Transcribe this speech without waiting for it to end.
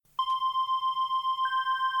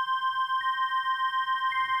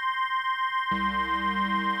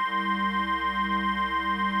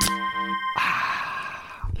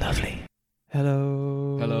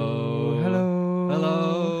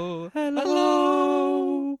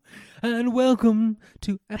and welcome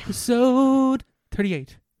to episode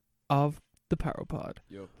 38 of the Paropod.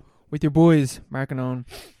 Yup. With your boys, Mark and Owen.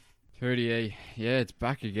 38. Yeah, it's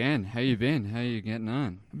back again. How you been? How you getting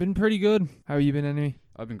on? I've been pretty good. How have you been anyway?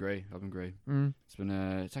 I've been great.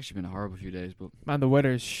 It's actually been a horrible few days, but Man, the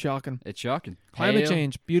weather is shocking. it's shocking. Climate Hail.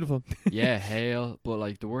 change, beautiful. Yeah, hail. But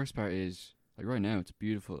like the worst part is, like right now, it's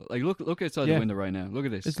beautiful. Like look outside Yeah. the window right now. Look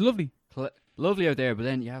at this. It's lovely. Lovely out there, but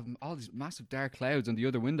then you have all these massive dark clouds on the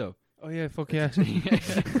other window. Oh yeah, fuck yeah.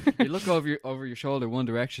 You look over your shoulder one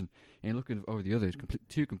direction, and you look over the other. It's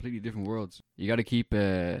two completely different worlds. You got to keep,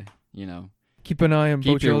 Keep an eye on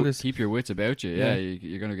both shoulders. keep your wits about you. Yeah. Yeah,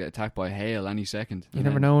 you're gonna get attacked by hail any second. You And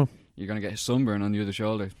never then know. You're gonna get a sunburn on the other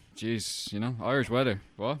shoulder. Jeez, Irish weather.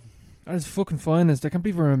 What? That is fucking finest. I can't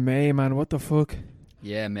believe we're in May, man. What the fuck?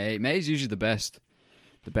 Yeah, May's usually the best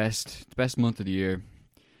month of the year.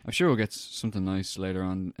 I'm sure we'll get something nice later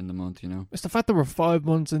on in the month. It's the fact that we're 5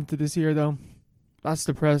 months into this year, though. That's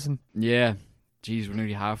depressing. Yeah. Jeez, we're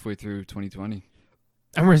nearly halfway through 2020.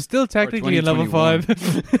 And we're still technically in level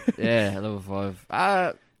 5. Yeah, level 5.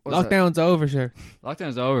 Lockdown's over, sure.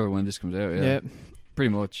 Lockdown's over when this comes out. Yeah. Pretty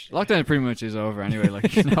much. Lockdown pretty much is over anyway.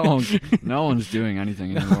 Like no one's doing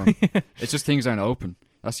anything anymore. It's just things aren't open.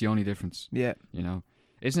 That's the only difference. Yeah.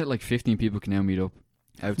 Isn't it like 15 people can now meet up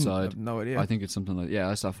I outside? have no idea. I think it's something like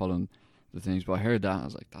I stopped following the things, but I heard that. I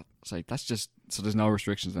was like, that's just so there's no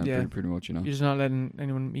restrictions then. Yeah. Pretty much. You're just not letting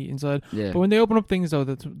anyone meet inside. Yeah. But when they open up things, though,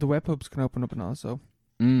 the web hubs can open up and all, so.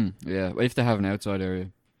 Yeah. If they have an outside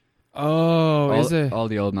area. Oh, is it? All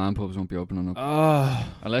the old man pubs won't be opening up. Oh.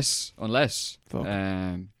 Unless, Fuck.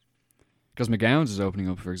 because McGowan's is opening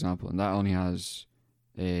up, for example, and that only has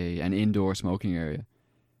an indoor smoking area.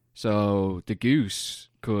 So the Goose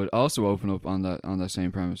could also open up on that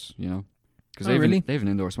same premise, because Oh, really? they have an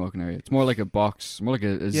indoor smoking area. It's more like a box, more like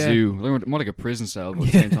a Yeah. zoo, more like a prison cell, but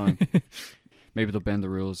at the same time, maybe they'll bend the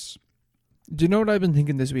rules. Do you know what I've been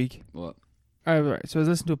thinking this week? What? Alright, so I was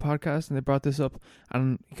listening to a podcast and they brought this up,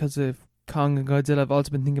 and because of Kong and Godzilla, I've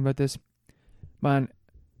also been thinking about this. Man,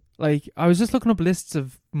 like, I was just looking up lists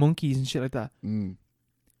of monkeys and shit like that.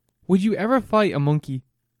 Would you ever fight a monkey?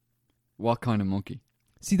 What kind of monkey?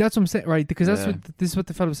 See, that's what I'm saying, right? Because Yeah. this is what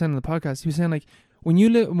the fellow was saying on the podcast. He was saying, like, when you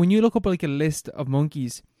look up like a list of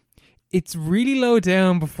monkeys, it's really low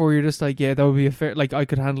down before you're just like, yeah, that would be a fair, like, I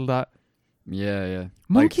could handle that. Yeah.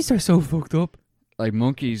 Monkeys are so fucked up. Like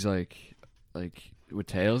monkeys, like with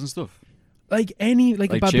tails and stuff. Like any, like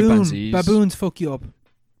a Like baboon. chimpanzees. Baboons fuck you up.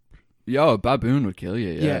 Yo, a baboon would kill you.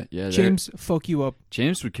 Yeah. Chimps fuck you up.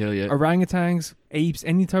 Chimps would kill you. Orangutans, apes,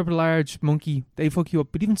 any type of large monkey, they fuck you up.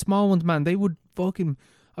 But even small ones, man, they would fucking.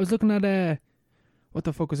 I was looking at what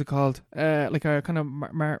the fuck was it called? Like a kind of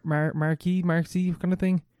marquee kind of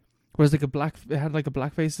thing. Whereas like it had like a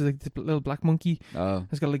black face, it's like this little black monkey. Oh.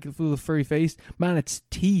 It's got like a little furry face. Man, its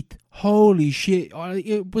teeth. Holy shit! Oh,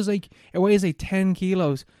 it weighs like 10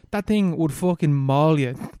 kilos. That thing would fucking maul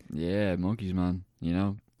you. Yeah, monkeys, man.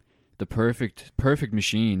 The perfect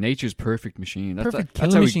machine. Nature's perfect machine. Perfect that's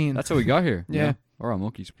kill how machine. That's how we got here. Yeah. We're all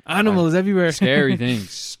monkeys. Animals everywhere. Scary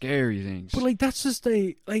things. But like that's just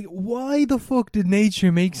why the fuck did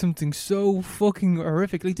nature make something so fucking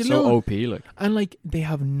horrific? Like So OP, like. and like they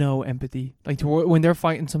have no empathy. Like when they're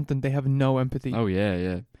fighting something, they have no empathy. Oh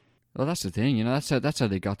yeah. Well, that's the thing. That's how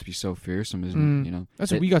they got to be so fearsome, isn't it?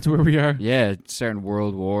 That's what we got to where we are. Yeah, certain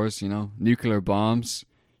world wars. Nuclear bombs.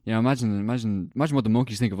 Imagine what the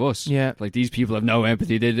monkeys think of us. Yeah. Like these people have no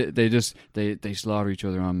empathy. They slaughter each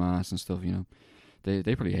other en masse and stuff. They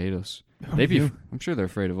probably hate us. I'm sure they're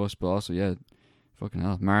afraid of us, but also fucking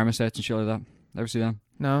hell, marmosets and shit like that. Ever see them?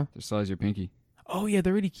 No. The size of your pinky. Oh yeah,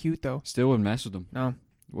 they're really cute though. Still wouldn't mess with them. No.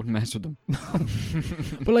 Wouldn't mess with them.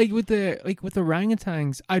 But with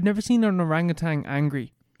orangutans, I've never seen an orangutan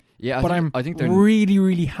angry. Yeah, I think they're really,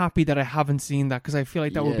 really happy that I haven't seen that because I feel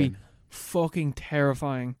like that would Yeah. be fucking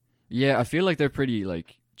terrifying Yeah, I feel like they're pretty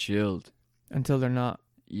chilled. until they're not.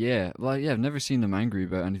 Yeah, well, I've never seen them angry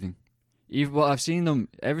about anything. I've seen them.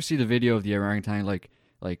 Ever see the video of the orangutan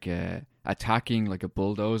attacking like a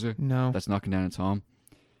bulldozer No. that's knocking down its home?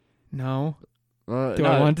 No. Well, Do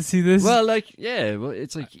I want to see this? Well,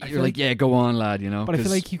 it's like I you're feel like, yeah, go on, lad. But I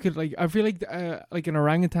feel like you could I feel like an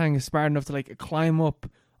orangutan is smart enough to climb up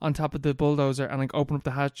on top of the bulldozer and open up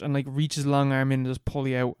the hatch and reach his long arm in and just pull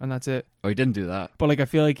you out and that's it. Oh, he didn't do that. But I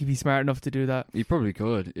feel like he'd be smart enough to do that. He probably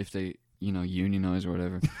could if they unionize or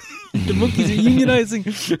whatever. The monkeys are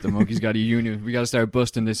unionizing. The monkeys got a union. We got to start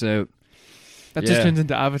busting this out. That just Yeah. turns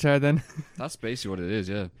into Avatar then. That's basically what it is.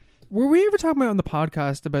 Yeah. Were we ever talking about on the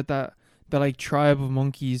podcast about the tribe of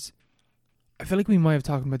monkeys? I feel like we might have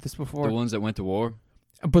talked about this before. The ones that went to war.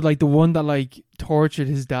 But like the one that like tortured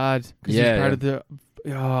his dad because he's Yeah, part yeah. of the.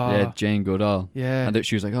 Yeah, Jane Goodall. Yeah. And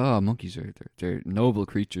she was like, "Oh, monkeys are they're noble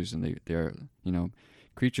creatures, and they're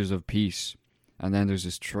creatures of peace." And then there's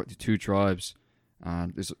this two tribes,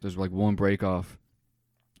 and there's like one breakaway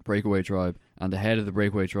tribe, and the head of the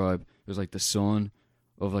breakaway tribe was like the son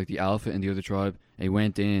of like the alpha in the other tribe. And he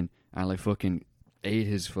went in and like fucking ate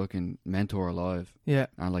his fucking mentor alive, Yeah.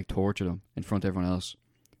 and like tortured him in front of everyone else,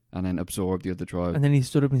 and then absorbed the other tribe. And then he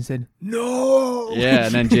stood up and said, "No." Yeah,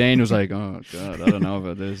 and then Jane was like, "Oh God, I don't know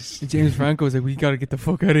about this." James Franco was like, "We gotta get the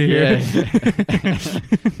fuck out of here."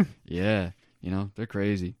 Yeah. Yeah, they're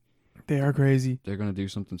crazy. They are crazy. They're gonna do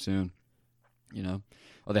something soon,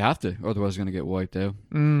 or they have to, otherwise they're gonna get wiped out.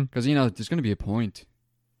 Mm. Because there's gonna be a point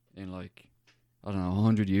in like, I don't know,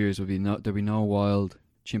 100 years there'll be no wild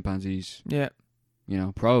chimpanzees. Yeah.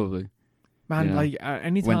 Probably Man, like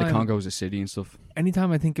anytime when the Congo's a city and stuff.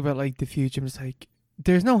 anytime I think about like the future, I'm just like,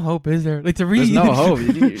 there's no hope, is there? Like, really, There's no hope.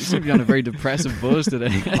 You seem to be on a very depressive buzz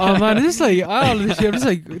today. Oh man, it's just like all of this shit. I'm just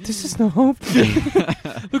like, there's just no hope.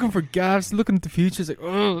 Looking for gaps, looking at the future. It's like,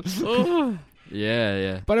 oh.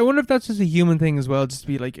 Yeah. But I wonder if that's just a human thing as well, just to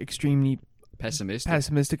be like extremely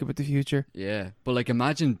Pessimistic. about the future. Yeah, but like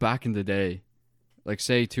imagine back in the day, like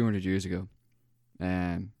say 200 years ago,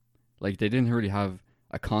 like they didn't really have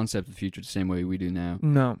a concept of the future the same way we do now.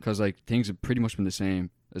 No. Because like things have pretty much been the same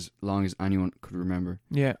as long as anyone could remember.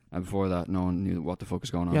 Yeah. And before that, no one knew what the fuck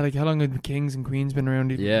was going on. Yeah, like how long have the kings and queens been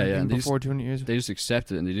around? Even, Yeah, like, yeah, even and they before 200 years. They just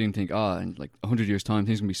accepted it, and they didn't think, in like 100 years' time,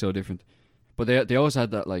 things can be so different. But they always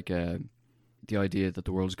had that like the idea that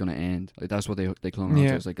the world's going to end. Like that's what they clung on to.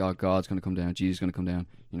 Yeah. It's like, oh, God's going to come down, Jesus is going to come down,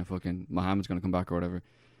 fucking Muhammad's going to come back or whatever.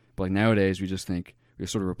 But like nowadays, we just think we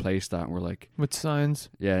sort of replace that, and we're like, With science.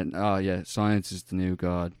 yeah, science is the new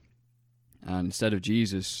God. And instead of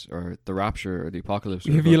Jesus or the rapture or the apocalypse,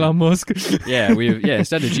 We have Elon Musk.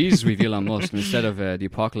 instead of Jesus, we have Elon Musk. And instead of the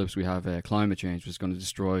apocalypse, we have climate change, which is going to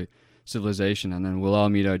destroy civilization, and then we'll all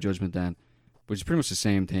meet our judgment then, which is pretty much the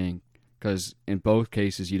same thing. Because in both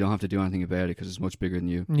cases, you don't have to do anything about it because it's much bigger than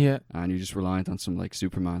you, Yeah. and you're just reliant on some like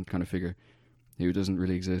Superman kind of figure who doesn't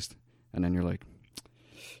really exist. And then you're like,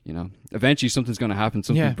 eventually something's going to happen.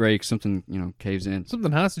 Something breaks. Something caves in.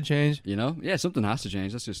 Something has to change. Something has to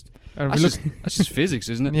change. That's just And that's if you just, that's just physics,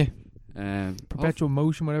 isn't it? Yeah. Perpetual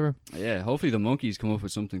motion, whatever. Yeah, hopefully the monkeys come up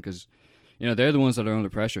with something because, they're the ones that are under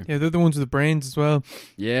pressure. Yeah, they're the ones with the brains as well.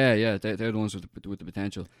 Yeah, they're the ones with the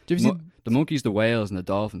potential. Do you ever see The monkeys, the whales, and the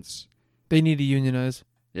dolphins. they need to unionize?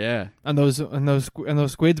 Yeah, And those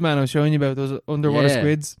squids, man, I was showing you about those underwater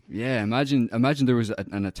squids. yeah. Imagine there was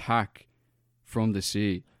an attack from the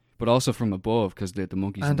sea, but also from above because the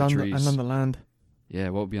monkeys And in on the the, trees. and on the land. Yeah,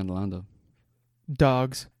 what would be on the land though?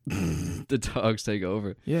 Dogs. The dogs take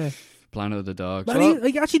over. Yeah. Planet of the dogs. But Well,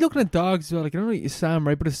 like actually looking at dogs as well, like I don't know if Sam,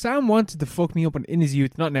 right? But if Sam wanted to fuck me up in his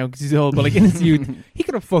youth, not now because he's old, but like in his youth, he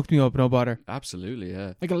could have fucked me up, no bother. absolutely,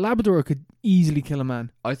 yeah. Like a Labrador could easily kill a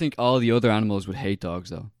man. I think all the other animals would hate dogs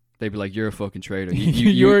though. They'd be like, "You're a fucking traitor.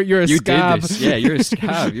 You're a you scab." did this. Yeah, you're a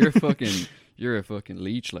scab. You're a fucking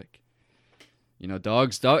leech. Like,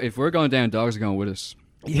 dogs. If we're going down, dogs are going with us.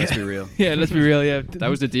 Let's be real. Yeah, let's be real. Yeah, That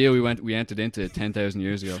was the deal we entered into 10,000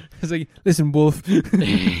 years ago. It's like, listen, Wolf. Here's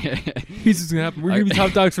what's gonna happen. We're gonna be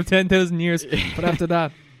top dogs for 10,000 years, but after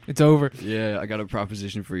that, it's over. Yeah, I got a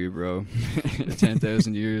proposition for you, bro.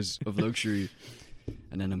 10,000 years of luxury,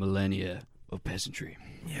 and then a millennia of peasantry.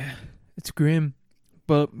 Yeah, it's grim,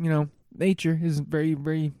 but nature is very,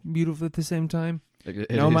 very beautiful at the same time. Like, it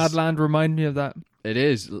Nomadland reminded me of that. It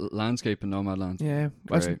is landscape in Nomadland. Yeah.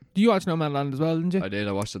 Great. Do you watch Nomadland as well, didn't you? I did.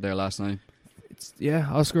 I watched it there last night. It's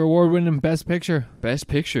Oscar award winning Best Picture. Best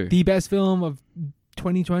picture. The best film of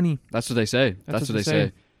 2020. That's what they say. That's what they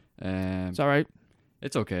say. It's alright.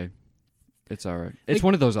 It's okay. It's alright. It's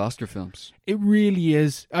one of those Oscar films. It really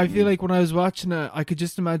is. I feel like when I was watching it, I could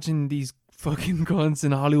just imagine these fucking cunts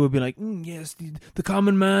in Hollywood be like, yes, the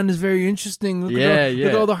common man is very interesting. Look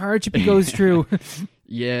at all the hardship he goes through.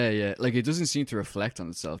 Yeah. Like, it doesn't seem to reflect on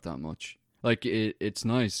itself that much. Like, it's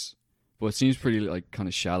nice, but it seems pretty, like, kind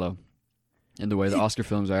of shallow in the way the Oscar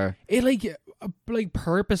films are. It, like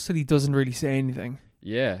purposely doesn't really say anything.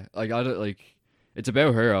 Yeah. Like, I don't, like, it's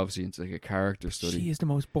about her, obviously. It's, like, a character study. She is the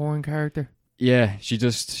most boring character. Yeah, she's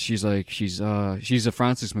a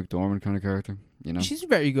Frances McDormand kind of character, She's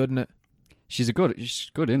very good in it. She's good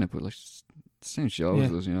in it, but like the same she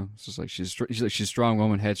always does, It's just like she's a strong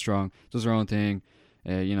woman, headstrong, does her own thing.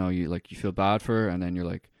 You feel bad for her, and then you're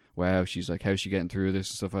like, wow, she's like, how's she getting through this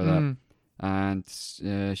and stuff like that. And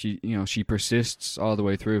she persists all the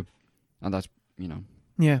way through, and that's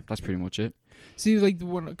that's pretty much it. See, like the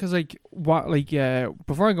one, because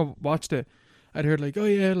before I watched it, I'd heard like, oh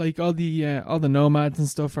yeah, like all the nomads and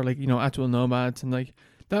stuff are like, you know, actual nomads, and like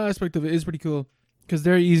that aspect of it is pretty cool because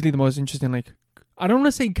they're easily the most interesting. Like, I don't want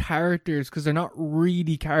to say characters because they're not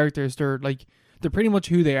really characters. They're pretty much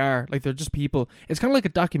who they are. Like, they're just people. It's kind of like a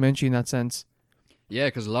documentary in that sense. Yeah,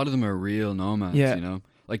 because a lot of them are real nomads. Yeah. You know,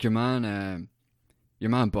 like your man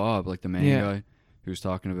Bob, like the main Yeah. guy, who's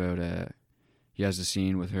talking about. He has a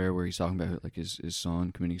scene with her where he's talking about like his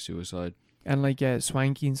son committing suicide. And like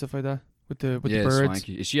Swanky and stuff like that with the Yeah, birds.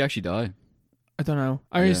 Swanky. Did she actually die? I don't know.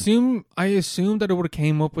 I Yeah. assume that it would have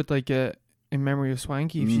came up with like in memory of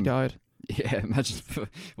Swanky if she died. Yeah, imagine.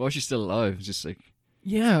 Why is she still alive? It's just like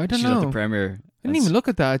Yeah, I don't she's know. at the premiere. I didn't even look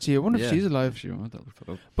at that actually. I wonder Yeah, if she's alive. She won't that look that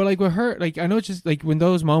up. But like with her, like I know it's just like when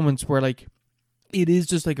those moments where like it is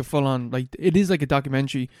just like a full on, like it is like a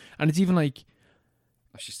documentary, and it's even like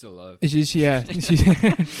Oh, she's still alive. it's just, yeah.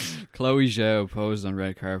 Chloe Zhao posed on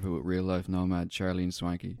red carpet with real life nomad Charlene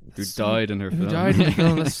Swanky, who died in her Who film. died in the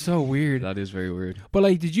film? That's so weird. That is very weird. But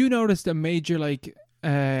like, did you notice the major like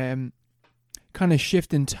kind of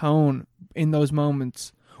shift in tone in those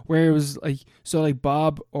moments where it was like, so like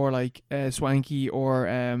Bob or like Swanky or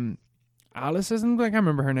Alice, isn't it? I can't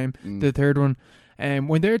remember her name. The third one,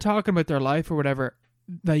 when they're talking about their life or whatever,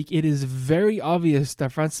 like it is very obvious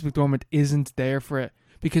that Frances McDormand isn't there for it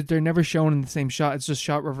because they're never shown in the same shot. It's just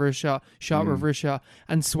shot, reverse shot, reverse shot.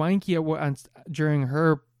 And Swanky during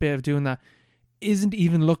her bit of doing that isn't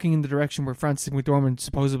even looking in the direction where Frances McDormand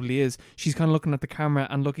supposedly is. She's kind of looking at the camera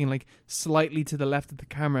and looking like slightly to the left of the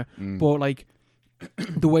camera, but like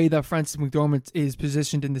the way that Frances McDormand is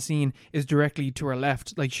positioned in the scene is directly to her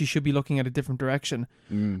left. Like she should be looking at a different direction.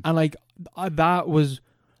 And like that was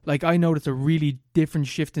like, I noticed a really different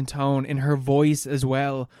shift in tone in her voice as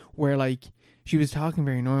well, where like she was talking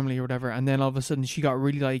very normally or whatever, and then all of a sudden she got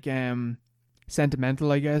really like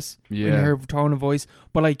sentimental, I guess, in her tone of voice.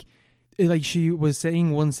 But like she was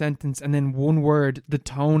saying one sentence and then one word, the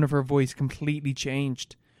tone of her voice completely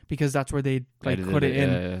changed because that's where they like put it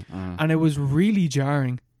in. Yeah. And it was really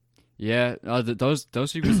jarring. Yeah, those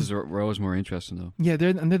sequences were always more interesting though. Yeah,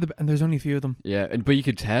 and there's only a few of them. Yeah, but you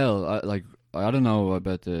could tell. I don't know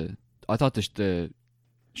about I thought the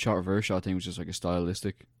shot reverse shot thing was just like a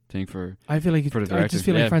stylistic thing for. I feel like for the I director. just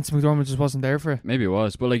feel like Frances McDormand just wasn't there for it. Maybe it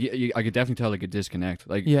was, but like I could definitely tell like a disconnect.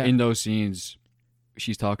 Like in those scenes,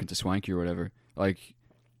 she's talking to Swanky or whatever. Like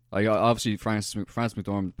obviously Frances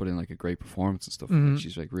McDormand put in like a great performance and stuff. Like,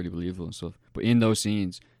 she's like really believable and stuff. But in those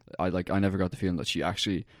scenes, I never got the feeling that she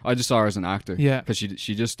actually. I just saw her as an actor. Yeah, because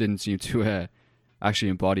she just didn't seem to actually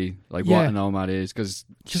embody like what a nomad is. Because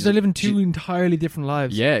they're living two entirely different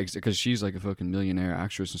lives. Yeah, because she's like a fucking millionaire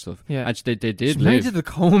actress and stuff. Yeah, and they did married to the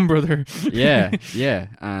Coen brother. yeah,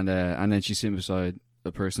 and then she's sitting beside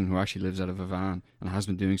a person who actually lives out of a van and has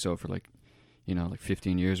been doing so for like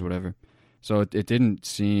 15 years or whatever. So it didn't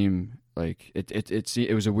seem like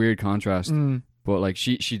it was a weird contrast. But like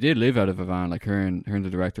she did live out of a van, like her and the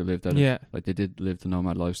director lived out of, like they did live the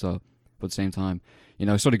nomad lifestyle. But at the same time,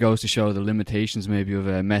 it sort of goes to show the limitations maybe of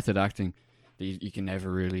method acting that you can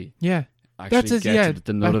never really actually get to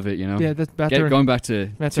the nut of it, Yeah, that's better. Going back to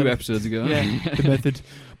method. 2 episodes ago. Yeah, the method.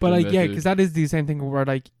 But The like, method. because that is the same thing where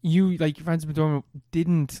like Frances McDormand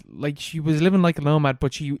didn't, like, she was living like a nomad,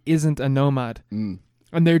 but she isn't a nomad. And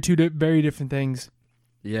they're two very different things.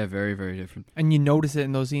 Yeah, very, very different. And you notice it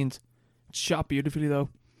in those scenes. It's shot beautifully though.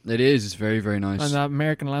 It is. It's very, very nice. And that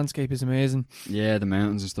American landscape is amazing. Yeah, the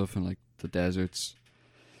mountains and stuff and like the deserts.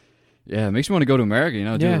 Yeah, it makes me want to go to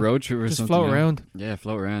America, do a road trip or just something. Float around. Yeah,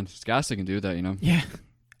 float around. It's gas they can do that, Yeah.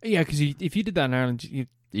 Yeah, because if you did that in Ireland, you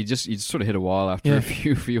just sort of hit a wall after a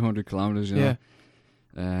few hundred kilometers, Yeah.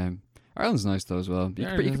 Ireland's nice though as well. You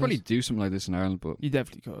could probably do something like this in Ireland, but you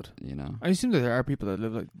definitely could. I assume that there are people that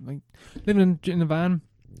live like living in a van.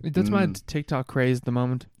 That's mad TikTok craze at the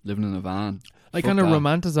moment. Living in a van, like kind of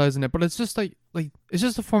romanticizing it, but it's just like it's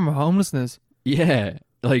just a form of homelessness. Yeah,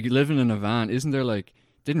 like living in a van. Isn't there like?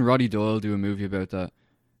 Didn't Roddy Doyle do a movie about that?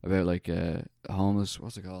 About like a homeless.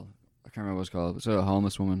 What's it called? I can't remember what it's called. It's a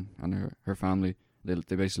homeless woman and her family. They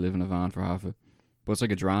basically live in a van for half it. But it's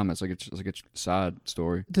like a drama. It's like a sad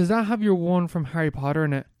story. Does that have your one from Harry Potter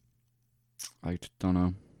in it? I don't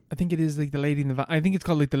know. I think it is like the lady in the van. I think it's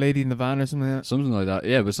called like the lady in the van or something like that. Something like that.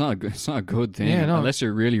 Yeah, but it's not a good thing. Yeah, no. Unless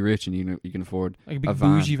you're really rich and you can afford like a big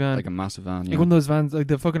van, bougie van, like a massive van. Like one of those vans, like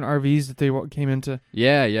the fucking RVs that they came into.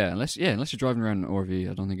 Yeah. Unless you're driving around an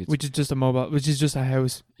RV, I don't think it's. Which is just a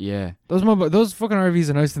house. Yeah. Those fucking RVs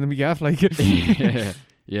are nicer than the gaff, like.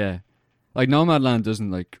 yeah. Like Nomadland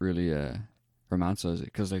doesn't like really romanticize it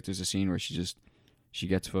because like there's a scene where she just she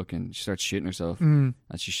starts shitting herself, Mm.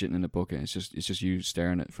 and she's shitting in a bucket. It's just you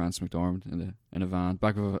staring at Frances McDormand in a van,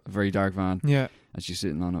 back of a very dark van, Yeah. and she's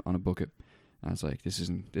sitting on a bucket, and it's like this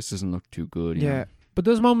doesn't look too good. You Yeah. know? But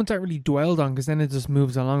those moments aren't really dwelled on because then it just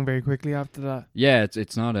moves along very quickly after that. Yeah,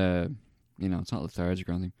 it's not it's not lethargic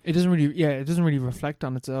or anything. It doesn't really reflect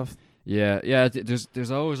on itself. Yeah.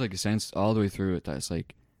 There's always like a sense all the way through it that it's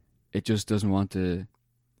like it just doesn't want to,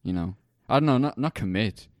 I don't know, not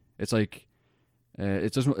commit. It's like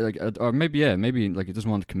it doesn't like, or maybe like it doesn't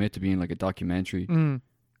want to commit to being like a documentary, Mm.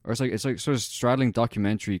 or it's like sort of straddling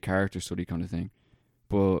documentary character study kind of thing,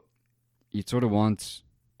 but you sort of want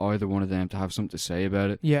either one of them to have something to say about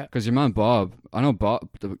it. Yeah. Because your man Bob, I know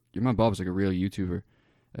your man Bob is like a real YouTuber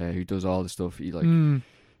who does all the stuff. He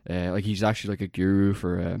like he's actually like a guru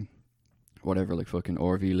for whatever, like fucking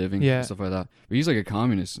RV living and stuff like that. But he's like a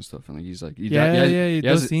communist and stuff, and like he's like He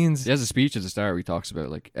does scenes. He has a speech at the start where he talks about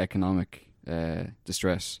like economic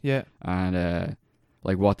distress. Yeah. And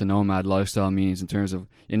like what the nomad lifestyle means in terms of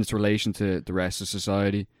in its relation to the rest of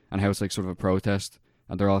society, and how it's like sort of a protest,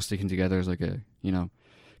 and they're all sticking together as like a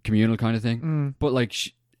communal kind of thing. Mm. But like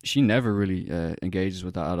she never really engages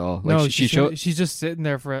with that at all. Like No, she's just sitting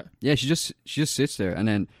there for it. Yeah, she just sits there, and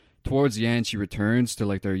then towards the end she returns to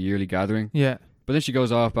like their yearly gathering. Yeah. But then she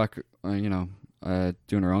goes off back, doing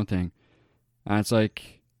her own thing, and it's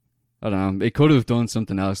like, I don't know. It could have done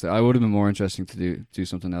something else there. I would have been more interesting to do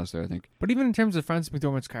something else there, I think. But even in terms of Frances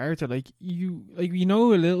McDormand's character, you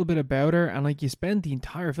know a little bit about her, and like you spend the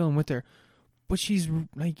entire film with her, but she's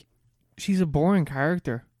a boring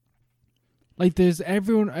character. Like there's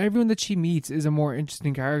everyone that she meets is a more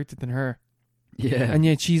interesting character than her. Yeah. And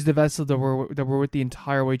yet she's the vessel that we're with the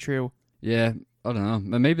entire way through. Yeah, I don't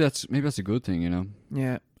know. Maybe that's a good thing,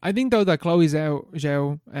 Yeah, I think though that Chloe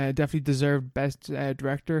Zhao definitely deserved Best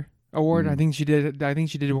Director award. I think she did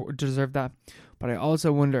deserve that. But I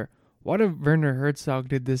also wonder, what if Werner Herzog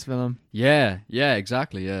did this film? Yeah,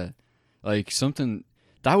 exactly. Yeah, like something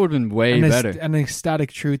that would have been way better. An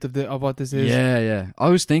ecstatic truth of what this is. Yeah. I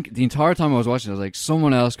was thinking the entire time I was watching, I was like,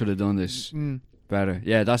 someone else could have done this better.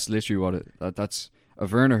 Yeah, that's literally what that's a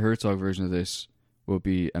Werner Herzog version of this would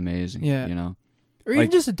be amazing. Yeah, or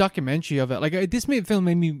even just a documentary of it. Like this film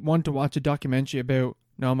made me want to watch a documentary about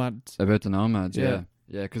nomads. About the nomads, yeah,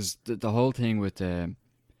 because the whole thing with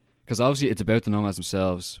because obviously it's about the nomads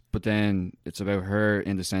themselves, but then it's about her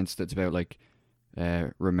in the sense that it's about like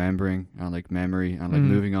remembering and like memory and like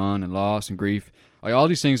moving on and loss and grief, like all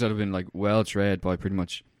these things that have been like well tread by pretty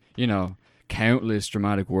much countless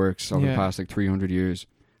dramatic works over the past like 300 years.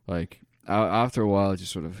 Like after a while, it's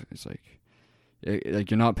just sort of like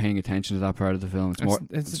you're not paying attention to that part of the film.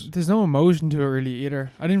 There's no emotion to it really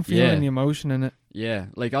either. I didn't feel any emotion in it. Yeah,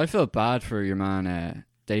 like I felt bad for your man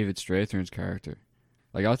David Strathern's character.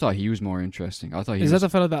 Like I thought he was more interesting. I thought he is that the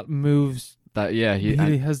fellow that moves. That he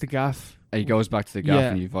has the gaff. He goes back to the gaff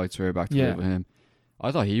and he invites her back to live with him.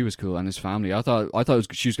 I thought he was cool, and his family. I thought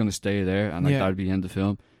she was going to stay there, and like that'd be the end of the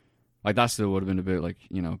film. Like that still would have been a bit like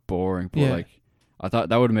boring, but like I thought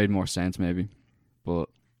that would have made more sense maybe. But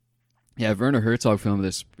yeah, Werner Herzog film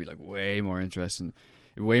this would be like way more interesting,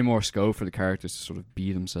 way more scope for the characters to sort of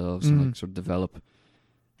be themselves and like sort of develop,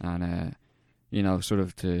 and sort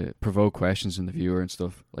of to provoke questions in the viewer and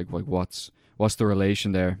stuff. Like what's the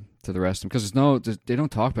relation there to the rest of them? Because they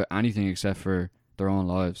don't talk about anything except for their own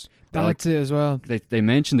lives. That's it as well. They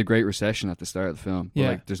mention the Great Recession at the start of the film, but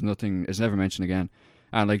like there's nothing. It's never mentioned again.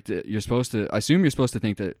 And like you're supposed to, I assume you're supposed to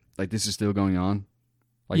think that like this is still going on.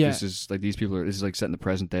 Like this is like this is like set in the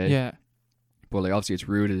present day. Yeah. But like obviously it's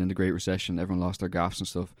rooted in the Great Recession. Everyone lost their gaffs and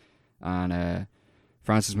stuff. And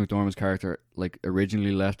Frances McDormand's character like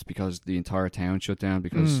originally left because the entire town shut down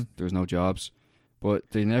because there was no jobs. But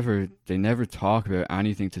they never talk about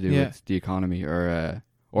anything to do with the economy or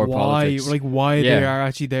politics. Like why they are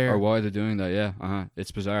actually there. Or why they're doing that, yeah.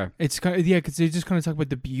 It's bizarre. It's kind of, because they just kind of talk about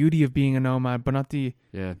the beauty of being a nomad, but not the...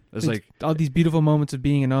 Yeah, it's like... all these beautiful moments of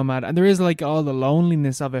being a nomad. And there is like all the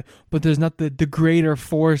loneliness of it, but there's not the greater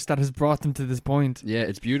force that has brought them to this point. Yeah,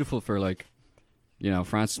 it's beautiful for like,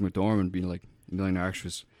 Frances McDormand being like a millionaire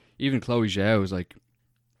actress. Even Chloe Zhao is like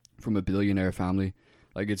from a billionaire family.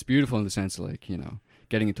 Like it's beautiful in the sense of like,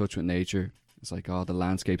 getting in touch with nature. It's like, the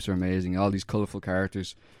landscapes are amazing, all these colourful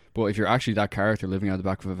characters. But if you're actually that character living out the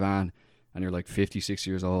back of a van and you're like 56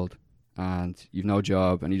 years old and you've no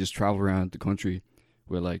job and you just travel around the country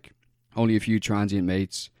with like only a few transient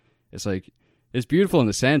mates, it's like, it's beautiful in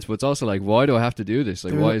the sense, but it's also like, why do I have to do this?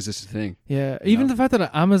 Like, why is this a thing? Yeah, even the fact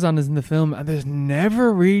that Amazon is in the film and there's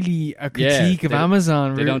never really a critique of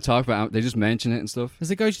Amazon. They don't talk about it, they just mention it and stuff. It's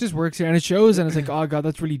like, she just works here and it shows and it's like, oh God,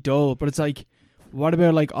 that's really dull. But it's like, What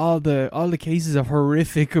about like all the cases of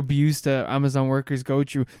horrific abuse that Amazon workers go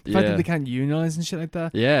through? The fact that they can't unionize and shit like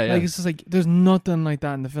that. Yeah, yeah. Like it's just like there's nothing like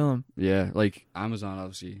that in the film. Yeah, like Amazon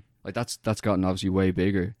obviously, like that's gotten obviously way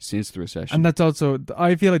bigger since the recession. And that's also,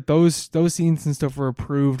 I feel like those scenes and stuff were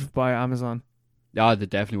approved by Amazon. Yeah, they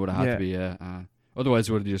definitely would have had to be. Yeah. Otherwise,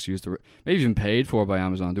 they would have just used maybe even paid for by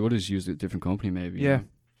Amazon. They would have just used a different company, maybe. Yeah. You know?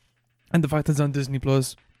 And the fact that it's on Disney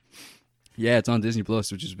Plus. Yeah, it's on Disney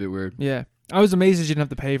Plus, which is a bit weird. Yeah. I was amazed that you didn't have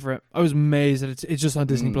to pay for it. I was amazed that it's just on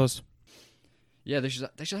Disney Plus. Yeah, they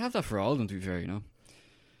should have that for all of them, to be fair, you know.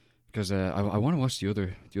 Because I want to watch the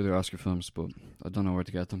other Oscar films, but I don't know where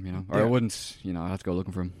to get them, you know. Or I wouldn't, you know, I have to go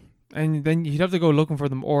looking for them. And then you'd have to go looking for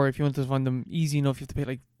them, or if you want to find them easy enough, you have to pay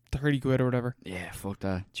like 30 quid or whatever. Yeah, fuck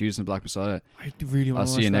that. Judas and the Black Messiah. I really want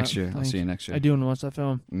to watch that. I'll see you next year. I'll see you next year. I do want to watch that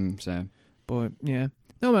film. Same. But yeah.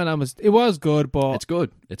 No man, it was good, but it's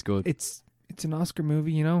good. It's good. It's an Oscar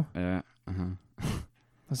movie, you know? Yeah.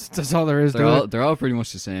 That's all there is to it. They're all pretty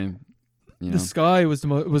much the same. You know? The Sky was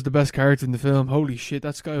the best character in the film. Holy shit,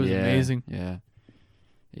 that Sky was amazing. Yeah.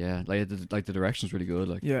 Yeah, like the direction's really good,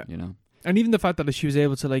 like, you know. And even the fact that she was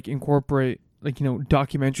able to like incorporate like, you know,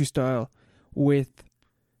 documentary style with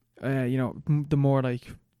you know, the more like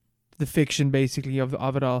the fiction basically of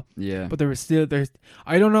it all. Yeah. But there's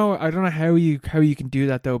I don't know how you can do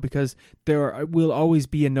that though, because there will always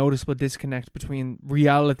be a noticeable disconnect between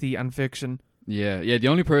reality and fiction. Yeah. The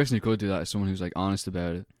only person who could do that is someone who's like honest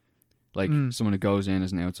about it, like someone who goes in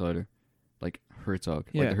as an outsider, like Herzog,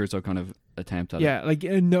 like the Herzog kind of attempt at it. Yeah, like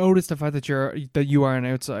notice the fact that you are an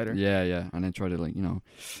outsider. Yeah, and then try to like, you know,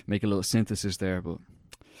 make a little synthesis there. But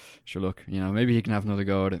sure, look, you know, maybe he can have another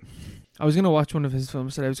go at it. I was gonna watch one of his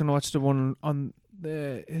films today. I was gonna watch the one on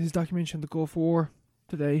his documentary on the Gulf War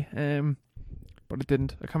today. But it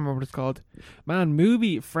didn't. I can't remember what it's called.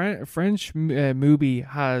 Man, French movie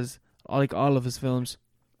has like all of his films.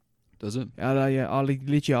 Does it? Yeah,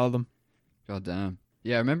 literally all of them. God damn.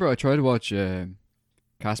 Yeah, I remember I tried to watch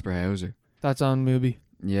Casper Hauser. That's on Mubi.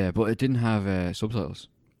 Yeah, but it didn't have subtitles.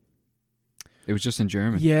 It was just in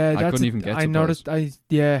German. Yeah, I couldn't even get subtitles. I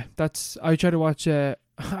noticed. I tried to watch. I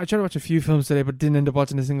tried to watch a few films today, but didn't end up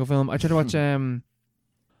watching a single film. I tried to watch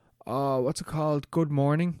what's it called? Good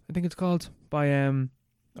Morning, I think it's called, by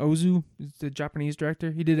Ozu, the Japanese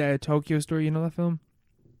director. He did Tokyo Story. You know that film?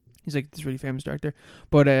 He's like this really famous director.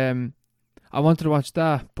 But I wanted to watch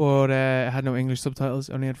that, but it had no English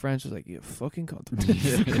subtitles. Only had French. I was like, you fucking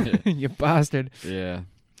cunt, you bastard. Yeah.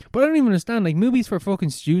 But I don't even understand. Like, movies for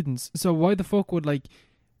fucking students. So why the fuck would like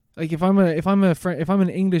if I'm an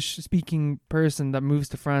English speaking person that moves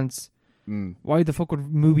to France, why the fuck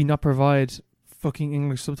would movie not provide fucking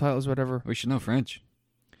English subtitles, or whatever? We should know French.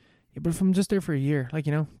 Yeah, but if I'm just there for a year, like,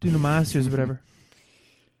 you know, doing a masters or whatever.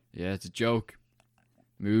 Yeah, it's a joke.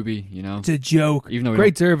 Movie, you know. It's a joke. Even though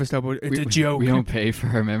great service though, but it's a joke. We don't pay for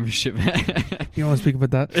our membership. You don't want to speak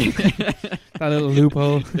about that? That little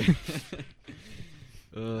loophole.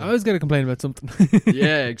 I always got to complain about something.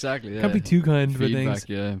 Yeah, exactly. Yeah. Can't be too kind with Feedback, things.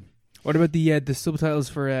 yeah. What about the subtitles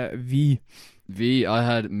for V? V, I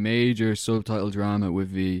had major subtitle drama with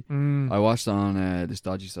V. I watched it on this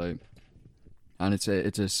dodgy site, and it's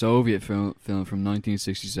a Soviet film from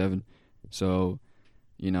 1967. So,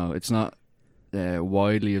 you know, it's not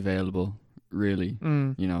widely available, really.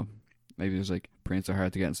 You know, maybe there's like prints are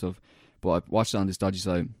hard to get and stuff. But I watched it on this dodgy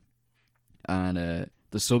site, and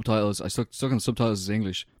the subtitles, I stuck on the subtitles as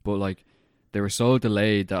English, but like they were so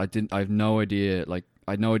delayed that I had no idea, like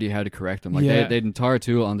I had no idea how to correct them. Like they had an entire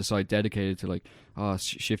tool on the site dedicated to like,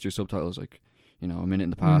 shift your subtitles, like, you know, a minute in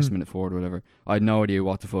the past, a minute forward, or whatever. I had no idea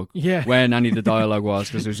what the fuck when any of the dialogue was,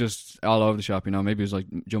 because it was just all over the shop, you know. Maybe it was like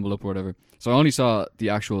jumbled up or whatever. So I only saw the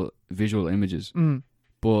actual visual images,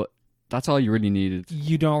 but that's all you really needed.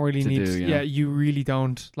 You don't really need to, you know? you really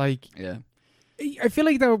don't. Like, yeah, I feel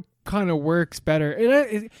like that kind of works better.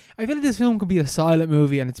 I feel like this film could be a silent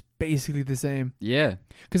movie and it's basically the same. Yeah,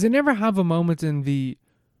 because they never have a moment in V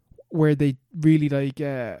where they really like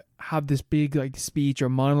have this big like speech or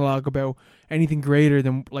monologue about anything greater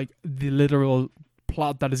than like the literal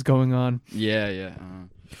plot that is going on. Yeah.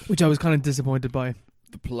 Which I was kind of disappointed by.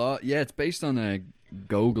 The plot, yeah, it's based on a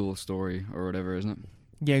Gogol story or whatever, isn't it?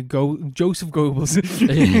 Yeah, Joseph Goebbels.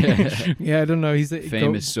 Yeah, I don't know. He's the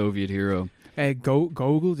famous Soviet hero.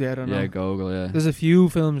 Gogol? Yeah, I don't know. Yeah, Gogol, yeah. There's a few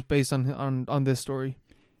films based on this story.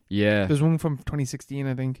 Yeah. There's one from 2016,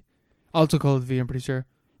 I think. Also called V, I'm pretty sure.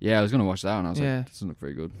 Yeah, I was going to watch that one. I was like, that doesn't look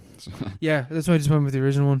very good. Yeah, that's why I just went with the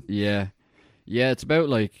original one. Yeah. Yeah, it's about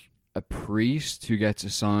like a priest who gets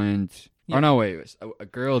assigned... Yeah. Or no, wait. A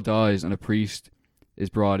girl dies and a priest is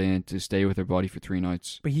brought in to stay with her body for 3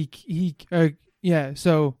 nights. But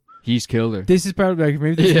so He's killed her. This is part of like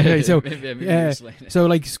maybe this okay, so maybe yeah. explain it. so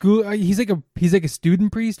like school he's like a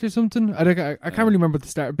student priest or something. I can't really remember the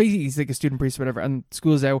start. Basically he's like a student priest or whatever, and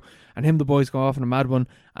school's out and him and the boys go off on a mad one,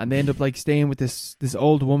 and they end up like staying with this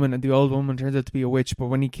old woman, and the old woman turns out to be a witch. But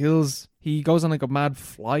when he goes on like a mad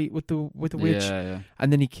flight with the witch, Yeah.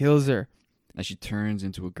 and then he kills her. And she turns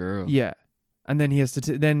into a girl. Yeah, and then he has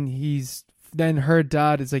to. Then her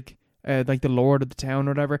dad is like the lord of the town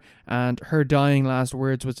or whatever, and her dying last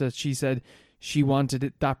words was that she said she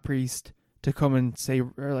wanted that priest to come and say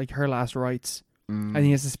like her last rites, and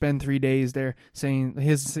he has to spend 3 days there saying he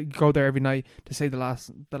has to go there every night to say the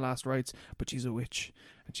last rites. But she's a witch,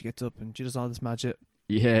 and she gets up and she does all this magic.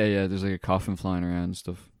 Yeah. There's like a coffin flying around and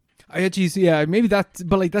stuff. I actually see, maybe but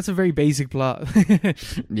like that's a very basic plot.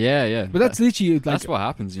 Yeah. But that's literally like that's what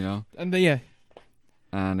happens, you know. and yeah.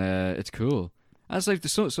 And it's cool. And it's like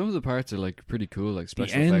some of the parts are like pretty cool, like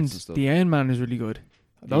special the effects end, and stuff. The end, man, is really good.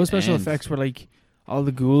 The Those special end. effects were like all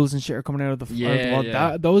the ghouls and shit are coming out of the wall.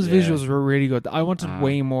 Yeah. Those Yeah. visuals were really good. I wanted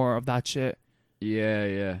way more of that shit.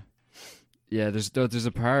 Yeah. There's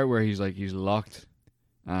a part where he's locked,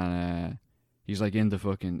 and he's like in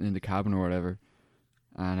the cabin or whatever,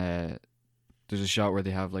 and there's a shot where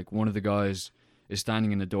they have like one of the guys is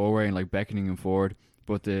standing in the doorway and like beckoning him forward,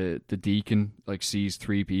 but the deacon like sees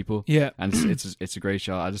 3 people. Yeah. And it's a great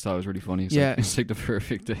shot. I just thought it was really funny. It's like the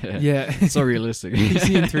perfect. Yeah. It's so realistic. You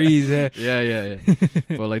see in 3s. Yeah.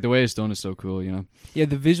 But like the way it's done is so cool, you know. Yeah,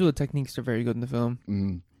 the visual techniques are very good in the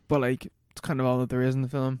film, But like it's kind of all that there is in the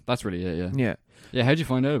film. that's really it. Yeah. Yeah. Yeah. How'd you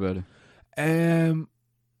find out about it?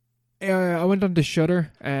 I went on to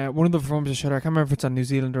Shudder. One of the forms of Shudder. I can't remember if it's on New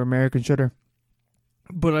Zealand or American Shudder.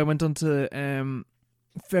 But I went on to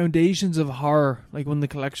Foundations of Horror, like one of the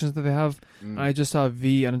collections that they have. And I just saw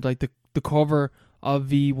V, and like the cover of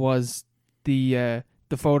V was the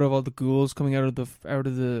photo of all the ghouls coming out of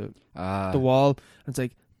the wall. And it's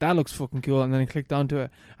like, that looks fucking cool. And then I clicked onto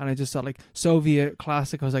it, and I just saw like Soviet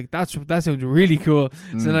classic. I was like, that sounds really cool.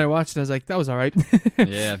 So then I watched it. I was like, that was all right.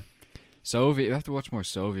 Yeah. Soviet. You have to watch more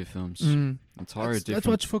Soviet films. It's hard. Let's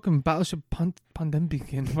watch fucking Battleship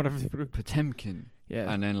Potemkin, whatever. Potemkin.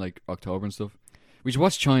 Yeah. And then like October and stuff. We should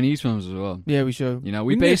watch Chinese films as well. Yeah, we should. You know,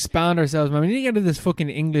 we need to expand ourselves, man. We need to get into this fucking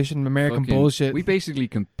English and American bullshit. We basically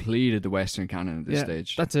completed the Western canon at this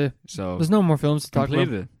stage. That's it. So there's no more films to talk about.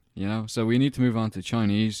 Completed it, you know. So we need to move on to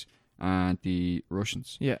Chinese and the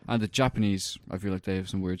Russians. Yeah. And the Japanese. I feel like they have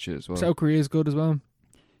some weird shit as well. South Korea is good as well.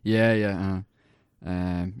 Yeah.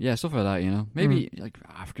 Stuff like that, you know. Maybe like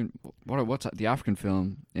African. What's the African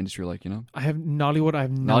film industry like? You know. I have Nollywood. I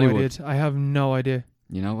have no idea. I have no idea.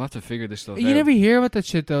 You know, we'll have to figure this stuff out. You never hear about that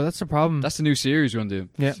shit though. That's the problem. That's the new series we're gonna do.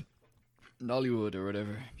 Yeah. Nollywood or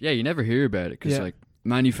whatever. Yeah, you never hear about it because like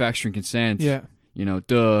manufacturing consent. Yeah. You know,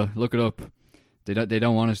 look it up. They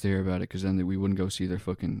don't want us to hear about it because then we wouldn't go see their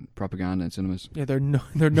fucking propaganda in cinemas. Yeah, they're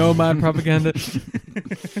nomad propaganda.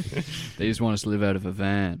 They just want us to live out of a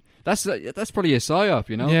van. That's probably a psyop,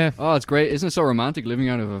 you know. Yeah. Oh, it's great. Isn't it so romantic living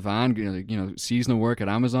out of a van? You know, seasonal work at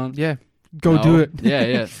Amazon. Yeah. Go do it.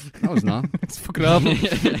 Yeah. No, it's not. It's fucking awful.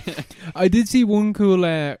 I did see one cool.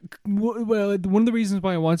 Well, one of the reasons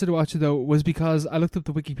why I wanted to watch it though was because I looked up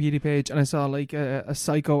the Wikipedia page and I saw like a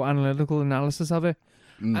psychoanalytical analysis of it,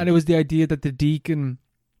 and it was the idea that the deacon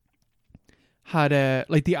had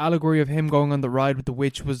like the allegory of him going on the ride with the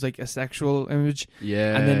witch was like a sexual image.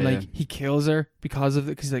 Yeah. And then like he kills her because of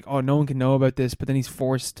it, because he's like, oh, no one can know about this, but then he's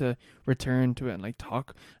forced to return to it and like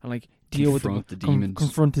talk and like deal with the demons.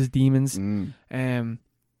 Confront his demons.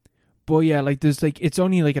 But yeah, like there's like it's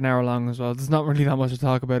only like an hour long as well. There's not really that much to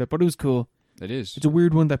talk about it, but it was cool. It is. It's a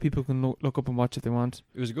weird one that people can look up and watch if they want.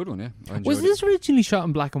 It was a good one, yeah. Was this originally shot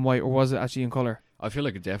in black and white, or was it actually in color? I feel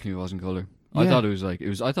like it definitely was in color. Yeah. I thought it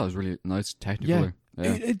was really nice technicolor.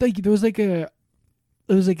 Yeah. It was like a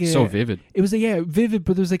so vivid. It was vivid,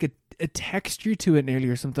 but there was like a texture to it nearly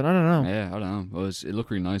or something. I don't know. Yeah, I don't know. It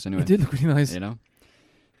looked really nice anyway. It did look really nice. You know,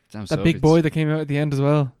 damn that Soviets. big boy that came out at the end as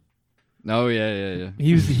well. No, yeah.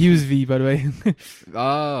 He was V, by the way.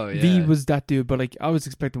 Oh yeah. V was that dude, but like I was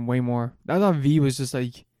expecting way more. I thought V was just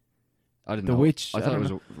like I didn't the know. witch. I thought it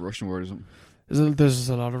was a Russian word or something. There's just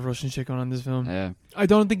a lot of Russian shit going on in this film. Yeah. I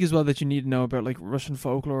don't think as well that you need to know about like Russian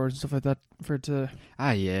folklore and stuff like that for it to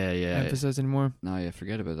Yeah. emphasize anymore. No, yeah,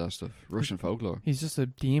 forget about that stuff. Russian folklore. He's just a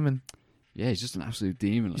demon. Yeah, he's just an absolute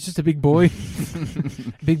demon. He's just a big boy.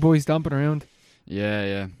 Big boy stomping around.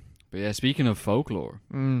 Yeah. But yeah, speaking of folklore,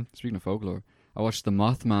 I watched the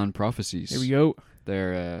Mothman Prophecies. Here we go.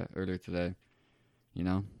 There earlier today. You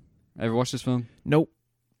know, ever watched this film? Nope.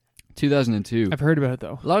 2002. I've heard about it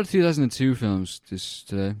though. A lot of 2002 films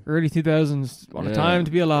today. Early 2000s. What a Yeah. time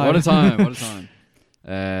to be alive. What a time.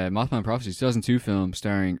 Mothman Prophecies, 2002 film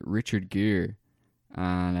starring Richard Gere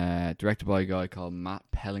and directed by a guy called Matt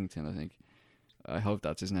Pellington, I think. I hope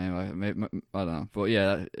that's his name. I don't know. But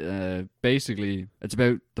yeah, basically, it's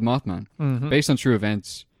about the Mothman, based on true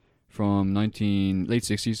events from late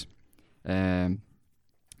 60s,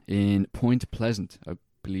 in Point Pleasant, I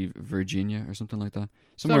believe, Virginia or something like that.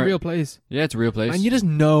 It's not a real place. Yeah, it's a real place. And you just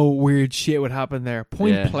know weird shit would happen there.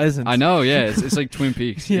 Point Pleasant. I know, yeah. It's like Twin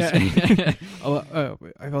Peaks. Yeah.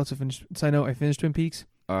 I've also finished. Side note, I finished Twin Peaks.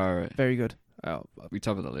 All right. Very good. We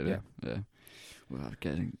talk about that later. Yeah. Well,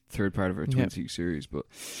 getting third part of our Twin Peaks series. But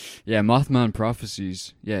yeah, Mothman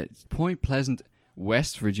Prophecies. Yeah, it's Point Pleasant,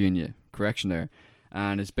 West Virginia. Correction there.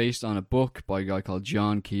 And it's based on a book by a guy called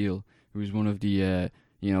John Keel, who's one of the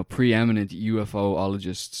preeminent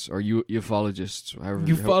UFOologists or ufologists,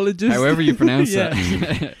 however you pronounce that.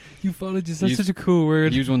 Ufologist, that's such a cool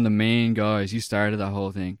word. He was one of the main guys. He started that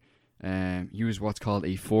whole thing. He was what's called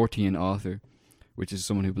a Fortean author, which is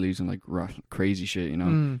someone who believes in like crazy shit,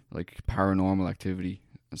 like paranormal activity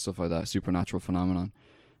and stuff like that, supernatural phenomenon.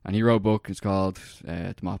 And he wrote a book. It's called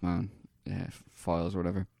The Mothman Files or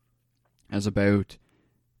whatever. It's about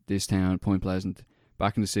this town, Point Pleasant,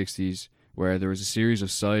 back in the 60s, where there was a series of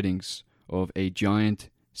sightings of a giant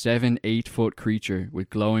 7-8 foot creature with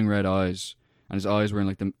glowing red eyes, and his eyes were in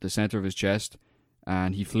like the center of his chest,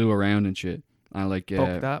 and he flew around and shit, and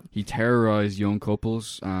he terrorized young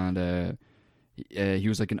couples, and he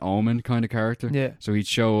was like an omen kind of character. Yeah. So he'd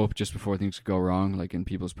show up just before things could go wrong, like in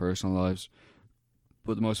people's personal lives.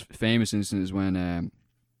 But the most famous incident is when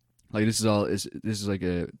this is like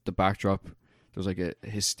the backdrop. There was like a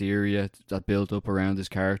hysteria that built up around this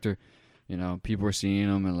character. People were seeing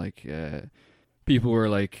him, and people were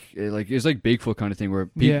like it's like Bigfoot kind of thing, where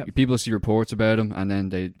people see reports about him, and then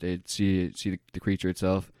they'd see the creature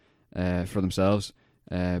itself for themselves.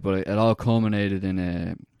 But it all culminated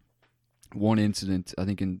in one incident, I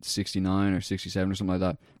think in 69 or 67 or something like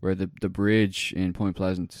that, where the bridge in Point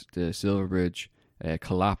Pleasant, the Silver Bridge,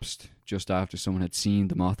 collapsed just after someone had seen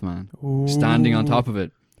the Mothman standing on top of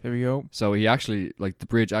it. There we go. So the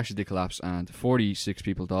bridge actually did collapse, and 46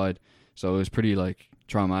 people died. So it was pretty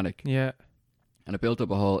traumatic. Yeah. And it built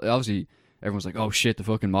up a whole. Obviously, everyone's like, "Oh shit, the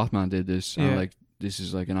fucking Mothman did this." Yeah. And this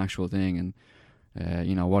is like an actual thing. And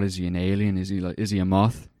what is he, an alien? Is he a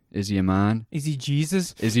moth? Is he a man? Is he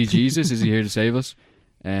Jesus? Is he Jesus? Is he here to save us?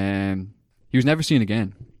 He was never seen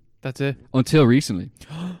again. That's it. Until recently.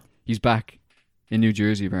 He's back in New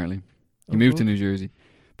Jersey, apparently. He moved to New Jersey.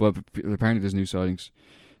 But apparently there's new sightings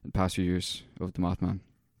in the past few years of the Mothman.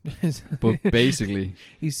 But basically...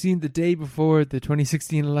 He's seen the day before the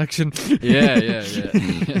 2016 election. Yeah.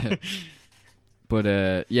 But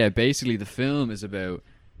basically the film is about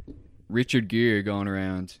Richard Gere going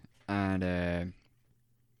around, and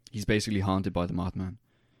he's basically haunted by the Mothman.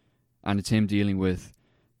 And it's him dealing with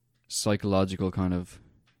psychological kind of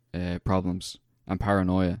problems and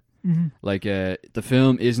paranoia. Mm-hmm. The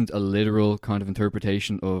film isn't a literal kind of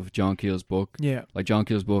interpretation of John Keel's book. Yeah. Like John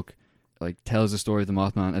Keel's book tells the story of the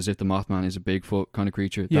Mothman as if the Mothman is a Bigfoot kind of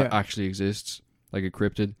creature that actually exists, like a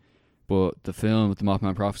cryptid. But the film with the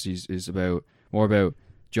Mothman Prophecies is more about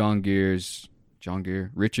Richard Gere's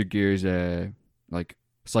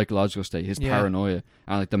psychological state, his paranoia,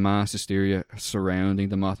 and the mass hysteria surrounding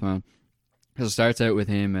the Mothman. Because it starts out with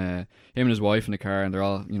him and his wife in the car, and they're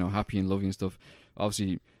all happy and loving and stuff.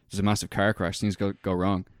 Obviously, there's a massive car crash, things go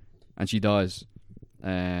wrong, and she dies.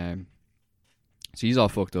 So he's all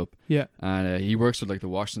fucked up. Yeah. And he works with the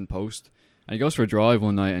Washington Post, and he goes for a drive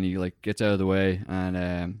one night, and he gets out of the way,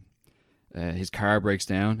 and his car breaks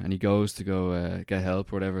down, and he goes to go get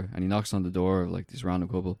help or whatever, and he knocks on the door of this random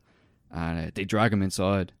couple, and they drag him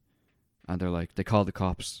inside, and they call the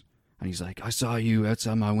cops, and he's like, "I saw you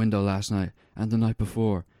outside my window last night and the night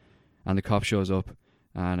before," and the cop shows up,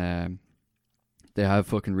 and they have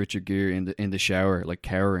fucking Richard Gere in the shower,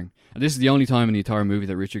 cowering. And this is the only time in the entire movie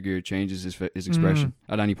that Richard Gere changes his expression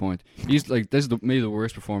at any point. He's this is maybe the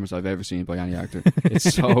worst performance I've ever seen by any actor.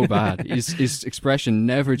 It's so bad. His expression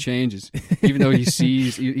never changes, even though he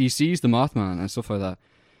sees the Mothman and stuff like that.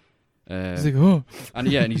 He's like, oh, and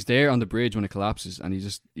he's there on the bridge when it collapses, and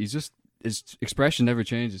he's just his expression never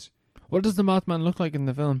changes. What does the Mothman look like in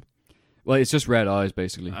the film? Well, it's just red eyes,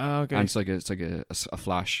 basically. Oh, okay. And it's like a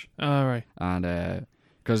flash. Oh, right. And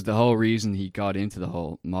because the whole reason he got into the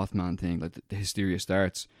whole Mothman thing, the hysteria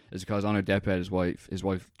starts, is because on her deathbed, his wife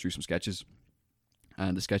drew some sketches,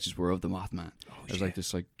 and the sketches were of the Mothman. It was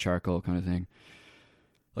this charcoal kind of thing,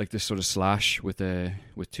 this sort of slash with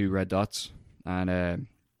two red dots. And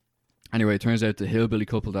anyway, it turns out the hillbilly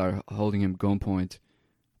couple that are holding him gunpoint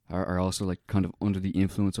are also like kind of under the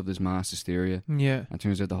influence of this mass hysteria. Yeah. And it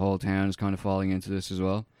turns out the whole town is kind of falling into this as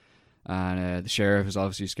well. And the sheriff is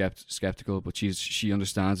obviously skeptical, but she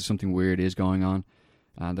understands that something weird is going on,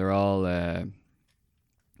 and they're all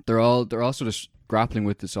sort of grappling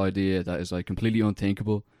with this idea that is like completely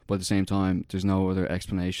unthinkable, but at the same time there's no other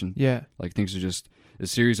explanation. Yeah. Like things are just a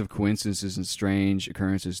series of coincidences and strange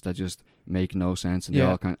occurrences that just make no sense, and they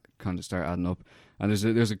all kind of start adding up. And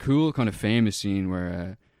there's a cool kind of famous scene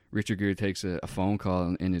where Richard Gere takes a phone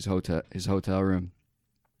call in his hotel room,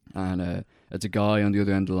 and it's a guy on the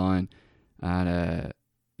other end of the line, and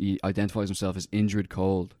he identifies himself as Indrid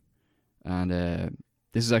Cold, and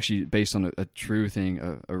this is actually based on a true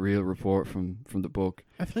thing, a real report from the book.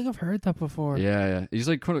 I feel like I've heard that before. Yeah. He's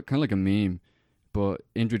like kind of like a meme, but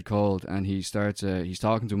Indrid Cold, and he starts he's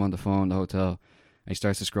talking to him on the phone in the hotel, and he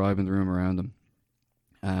starts describing the room around him,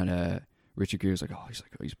 and Richard Gere's like,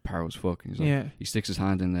 he's power as fuck. And he's like, he sticks his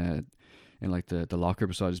hand in like the locker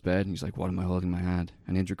beside his bed, and he's like, what am I holding in my hand?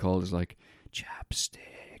 And Indrid Cold is like, chapstick,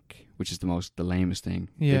 which is the lamest thing.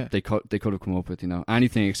 Yeah. They could have come up with,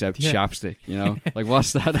 anything except chapstick, like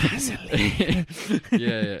what's that?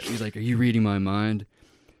 yeah. He's like, are you reading my mind?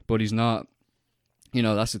 But he's not.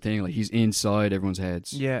 That's the thing. Like, he's inside everyone's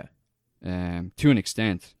heads. Yeah. To an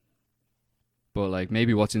extent. But like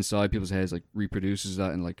maybe what's inside people's heads like reproduces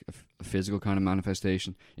that in like a physical kind of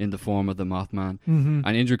manifestation in the form of the Mothman. Mm-hmm. And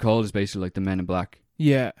Indrid Cold is basically like the Men in Black.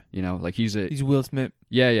 Yeah. Like he's Will Smith.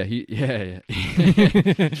 Yeah.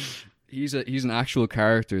 He's an actual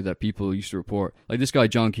character that people used to report. Like this guy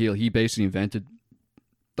John Keel, he basically invented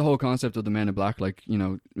the whole concept of the Men in Black, like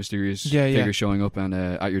mysterious figures showing up and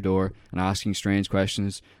at your door and asking strange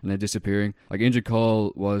questions and then disappearing. Like Indrid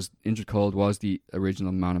Cold was the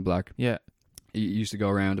original Man in Black. Yeah. He used to go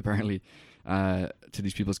around apparently to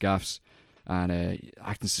these people's gaffs and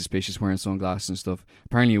acting suspicious, wearing sunglasses and stuff.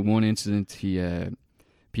 Apparently, in one incident,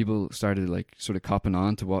 people started like sort of copping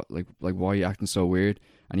on to what like why he acting so weird,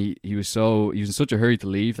 and he was in such a hurry to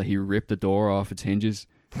leave that he ripped the door off its hinges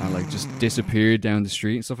and like just disappeared down the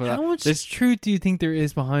street and stuff like that. How much truth do you think there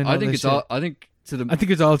is behind all this shit? I think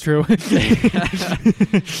it's all true.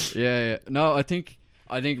 yeah. No, I think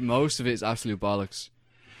most of it is absolute bollocks.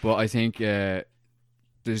 But I think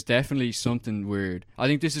there's definitely something weird. I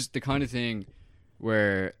think this is the kind of thing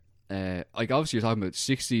where, like, obviously you're talking about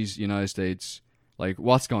 60s United States. Like,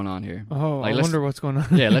 what's going on here? Oh, like, I wonder what's going on.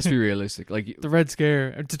 Yeah, let's be realistic. Like the Red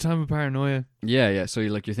Scare, it's a time of paranoia. Yeah. So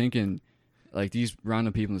you're thinking, like, these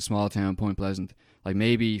random people in a small town, Point Pleasant, like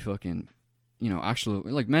maybe fucking, actual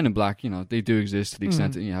like Men in Black. They do exist to the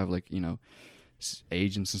extent that you have like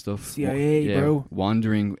agents and stuff, CIA, bro,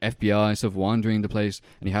 wandering, FBI and stuff, wandering the place,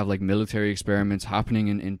 and you have like military experiments happening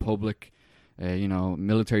in public,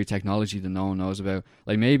 military technology that no one knows about.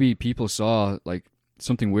 Like maybe people saw like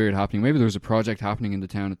something weird happening. Maybe there was a project happening in the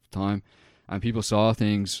town at the time, and people saw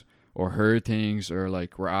things or heard things or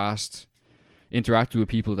like were interacted with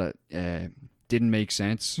people that didn't make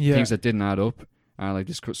sense, things that didn't add up. And like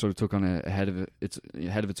this sort of took on a head of its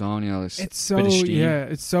own, it's so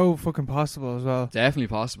it's so fucking possible as well. Definitely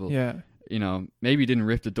possible. Yeah. Maybe he didn't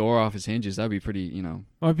rip the door off his hinges. That'd be pretty.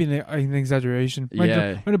 Might be an exaggeration. Might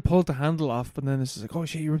have pulled the handle off, but then it's just like, oh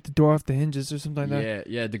shit, you ripped the door off the hinges or something like that.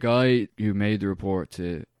 Yeah. The guy who made the report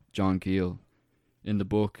to John Keel in the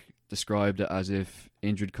book described it as if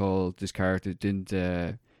Indrid Cold, this character, didn't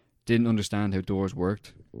understand how doors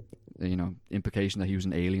worked. Implication that he was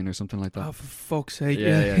an alien or something like that. Oh, for fuck's sake.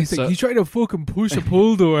 Yeah. He's like, you tried to fucking push a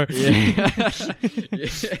pull door. Yeah.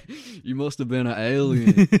 You must have been an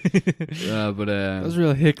alien. But that was a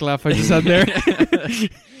real hick laugh I just had there.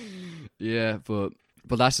 Yeah, but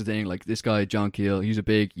that's the thing. Like this guy, John Keel, he's a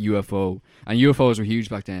big UFO. And UFOs were huge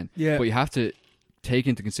back then. Yeah. But you have to take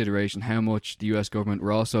into consideration how much the US government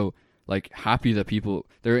were also like happy that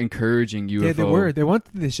they're encouraging UFO. Yeah, they were. They wanted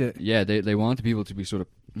this shit. Yeah, they wanted people to be sort of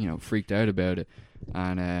freaked out about it,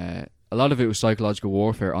 and a lot of it was psychological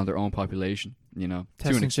warfare on their own population.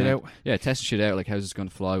 Testing shit out. Yeah, testing shit out. Like, how's this going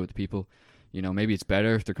to fly with the people? Maybe it's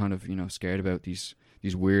better if they're kind of scared about these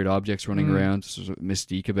weird objects running around. Sort of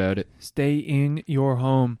mystique about it. Stay in your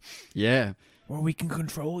home. Yeah, or we can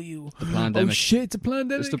control you. The pandemic. Oh shit! It's a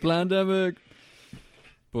pandemic. It's the pandemic.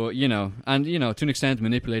 But and to an extent,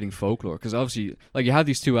 manipulating folklore, because obviously, like, you have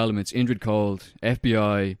these two elements: Indrid Cold,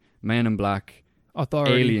 FBI, Men in Black,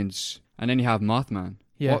 authority, aliens, and then you have Mothman.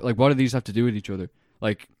 Yeah. What do these have to do with each other?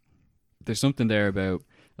 Like, there's something there about,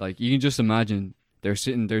 like, you can just imagine they're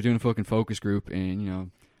doing a fucking focus group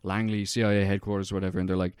in Langley CIA headquarters or whatever, and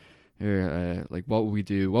they're like, here, like, what would we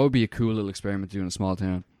do? What would be a cool little experiment to do in a small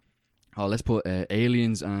town? oh, let's put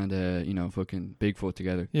aliens and fucking Bigfoot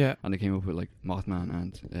together, Yeah. and they came up with like Mothman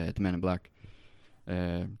and the Men in Black.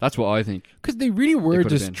 That's what I think. Because they really were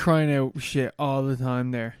could've just been. trying out shit all the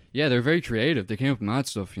time there. Yeah, they're very creative. They came up with mad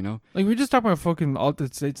stuff, you know. Like, we just talked about fucking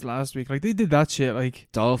Altered States last week. Like, they did that shit, like...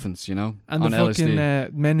 Dolphins, you know, And on the fucking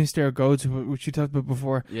LSD. Men Who Stare at Goats, which you talked about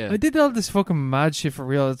before. Yeah, I did all this fucking mad shit for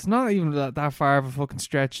real. It's not even that far of a fucking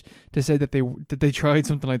stretch to say that they tried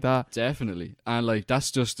something like that. definitely. And like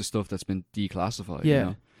that's just the stuff that's been declassified. Yeah. You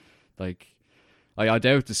know? Like I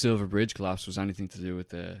doubt the Silver Bridge collapse was anything to do with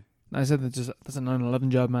the I said that's a 9/11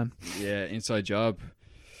 job, man. inside job.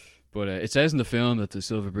 But it says in the film that the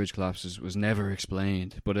Silver Bridge collapse was never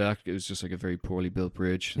explained. But it was just like a very poorly built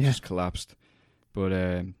bridge. It Yeah. just collapsed. But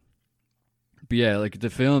yeah, like the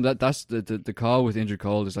film that's the call with Injured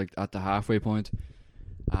Cold is like at the halfway point,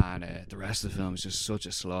 and the rest of the film is just such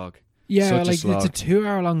a slog. Yeah, Such a like it's a slog.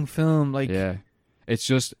 2-hour long film. Like, Yeah, it's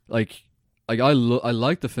just like I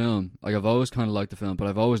like the film. Like I've always kind of liked the film, but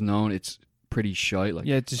I've always known it's pretty shite. Like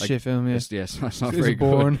yeah, it's a like, shit film. Yeah, it's not It's very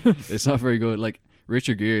boring. good. It's not very good. Like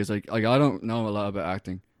Richard Gere is like I don't know a lot about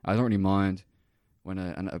acting. I don't really mind when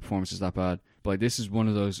a performance is that bad. But like, this is one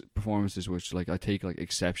of those performances which like I take like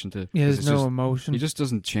exception to. Yeah, 'cause there's it's no just, emotion. he just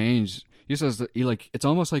doesn't change. He just has it's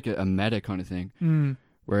almost like a meta kind of thing. Mm.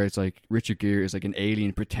 Where it's like Richard Gere is like an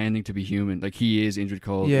alien pretending to be human, like he is Injured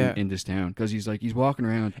Cold Yeah. in this town, because he's walking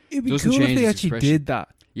around. It'd be doesn't cool if change they his actually expression. did that.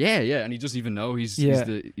 Yeah, and he doesn't even know he's Yeah.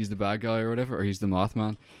 the bad guy or whatever, or he's the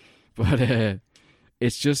Mothman. But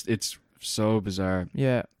it's so bizarre.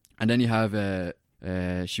 Yeah, And then you have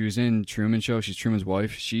she was in Truman Show. She's Truman's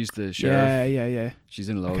wife. She's the sheriff. yeah. She's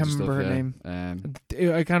in loads can't of stuff. remember her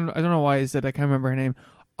yeah. name. I don't know why I said I can't remember her name.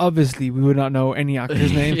 Obviously, we would not know any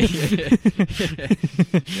actor's name. Yeah,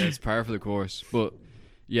 it's par for the course. But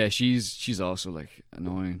yeah, she's also like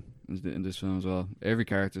annoying in this film as well. Every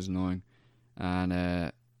character's annoying, and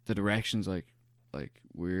the direction's like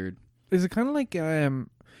weird. Is it kind of like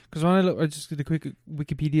because when I just did a quick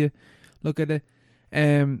Wikipedia look at it.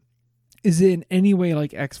 Is it in any way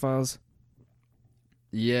like X-Files?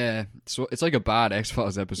 Yeah, so it's like a bad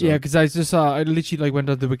X-Files episode. Yeah, because I literally like went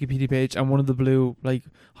on the Wikipedia page and one of the blue like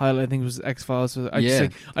highlight things was X-Files. So I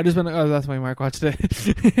just went, oh, that's why Mark watched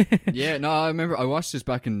it. Yeah, no, I remember I watched this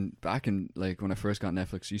back in like when I first got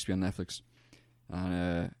Netflix. It used to be on Netflix,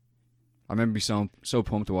 and I remember being so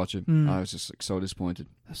pumped to watch it. I was just like so disappointed.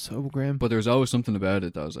 That's so grim. But there was always something about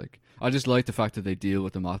it that was like, I just like the fact that they deal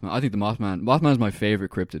with the Mothman. I think the Mothman's my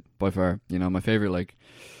favorite cryptid by far. You know, my favorite like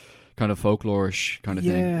kind of folklore-ish kind of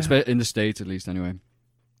Yeah. thing, in the States at least. Anyway,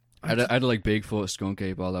 I'd like Bigfoot, skunk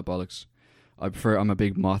ape, all that bollocks. I'm a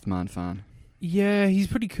big Mothman fan. Yeah, he's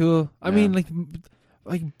pretty cool. I Yeah. mean, like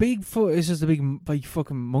Bigfoot is just a big like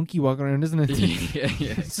fucking monkey walking around, isn't it?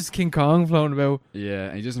 yeah. It's just King Kong floating about. Yeah,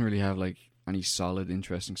 and he doesn't really have like any solid,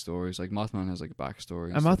 interesting stories. Like Mothman has like a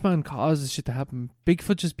backstory. And stuff. Mothman causes shit to happen.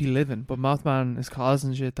 Bigfoot just be living, but Mothman is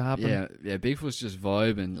causing shit to happen. Yeah. Bigfoot's just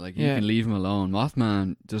vibing. Like you Yeah. can leave him alone.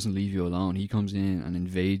 Mothman doesn't leave you alone. He comes in and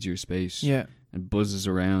invades your space. Yeah. And buzzes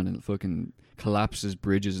around and fucking collapses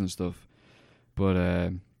bridges and stuff. But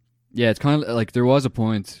yeah, it's kind of like there was a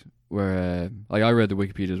point where like I read the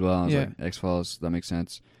Wikipedia as well. And I was Yeah. like, X-Files, that makes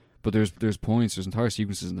sense. But there's entire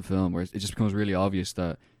sequences in the film where it just becomes really obvious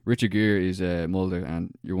that Richard Gere is Mulder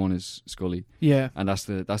and your one is Scully, Yeah. and that's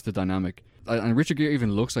the dynamic. And Richard Gere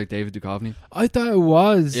even looks like David Duchovny. I thought it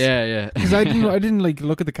was. Yeah. Because I didn't like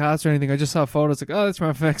look at the cast or anything. I just saw photos like, oh, that's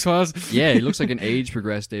from X-Files. Yeah, he looks like an age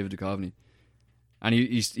progressed David Duchovny, and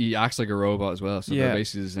he acts like a robot as well. So Yeah. they're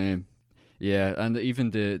basically the same. Yeah, and even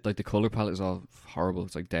the color palette is all horrible.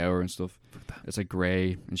 It's like dour and stuff. It's like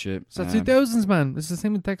grey and shit. So 2000s, man. It's the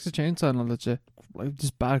same with Texas Chainsaw and all that shit. Like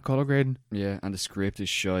just bad color grading. Yeah, and the script is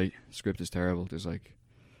shite. The script is terrible.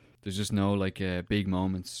 There's just no like big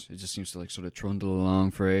moments. It just seems to like sort of trundle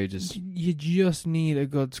along for ages. You just need a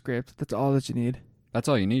good script. That's all that you need. That's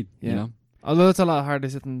all you need. Yeah. You know. Although it's a lot harder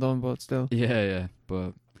said than done, but still. Yeah.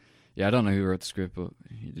 But yeah, I don't know who wrote the script, but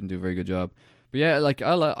he didn't do a very good job. But yeah, like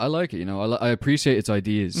I like it. You know, I appreciate its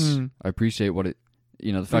ideas. I appreciate what it.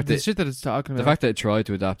 You know, the fact the that shit that it's talking the about. fact that it tried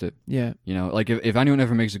to adapt it. Yeah. You know, like if anyone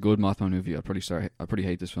ever makes a good Mothman movie, I'd pretty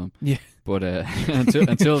hate this film. Yeah. But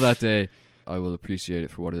until that day, I will appreciate it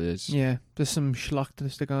for what it is. Yeah. There's some schlock to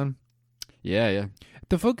stick on. Yeah.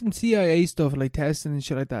 The fucking CIA stuff, like testing and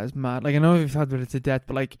shit like that, is mad. Like I know we've talked about it to death,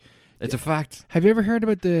 but like, It's a fact. have you ever heard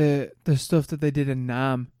about the stuff that they did in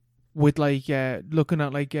Nam, with like looking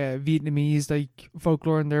at like Vietnamese like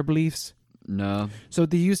folklore and their beliefs? No. So what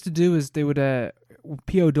they used to do is they would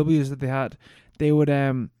POWs that they would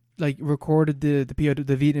like recorded the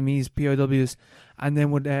Vietnamese POWs, and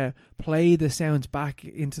then would play the sounds back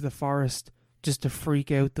into the forest just to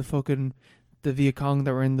freak out the Viet Cong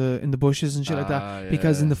that were in the bushes and shit like that. Yeah,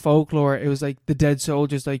 Because in the folklore, it was like the dead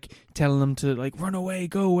soldiers like telling them to like run away,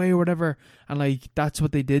 go away, or whatever, and like that's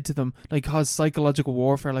what they did to them, like cause psychological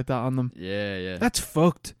warfare like that on them. yeah. That's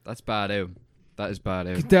fucked. That's bad out. That is bad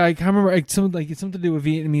out. I can't remember it's something to do with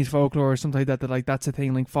Vietnamese folklore or something like that. That like that's a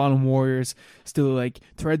thing. Like fallen warriors still like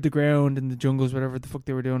thread the ground in the jungles, whatever the fuck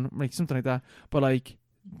they were doing, like something like that. But like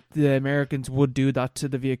the Americans would do that to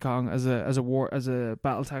the Viet Cong as a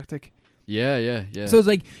battle tactic. Yeah. So it's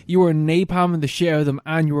like you were napalming the shit out of them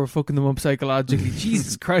and you were fucking them up psychologically.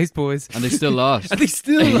 Jesus Christ, boys. And they still lost. And they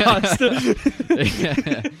still lost.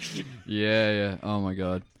 Yeah. Oh my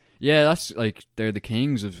god. Yeah, that's like they're the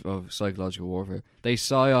kings of psychological warfare. They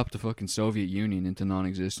psyop the fucking Soviet Union into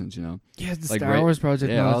non-existence. You know. Yeah, the Like, Star Wars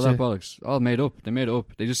project. Yeah, and all that that shit. bollocks. All made up. They made it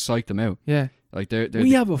up. They just psyched them out. Yeah. Like they're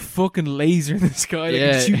We have a fucking laser in the sky that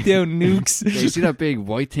Yeah. can shoot down nukes. Yeah, you see that big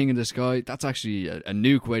white thing in the sky? That's actually a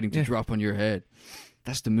nuke waiting to Yeah. drop on your head.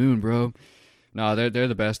 That's the moon, bro. No, they're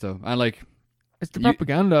the best though. And like, It's the You-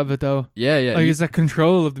 propaganda of it, though. yeah, Like, it's that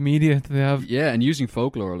control of the media that they have. yeah, and using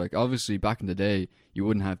folklore. Like, obviously, back in the day, you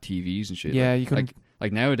wouldn't have TVs and shit. Yeah, like, you couldn't.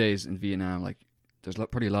 like nowadays in Vietnam, like there's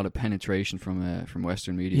probably a lot of penetration from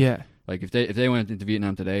Western media. Yeah. Like if they went into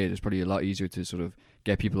Vietnam today, it's probably a lot easier to sort of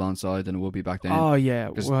get people on side than it would be back then. Oh, yeah.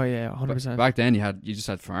 'Cause Well, yeah, Ba- 100%. Back then, you just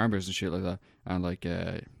had farmers and shit like that, and like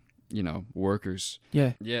workers.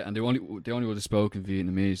 Yeah. Yeah, and they only would have spoken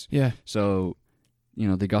Vietnamese. Yeah. So,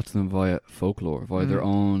 they got to them via folklore, via their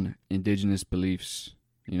own indigenous beliefs.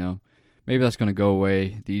 Maybe that's going to go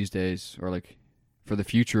away these days, or like for the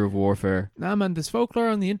future of warfare. Nah, man, there's folklore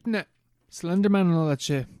on the internet. Slenderman and all that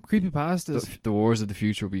shit. Creepypastas. The wars of the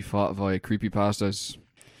future will be fought via creepypastas.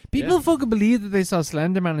 People yeah. fucking believe that they saw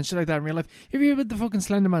Slenderman and shit like that in real life. Have you heard about the fucking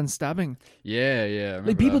Slenderman stabbing? Yeah, I remember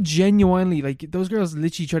Like, people that. genuinely, like, those girls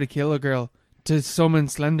literally try to kill a girl to summon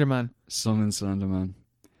Slenderman. Summon Slenderman.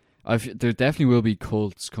 There definitely will be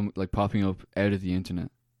cults popping up out of the internet.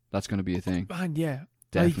 That's going to be a thing. Man, yeah.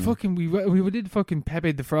 Definitely. Like, fucking, we did fucking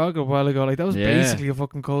Pepe the Frog a while ago. Like, that was Yeah. basically a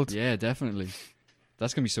fucking cult. Yeah, definitely.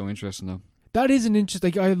 That's going to be so interesting, though. That is an interest.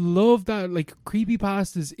 Like, I love that. Like,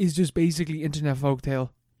 creepypastas is just basically internet folktale.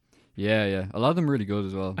 Yeah. A lot of them are really good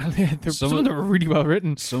as well. And some of them are really well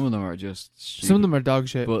written. Some of them are just stupid. Some of them are dog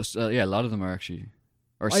shit. But a lot of them are actually...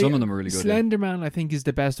 Or some of them are really good. Slenderman, I think, is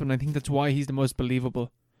the best one. I think that's why he's the most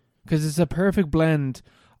believable. Because it's a perfect blend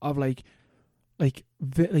of,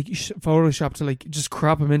 Photoshop to, like, just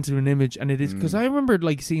crop him into an image. And it is... Because I remember,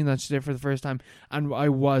 like, seeing that shit for the first time. And I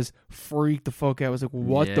was freaked the fuck out. I was like,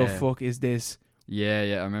 what the Yeah. fuck is this? Yeah,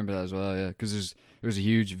 I remember that as well, yeah. Because there's a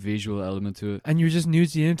huge visual element to it. And you were just new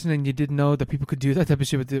to the internet and you didn't know that people could do that type of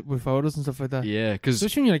shit with photos and stuff like that. Yeah, because...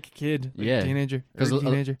 Especially when you're like a kid, like Yeah. a teenager. Because Early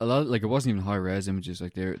teenager. a lot, like, it wasn't even high-res images.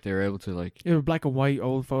 Like, they were able to, like... Yeah, black and white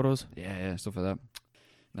old photos. Yeah, stuff like that.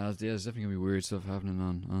 No, there's definitely going to be weird stuff happening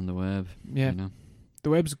on the web. Yeah. You know? The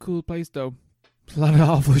web's a cool place, though. There's a lot of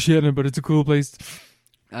awful shit in it, but it's a cool place.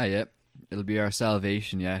 Ah, yeah. It'll be our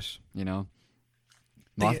salvation yet, They-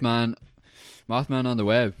 Mothman on the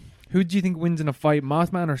web. Who do you think wins in a fight,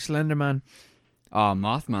 Mothman or Slenderman? Oh,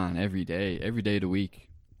 Mothman every day of the week.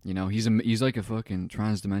 He's like a fucking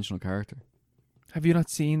trans-dimensional character. Have you not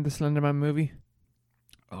seen the Slenderman movie?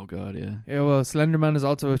 Oh god, yeah. Yeah, well, Slenderman is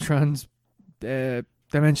also a trans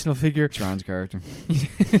dimensional figure. Trans character.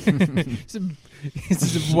 It's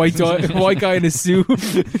a white guy in a suit.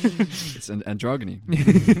 It's an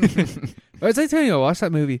androgyny. Was I telling you I watched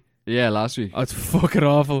that movie? Yeah, last week. Oh, it's fucking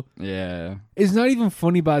awful. Yeah. It's not even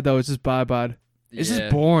funny bad, though. It's just bad. It's Yeah.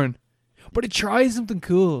 just boring. But it tries something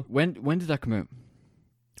cool. When did that come out?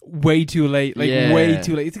 Way too late. Yeah. Way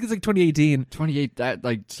too late. I think it's like 2018. 28. That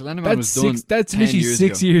like Slenderman was done. That's 10 literally years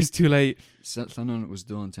 6 ago. years too late. Slenderman was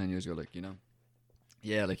done 10 years ago.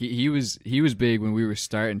 Yeah, like he was big when we were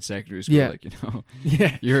starting secondary school. Yeah.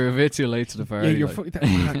 Yeah. You're a bit too late to the party. Yeah, you're like.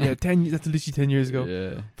 yeah, 10. That's literally 10 years ago.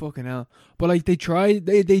 Yeah. Fucking hell. But like they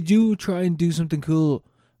do try and do something cool,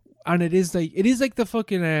 and it is like the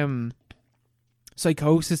fucking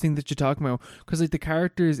psychosis thing that you're talking about. Because like the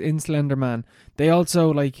characters in Slenderman, they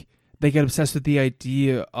also like they get obsessed with the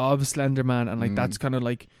idea of Slenderman, and like that's kind of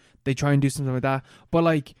like they try and do something like that. But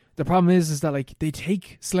like the problem is that like they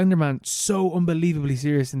take Slenderman so unbelievably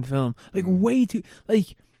serious in the film, like way too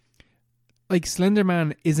like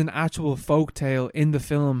Slenderman is an actual folktale in the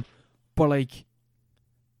film, but like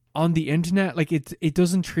on the internet, like it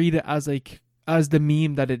doesn't treat it as as the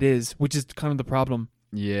meme that it is, which is kind of the problem.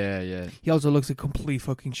 Yeah. He also looks like complete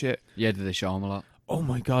fucking shit. Yeah, did they show him a lot? Oh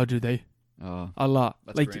my god, do they? Oh, a lot.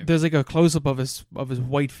 That's Like grim. there's like a close up of his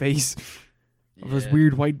white face, of his yeah.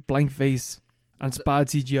 weird white blank face, and it's bad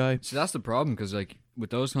CGI. So that's the problem, because like with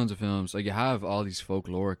those kinds of films, like you have all these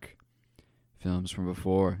folkloric films from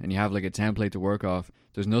before, and you have like a template to work off.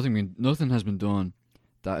 There's nothing has been done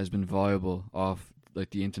that has been viable off like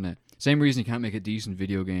the internet. Same reason you can't make a decent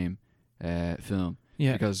video game film,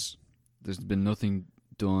 Yeah, because there's been nothing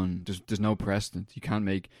done. There's no precedent. You can't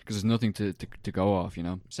make, because there's nothing to go off. You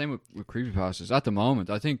know. Same with creepypastas. At the moment,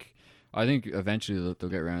 I think eventually they'll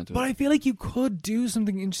get around to but it. I feel like you could do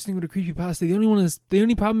something interesting with a creepypasta. The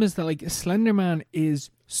only problem is that like Slender Man is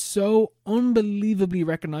so unbelievably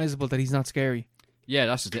recognizable that he's not scary. Yeah,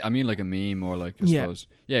 that's I mean, like a meme, or like I Yeah. suppose.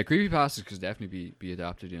 Yeah, creepypastas could definitely be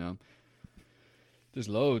adapted. You know. There's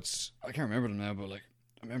loads. I can't remember them now, but like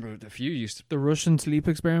I remember a few used to. The Russian sleep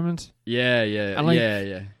experiment. Yeah, And, like,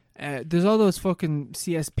 yeah. There's all those fucking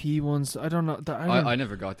CSP ones. I don't know. I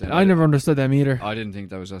never got that. I never understood them either. I didn't think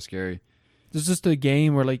that was that scary. There's just a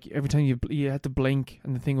game where like every time you had to blink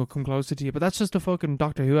and the thing will come closer to you. But that's just a fucking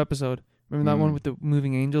Doctor Who episode. Remember that one with the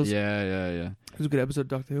moving angels? Yeah. It was a good episode of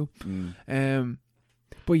Doctor Who. Mm.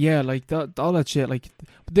 But yeah, like that, all that shit. Like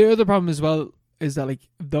the other problem as well is that like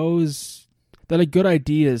they're like good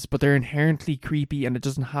ideas, but they're inherently creepy, and it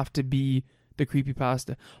doesn't have to be the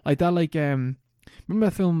creepypasta. Like that, like remember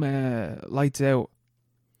that film Lights Out,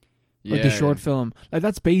 like the short film. Like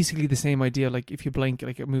that's basically the same idea. Like if you blink,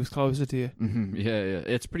 like it moves closer to you. Mm-hmm. Yeah.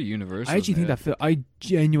 It's pretty universal. I actually think that I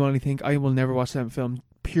genuinely think I will never watch that film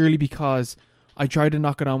purely because I tried to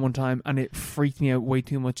knock it on one time and it freaked me out way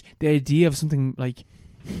too much. The idea of something like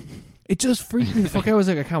it just freaked me the fuck out. I was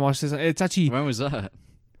like, I can't watch this. It's actually When was that?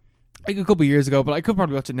 like a couple of years ago, but I could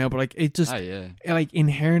probably watch it now. But like it just Yeah. it like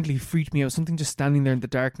inherently freaked me out. Something just standing there in the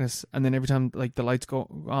darkness, and then every time like the lights go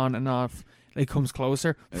on and off, like comes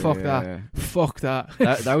closer. Fuck that. Yeah. Fuck that.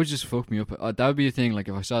 That would just fuck me up. That would be a thing. Like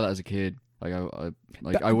if I saw that as a kid, like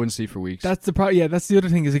I wouldn't sleep for weeks. That's the problem. Yeah, that's the other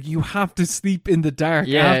thing is like you have to sleep in the dark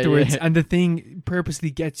afterwards, and the thing purposely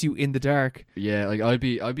gets you in the dark. Yeah, like I'd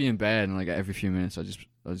be in bed, and like every few minutes I'd just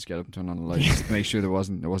get up and turn on the light just to make sure it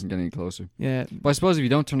wasn't getting any closer. Yeah, But I suppose if you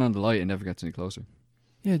don't turn on the light, it never gets any closer.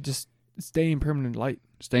 yeah, just stay in permanent light.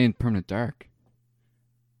 Stay in permanent dark.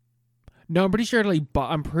 No, I'm pretty sure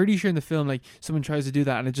I'm pretty sure in the film like someone tries to do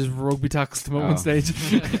that and it just rugby tackles them up on Oh. stage.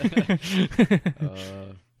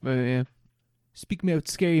 But yeah, speak me out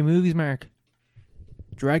scary movies, Mark.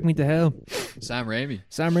 Drag Me to Hell. Sam Raimi.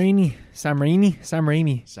 Sam Raimi.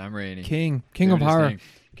 King Doing of his horror. thing.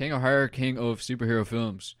 King of horror, king of superhero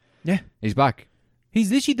films. Yeah. He's back.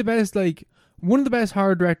 He's literally the best, like one of the best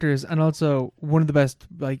horror directors, and also one of the best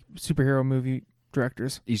like superhero movie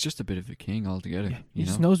directors. He's just a bit of a king altogether. Yeah, he you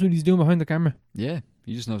just know? knows what he's doing behind the camera. Yeah,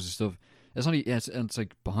 he just knows his stuff. It's only it's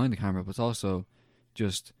like behind the camera, but it's also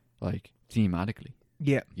just like thematically.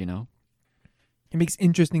 Yeah, You know? he makes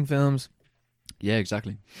interesting films. Yeah,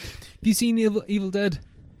 exactly. Have you seen Evil Dead?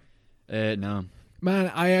 No.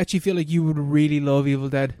 Man, I actually feel like you would really love Evil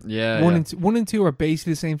Dead. Yeah. One yeah. and two are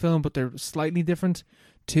basically the same film, but they're slightly different.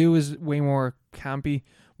 2 is way more campy.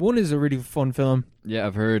 1 is a really fun film. Yeah,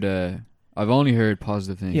 I've heard. I've only heard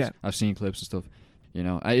positive things. Yeah. I've seen clips and stuff. You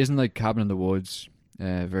know, isn't like Cabin in the Woods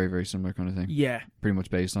very, very similar kind of thing? Yeah, Pretty much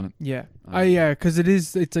based on it. yeah. Um, Yeah, because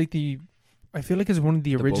it's like I feel like it's one of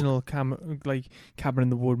the The original Cabin in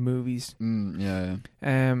the Wood movies. Yeah.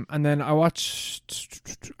 And then I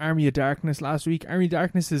watched Army of Darkness last week. Army of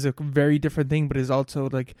Darkness is a very different thing, but is also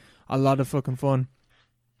like a lot of fucking fun.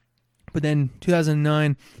 But then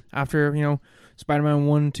 2009, after Spider-Man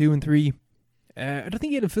 1, 2, and 3, I don't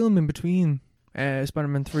think he had a film in between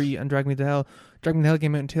Spider-Man 3 and Drag Me to Hell. Drag Me to Hell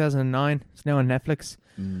came out in 2009. It's now on Netflix.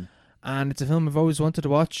 And it's a film I've always wanted to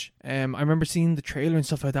watch. I remember seeing the trailer and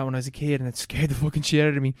stuff like that when I was a kid, and it scared the fucking shit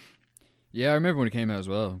out of me. Yeah, I remember when it came out as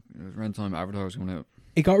well. It was around the time Avatar was coming out.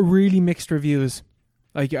 It got really mixed reviews.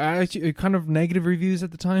 Like, actually, kind of negative reviews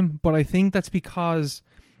at the time, but I think that's because,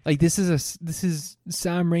 like, this is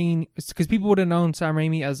Sam Raimi, because people would have known Sam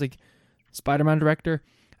Raimi as, like, Spider-Man director,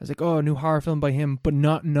 as, like, oh, a new horror film by him, but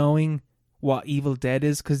not knowing what Evil Dead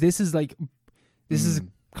is, because this is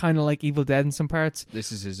kind of like Evil Dead in some parts.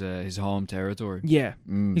 This is his home territory. Yeah.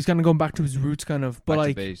 Mm. He's kind of going back to his roots, kind of, but, Back to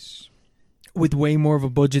like, base. with way more of a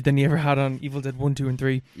budget than he ever had on Evil Dead 1, 2, and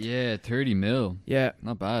 3. Yeah, 30 mil. Yeah.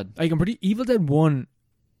 Not bad. Like, Evil Dead 1,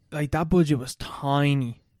 like, that budget was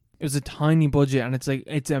tiny. It was a tiny budget, and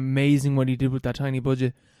it's amazing what he did with that tiny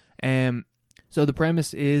budget. So the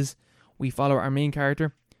premise is we follow our main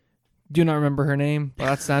character. Do not remember her name, but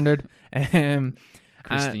that's standard.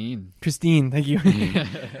 Christine. Christine, thank you.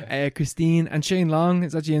 Christine and Shane Long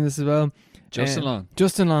is actually in this as well. Justin Long.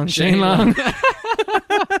 Justin Long. Shane Long.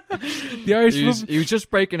 The Irish He was just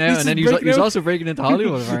breaking out, This and then is he was breaking out. also breaking into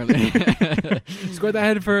Hollywood apparently. scored the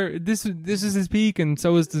head for this. This is his peak, and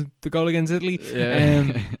so is the goal against Italy.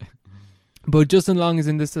 Yeah. But Justin Long is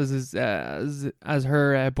in this as his, as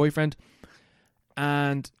her boyfriend,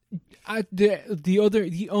 and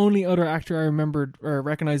the only other actor I remembered or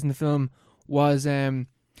recognized in the film was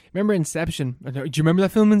remember Inception? Do you remember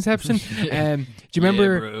that film Inception? Do you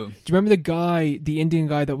remember? Yeah, bro. Do you remember the guy, the Indian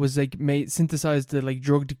guy that was like synthesized the like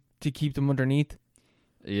drug to keep them underneath?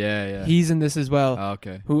 Yeah. He's in this as well. Oh,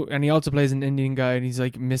 okay. And he also plays an Indian guy, and he's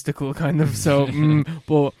like mystical kind of. So,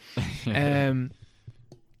 but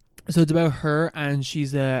so it's about her, and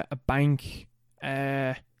she's a bank.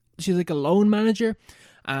 She's like a loan manager,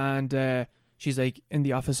 and she's like in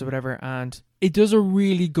the office or whatever. And it does a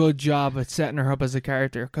really good job at setting her up as a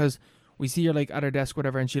character, because we see her like at her desk,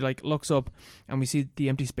 whatever, and she like looks up, and we see the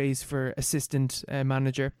empty space for assistant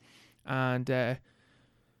manager, and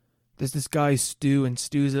there's this guy Stu, and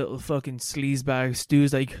Stu's a little fucking sleazebag.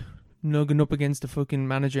 Stu's like nugging up against the fucking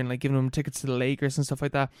manager and like giving him tickets to the Lakers and stuff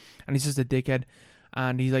like that, and he's just a dickhead.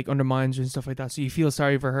 And he like undermines her and stuff like that. So you feel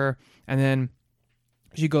sorry for her. And then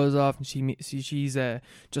she goes off, and she's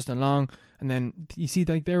Justin Long. And then you see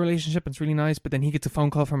like their relationship, and it's really nice. But then he gets a phone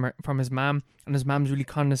call from his mom, and his mom's really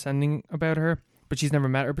condescending about her. But she's never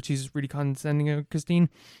met her, but she's really condescending about Christine.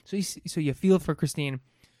 So you feel for Christine.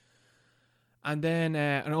 And then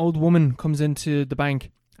an old woman comes into the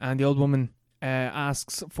bank, and the old woman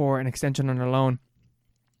asks for an extension on her loan.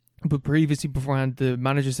 But previously, beforehand, the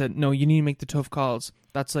manager said, "No, you need to make the tough calls.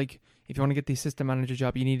 That's like, if you want to get the assistant manager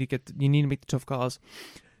job, you need to make the tough calls."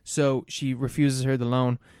 So she refuses her the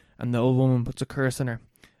loan, and the old woman puts a curse on her.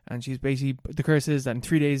 And she's basically, the curse is that in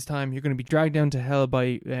 3 days' time, you're going to be dragged down to hell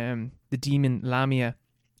by the demon Lamia,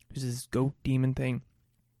 which is this goat demon thing.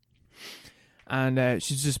 And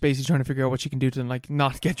she's just basically trying to figure out what she can do to like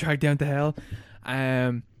not get dragged down to hell.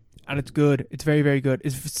 And it's good. It's very, very good.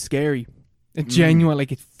 It's scary. It's genuine,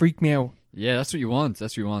 like it freaked me out. Yeah, that's what you want.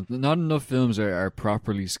 Not enough films are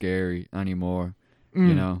properly scary anymore.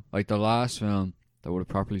 You know, like the last film that would have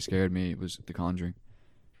properly scared me was The Conjuring,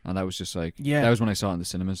 and that was just like, that was when I saw it in the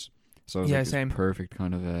cinemas. So it was like same. this perfect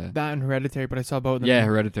kind of That and Hereditary, but I saw both of them. Yeah,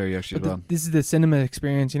 Hereditary actually as well. This is the cinema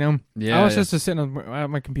experience, you know. Yeah, I was just sitting at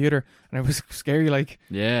my computer, and it was scary. Like,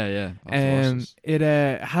 yeah. it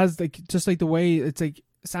has like just like the way it's like.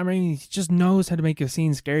 Sam Raimi just knows how to make a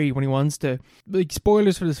scene scary when he wants to. Like,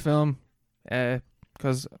 spoilers for this film,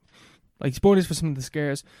 because like spoilers for some of the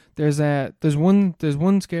scares. There's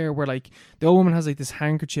one scare where like the old woman has like this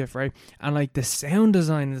handkerchief, right, and like the sound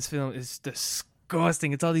design in this film is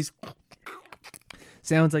disgusting. It's all these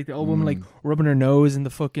sounds, like the old woman like rubbing her nose in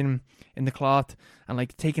the cloth and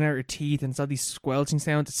like taking out her teeth, and it's all these squelching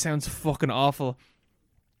sounds. It sounds fucking awful.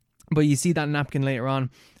 But you see that napkin later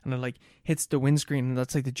on, and it like hits the windscreen, and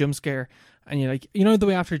that's like the jump scare. And you're like, you know, the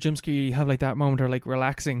way after a jump scare you have like that moment of like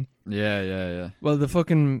relaxing. Yeah. Well,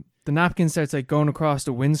 the napkin starts like going across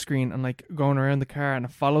the windscreen and like going around the car, and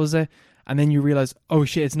it follows it. And then you realize, oh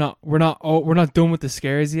shit, we're not done with the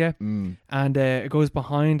scares yet. And it goes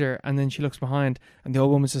behind her, and then she looks behind, and the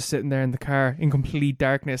old woman's just sitting there in the car in complete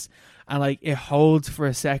darkness, and like it holds for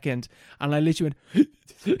a second, and I literally went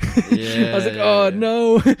I was like, oh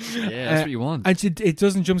no. Yeah, that's what you want. And it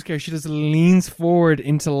doesn't jump scare, she just leans forward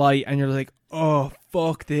into light, and you're like, oh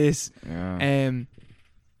fuck this.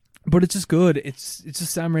 But it's just good. It's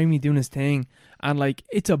just Sam Raimi doing his thing. And like,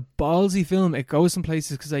 it's a ballsy film. It goes some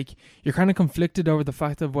places because like you're kind of conflicted over the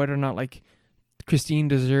fact of whether or not like Christine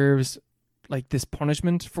deserves like this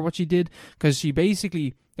punishment for what she did, because she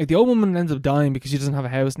basically, like, the old woman ends up dying because she doesn't have a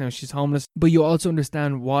house now. She's homeless. But you also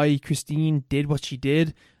understand why Christine did what she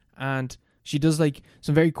did, and she does like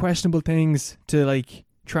some very questionable things to like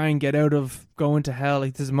try and get out of going to hell.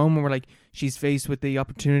 Like, there's a moment where like she's faced with the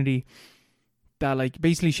opportunity that like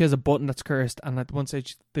basically she has a button that's cursed, and at one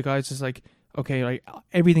stage the guy's just like, okay, like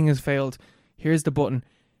everything has failed, here's the button.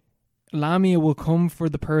 Lamia will come for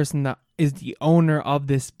the person that is the owner of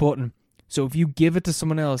this button. So if you give it to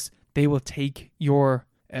someone else, they will take your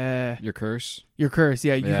curse. Your curse,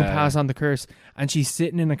 yeah. You can pass on the curse. And she's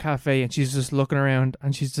sitting in a cafe, and she's just looking around,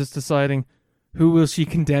 and she's just deciding who will she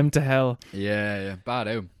condemn to hell. Yeah. Bad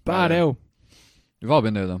out. We've all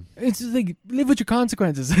been there though. It's just like, live with your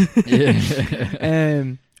consequences.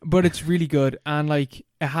 Yeah. But it's really good, and like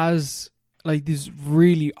it has like this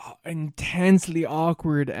really intensely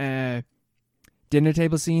awkward dinner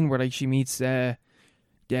table scene where like she meets I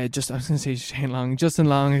was gonna say Justin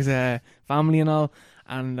Long's family and all,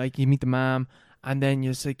 and like you meet the mom, and then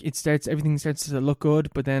you're just like, everything starts to look good,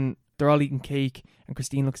 but then they're all eating cake, and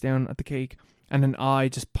Christine looks down at the cake, and an eye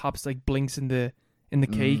just pops, like blinks in the in the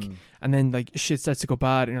cake, and then like shit starts to go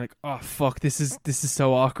bad, and you're like, oh fuck, this is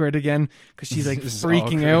so awkward again, because she's like This is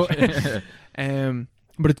freaking awkward. out.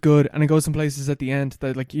 But it's good, and it goes some places at the end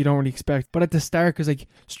that like you don't really expect. But at the start, because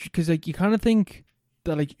like you kind of think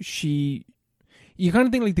that like you kind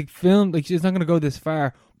of think like the film like it's not gonna go this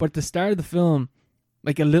far. But at the start of the film,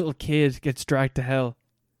 like a little kid gets dragged to hell,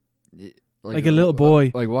 like a little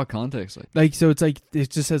boy. Like what context? Like so, it's like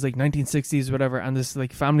it just says like 1960s or whatever, and this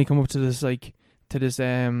like family come up to this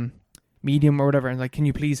medium or whatever, and like, can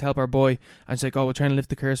you please help our boy? And it's like, oh, we're trying to lift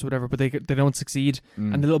the curse or whatever, but they don't succeed.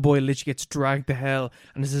 And the little boy literally gets dragged to hell,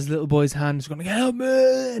 and there's this little boy's hand is going, help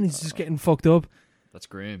me, and he's just getting fucked up. That's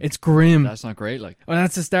grim. It's grim. That's not great. Like, and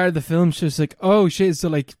that's the start of the film. It's just like, oh shit, so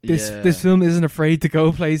like this film isn't afraid to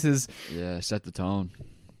go places. Yeah, set the tone.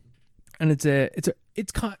 And it's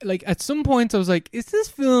kind of, like at some points I was like, is this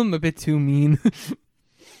film a bit too mean?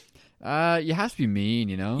 You have to be mean,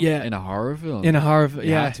 you know? Yeah. In a horror film. You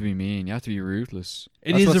have to be mean. You have to be ruthless.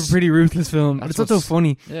 It is a pretty ruthless film, but it's not so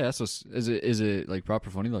funny. Yeah, that's what's... Is it like proper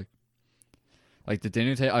funny? Like the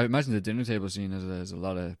dinner table... I imagine the dinner table scene has a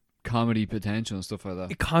lot of comedy potential and stuff like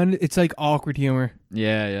that. It's like awkward humor.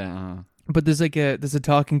 Yeah. But there's a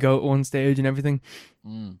talking goat on stage and everything.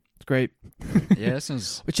 It's great. Yeah, that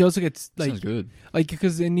sounds... But she also gets like... Sounds good. Like,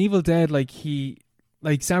 because in Evil Dead, like Sam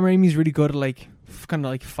Raimi's really good at like kind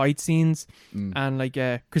of like fight scenes, and like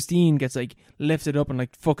Christine gets like lifted up and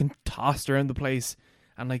like fucking tossed around the place,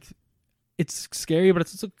 and like it's scary, but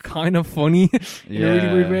it's also kind of funny in a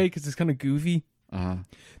really weird way because it's kind of goofy.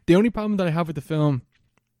 The only problem that I have with the film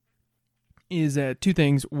is two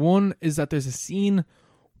things. One is that there's a scene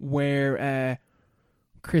where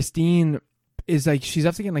Christine is like, she's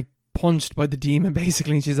after getting like punched by the demon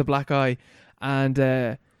basically, and she has a black eye,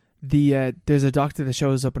 and there's a doctor that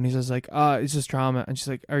shows up and he's just like, it's just trauma, and she's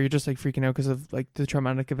like, are you just like freaking out because of like the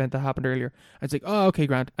traumatic event that happened earlier? And it's like, oh, okay,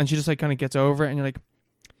 Grant. And she just like kind of gets over it, and you're like,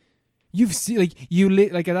 you've seen like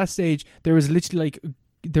like at that stage there was literally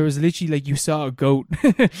like you saw a goat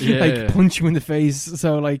punch you in the face,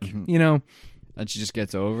 so like you know. And she just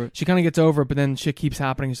gets over it. She kind of gets over it, but then shit keeps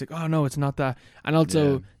happening. It's like, oh no, it's not that. And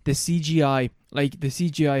also the CGI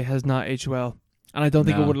has not aged well. And I don't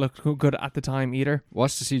think it would look good at the time either.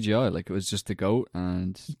 What's the CGI? Like, it was just the goat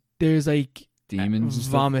and... There's like... demons and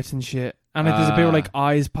vomit stuff? And shit. And like, there's a bit where like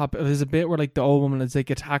eyes pop... There's a bit where like the old woman is like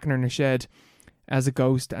attacking her in a shed as a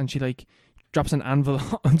ghost, and she like drops an anvil...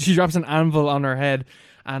 she drops an anvil on her head,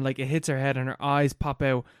 and like it hits her head and her eyes pop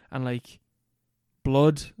out, and like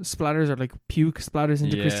blood splatters or like puke splatters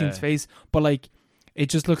into Christine's face. But like it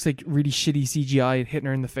just looks like really shitty CGI hitting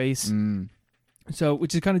her in the face. So,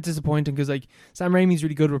 which is kind of disappointing because like Sam Raimi's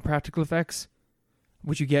really good with practical effects,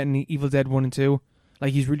 which you get in Evil Dead 1 and 2.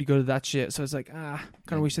 Like, he's really good at that shit. So it's like, kind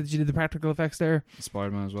of wish that you did the practical effects there.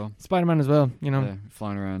 Spider-Man as well, you know. Yeah,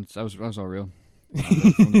 flying around. That was all real.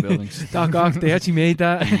 From the buildings. Doc Ock, they actually made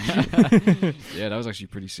that. Yeah, that was actually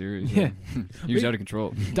pretty serious. Yeah. He was out of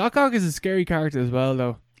control. Doc Ock is a scary character as well,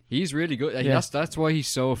 though. He's really good. Yeah. That's why he's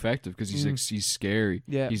so effective, because he's scary.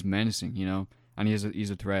 Yeah. He's menacing, you know, and he's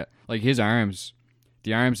a threat. Like his arms,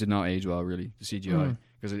 the arms did not age well, really. The CGI,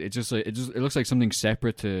 because it looks like something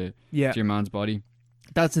separate to your man's body.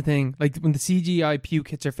 That's the thing. Like when the CGI puke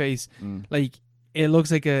hits her face, like it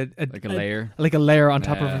looks like a layer on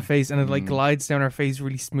top of her face, and it like glides down her face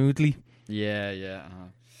really smoothly. Yeah.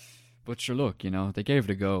 But sure, look, you know, they gave it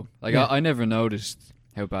a go. Like I never noticed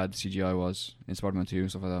how bad the CGI was in Spider-Man 2 and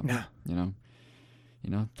stuff like that. Yeah. You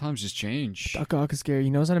know, times just change. Doc Ock is scary. He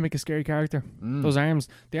knows how to make a scary character. Those arms.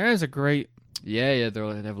 The arms are great. Yeah,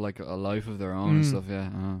 they have like a life of their own and stuff,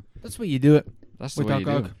 That's why you do it. That's the way you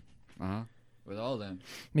do it. With all them.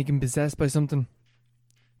 Make him possessed by something.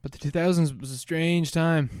 But the 2000s was a strange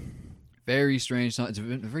time. Very strange time. It's a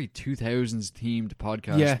very 2000s themed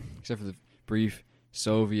podcast. Yeah. Except for the brief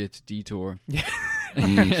Soviet detour. Yeah.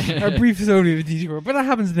 Our brief Soviet detour. But that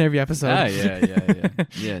happens in every episode.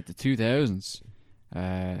 Yeah, the 2000s.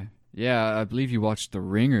 I believe you watched The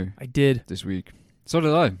Ringer. I did. This week. So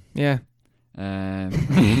did I. Yeah.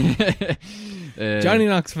 Johnny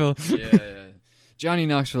Knoxville. Johnny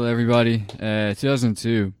Knoxville, everybody.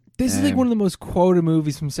 2002. This is like one of the most quoted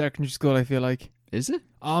movies from secondary school, I feel like. Is it?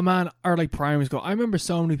 Oh man, or like primary school. I remember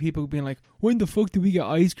so many people being like, when the fuck did we get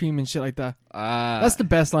ice cream and shit like that? That's the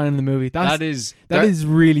best line in the movie. That is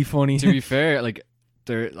really funny. To be fair, like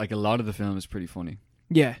a lot of the film is pretty funny.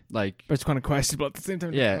 Yeah. Like, but it's kind of questionable at the same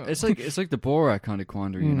time. Yeah, it's like the Borat kind of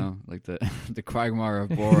quandary, you know? Like the quagmire of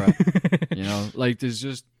Borat. You know? Like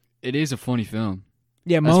it is a funny film.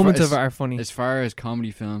 Yeah, moments of it are funny. As far as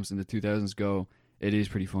comedy films in the 2000s go, it is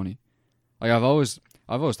pretty funny. Like I've always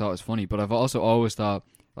thought it was funny, but I've also always thought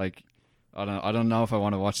like I don't know if I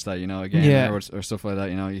want to watch that, you know, again, Yeah. or stuff like that,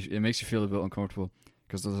 you know. It makes you feel a bit uncomfortable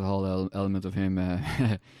because there's a whole element of him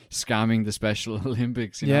scamming the Special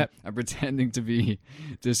Olympics, you know, and pretending to be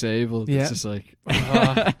disabled. Yeah. It's just like,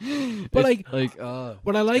 But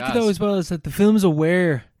what I like gas. though as well is that the film's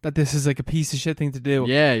aware that this is like a piece of shit thing to do.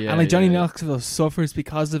 yeah, And like Johnny yeah. Knoxville suffers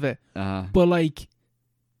because of it. Uh, But like,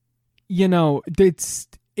 you know, it's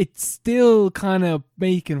still kind of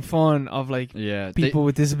making fun of like yeah, people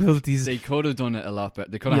with disabilities. they could have done it a lot better.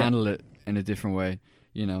 They could have Yeah. handled it in a different way,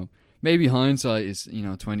 you know. Maybe hindsight is, you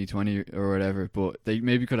know, 2020 or whatever, but they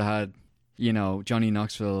maybe could have had, you know, Johnny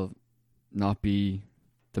Knoxville not be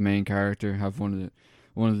the main character, have one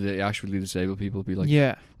of the actually disabled people be like,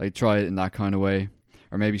 yeah, like try it in that kind of way,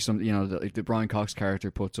 or maybe some, you know, like the Brian Cox character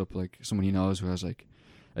puts up like someone he knows who has like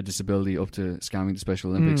a disability up to scamming the Special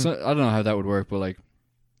Olympics. So, I don't know how that would work, but like,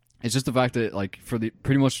 it's just the fact that like for the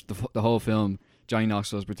pretty much the whole film, Johnny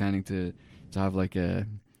Knoxville is pretending to have like a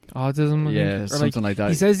autism. I think. Or something like that.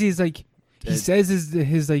 He says he's like he Uh, says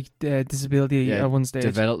his like disability yeah, at one stage.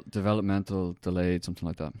 developmental delayed, something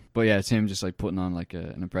like that. But yeah, it's him just like putting on like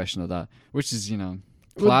an impression of that, which is, you know,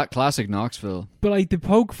 classic Knoxville. But like the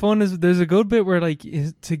poke fun is there's a good bit where like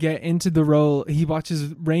to get into the role he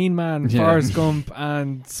watches Rain Man, Yeah. Forrest Gump,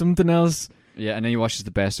 and something else. Yeah, and then he watches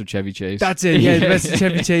the best of Chevy Chase. That's it. Yeah, the best of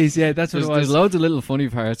Chevy Chase. Yeah, that's what There's, it was. there's loads of little funny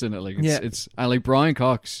parts in it. Like Yeah. it's and like Brian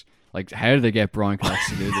Cox. Like, how did they get Brian Cox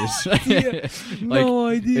to do this? Like, no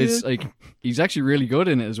idea. it's like he's actually really good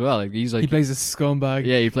in it as well. Like he's like he plays a scumbag.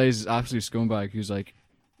 yeah, he plays this absolute scumbag who's like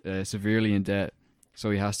severely in debt. So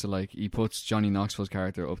he has to like he puts Johnny Knoxville's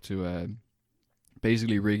character up to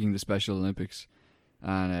basically rigging the Special Olympics,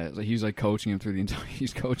 and like he's like coaching him through the entire.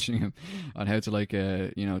 He's coaching him on how to like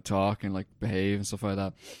you know, talk and like behave and stuff like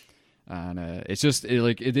that. And it's just it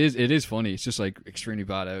is funny. It's just like extremely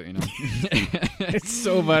bad out, you know. It's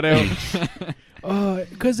so bad out.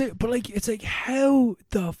 But like it's like, how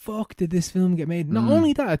the fuck did this film get made? Not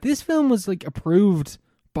only that, this film was like approved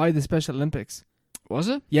by the Special Olympics. Was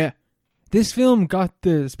it? Yeah, this film got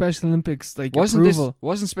the Special Olympics like approval.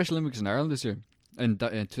 Wasn't Special Olympics in Ireland this year in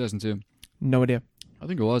 2002? No idea. I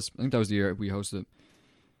think it was. I think that was the year we hosted it.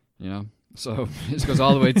 You know, so this goes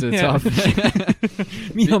all the way to the Yeah.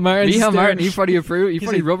 top. Michael Martin, he probably approved. He He's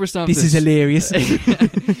probably like, rubber stamped This is hilarious.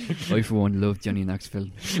 I for one love Johnny Knoxville.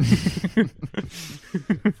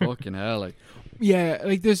 Fucking hell, like Yeah,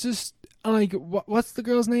 like there's just like what's the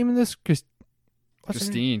girl's name in this? What's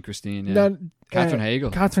her name? Christine, yeah. That, Catherine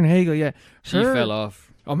Hagel. Catherine Hagel, yeah. She Her- fell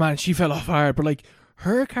off. Oh man, she fell off hard. But like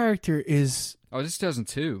her character is Oh, this is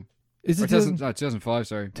 2002. it Or 2005,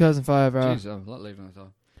 sorry. 2005? Jeez, a lot later than I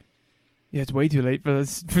thought. Yeah, it's way too late for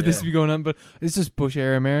this to be going on. But it's just Bush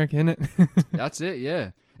era America, isn't it? That's it,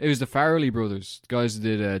 yeah. It was the Farrelly brothers, the guys who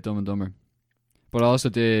did Dumb and Dumber. But also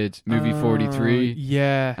did Movie 43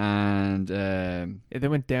 Yeah. and Yeah, they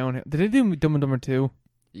went downhill. Did they do Dumb and Dumber 2?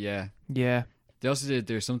 yeah. Yeah. They also did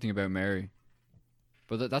There's Something About Mary.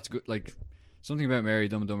 But that's good. Like, Something About Mary,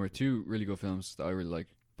 Dumb and Dumber, two really good films that I really like.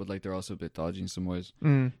 But like they're also a bit dodgy in some ways.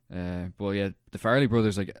 But yeah, the Farrelly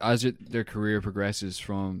brothers, like as their career progresses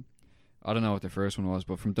from, I don't know what the first one was,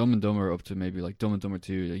 but from Dumb and Dumber up to maybe like Dumb and Dumber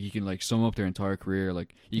 2, like you can like sum up their entire career.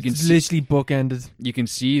 Like you can It's literally bookended. you can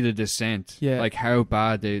see the descent. Yeah. Like how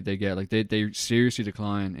bad they get. Like they seriously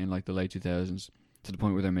decline in like the late 2000s to the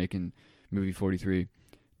point where they're making Movie 43.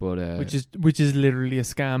 But Which is literally a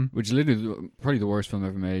scam. which is literally probably the worst film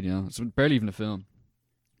ever made, you know. It's barely even a film.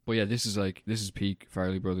 But yeah, this is peak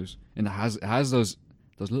Farrelly Brothers. And it has those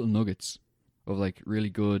little nuggets of like really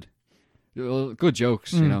good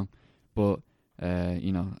jokes, you know. But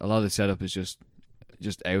you know, a lot of the setup is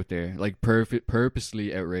just out there, like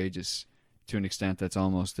purposely outrageous to an extent that's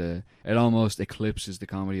almost it almost eclipses the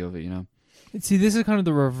comedy of it, you know. See, this is kind of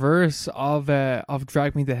the reverse of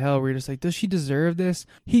Drag Me to Hell, where you're just like, does she deserve this?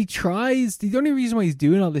 He tries. The only reason why he's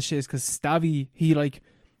doing all this shit is because Stabby,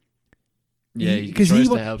 because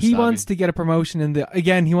he wants to get a promotion in the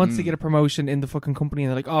to get a promotion in the fucking company, and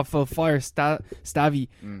they're like, oh, we'll fire Stabby,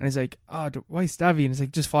 and he's like, oh, why Stabby? And it's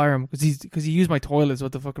like, just fire him because he used my toilet, is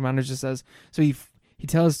what the fucking manager says. So he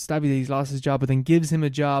tells Stabby that he's lost his job, but then gives him a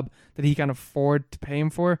job that he can afford to pay him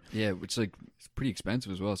for. Yeah, which like it's pretty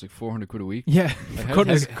expensive as well. It's like 400 quid a week. Yeah, Like,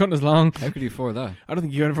 cutting his long. How could he afford that? I don't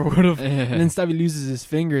think you ever would have. And then Stabby loses his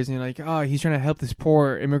fingers, and you're like, oh, he's trying to help this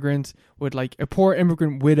poor immigrant with like a poor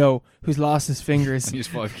immigrant widow who's lost his fingers. And he has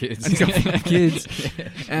 5 kids. And he's got 5 kids.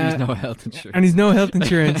 He's no health insurance. And he's no health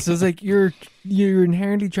insurance. So it's like you're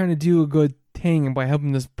inherently trying to do a good thing by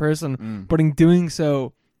helping this person, but in doing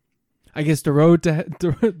so, I guess the road to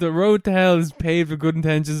the road to hell is paved with good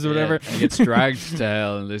intentions or whatever. He gets dragged to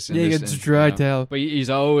hell and this. And Yeah, he this, gets and, dragged to hell. But he's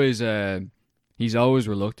always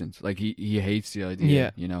reluctant. Like he hates the idea.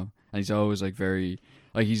 Yeah. You know, and he's always like very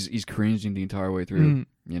like he's cringing the entire way through.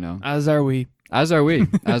 You know, As are we. as are we.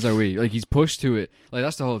 As are we. Like he's pushed to it. Like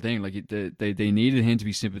that's the whole thing. Like they needed him to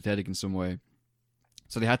be sympathetic in some way.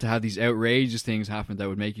 So they had to have these outrageous things happen that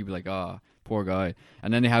would make you be like, ah, poor guy.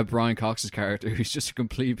 And then they have Brian Cox's character, who's just a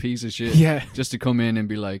complete piece of shit. Yeah. Just to come in and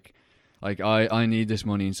be like I need this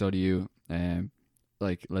money and so do you.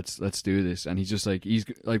 Like let's do this. And he's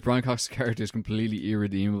like Brian Cox's character is completely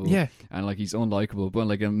irredeemable. Yeah. And like he's unlikable, but in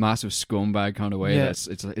like a massive scumbag kind of way. Yeah. That's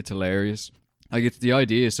it's hilarious. Like it's the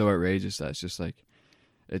idea is so outrageous that it's just like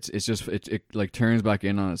it like turns back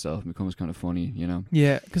in on itself and becomes kind of funny, you know?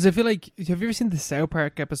 Yeah, because I feel like, have you ever seen the South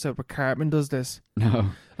Park episode where Cartman does this?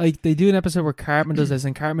 No. Like, they do an episode where Cartman does this,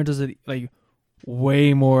 and Cartman does it, like,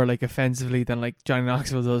 way more, like, offensively than, like, Johnny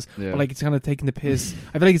Knoxville does. Yeah. But, like, it's kind of taking the piss.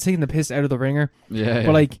 I feel like it's taking the piss out of the Ringer. Yeah.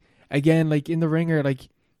 But, like, again, like, in the Ringer, like,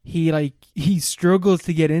 he struggles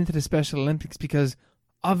to get into the Special Olympics because,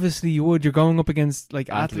 obviously, you're going up against, like,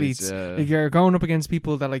 athletes. Yeah. Like, you're going up against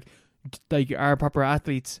people that, like are proper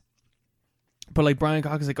athletes. But like Brian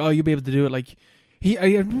Cox is like, oh, you'll be able to do it. Like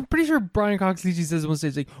I'm pretty sure Brian Cox literally says at one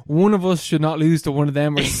stage like, one of us should not lose to one of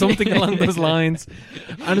them or something along those lines.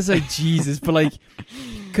 And it's like, Jesus, but like,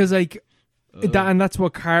 because like that, and that's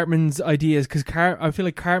what Cartman's idea is. Because I feel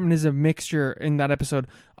like Cartman is a mixture in that episode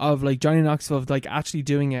of like Johnny Knoxville of like actually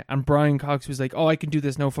doing it, and Brian Cox was like, oh, I can do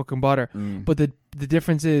this, no fucking bother. But the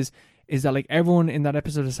difference is that like everyone in that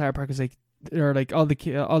episode of South Park is like, or like all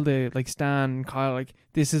the like Stan and Kyle, like,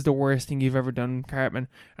 this is the worst thing you've ever done, Cartman.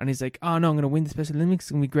 And he's like, oh no, I'm gonna win the Special Olympics,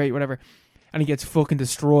 it's gonna be great, whatever. And he gets fucking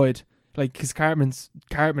destroyed, like, because Cartman's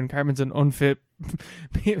an unfit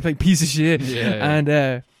like piece of shit.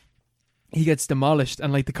 And he gets demolished,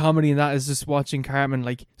 and like the comedy in that is just watching Cartman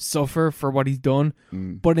like suffer for what he's done.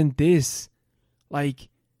 But in this, like,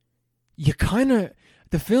 you kind of,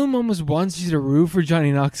 the film almost wants you to root for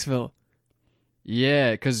Johnny Knoxville.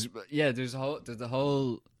 Yeah, because there's the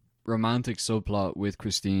whole romantic subplot with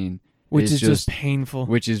Christine, which is just painful.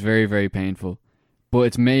 Which is very, very painful, but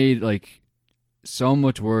it's made like so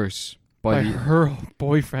much worse by her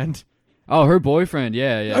boyfriend. Oh, her boyfriend.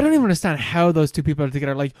 Yeah. I don't even understand how those two people are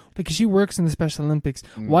together. Like she works in the Special Olympics.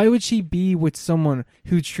 Why would she be with someone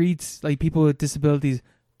who treats like people with disabilities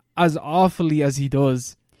as awfully as he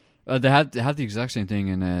does? They have the exact same thing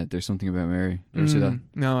in There's Something About Mary. You ever see that?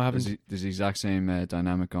 No, I haven't. There's the exact same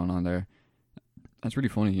dynamic going on there. That's really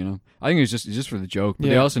funny, you know. I think it's just for the joke, but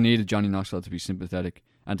they also needed Johnny Knoxville to be sympathetic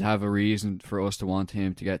and to have a reason for us to want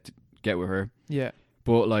him to get with her. Yeah.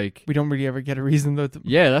 But like, we don't really ever get a reason though.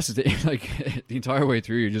 Yeah, that's the thing. Like the entire way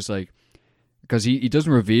through, you're just like, because he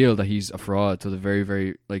doesn't reveal that he's a fraud till the very,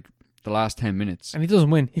 very like the last 10 minutes. And he doesn't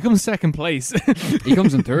win. He comes second place. He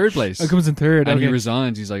comes in third place. He comes in third. And he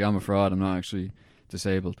resigns. He's like, I'm a fraud. I'm not actually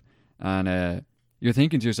disabled. And you're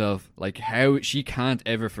thinking to yourself, like, how she can't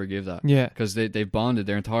ever forgive that. Yeah. Because they've bonded.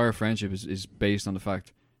 Their entire friendship is based on the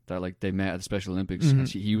fact that like they met at the Special Olympics. And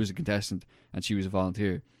he was a contestant and she was a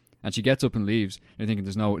volunteer. And she gets up and leaves. And you're thinking,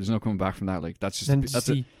 there's no coming back from that. Like, that's just...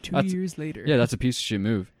 Then two years later. Yeah, that's a piece of shit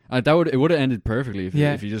move. And it would have ended perfectly if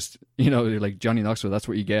you just, you know, like Johnny Knoxville, that's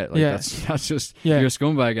what you get. Like, that's just, you're a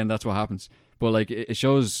scumbag and that's what happens. But like, it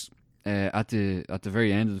shows at the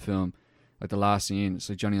very end of the film, like the last scene, it's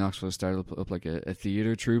like Johnny Knoxville started up like a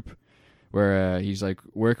theater troupe where he's like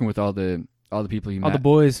working with all the people he met. All the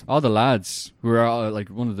boys. All the lads who are all, like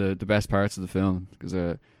one of the best parts of the film because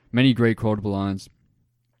many great quotable lines.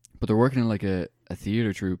 But they're working in like a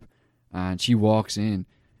theater troupe, and she walks in,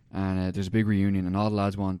 and there's a big reunion, and all the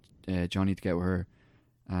lads want Johnny to get with her,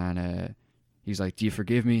 and he's like, "Do you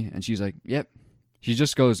forgive me?" And she's like, "Yep." She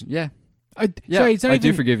just goes, "Yeah, I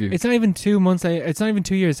do forgive you." It's not even 2 months. It's not even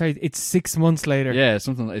 2 years. Sorry, it's 6 months later. Yeah,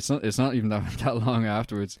 something. It's not even that long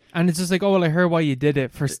afterwards. And it's just like, oh well, I heard why you did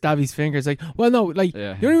it for Stabby's fingers. Like, well, no, like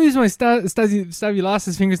the only reason why Stabby lost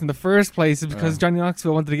his fingers in the first place is because Johnny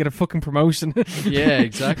Knoxville wanted to get a fucking promotion. Yeah,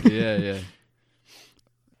 exactly. Yeah.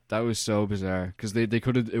 That was so bizarre because they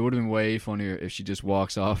could have. It would have been way funnier if she just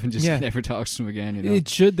walks off and just never talks to him again. You know? It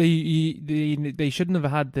should. They shouldn't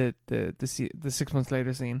have had the 6 months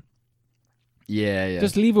later scene. Yeah.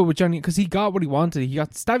 Just leave it with Johnny because he got what he wanted.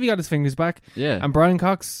 Stabby got his fingers back. Yeah. And Brian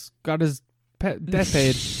Cox got his death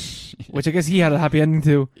paid, which I guess he had a happy ending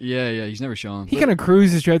too. Yeah. He's never shown. He kind of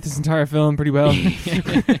cruises throughout this entire film pretty well.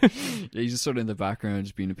 Yeah, he's just sort of in the background,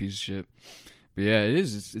 just being a piece of shit. But yeah, it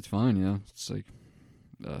is. It's fine. You know, it's like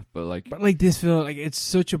But like, But like this film, like it's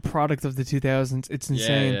such a product of the 2000s. It's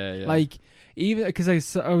insane. Yeah. Like even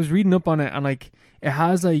because I was reading up on it, and like it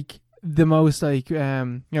has like the most like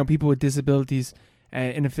people with disabilities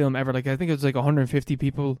in a film ever. Like I think it was like 150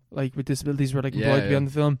 people like with disabilities were like employed to be on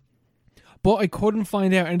the film. But I couldn't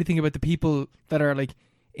find out anything about the people that are like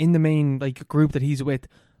in the main like group that he's with.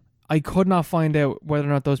 I could not find out whether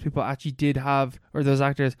or not those people actually did have, or those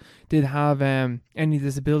actors did have any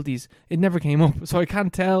disabilities. It never came up, so I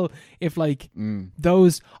can't tell if like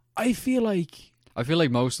those. I feel like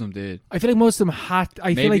most of them did. I feel like most of them had.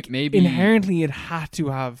 I feel like maybe inherently it had to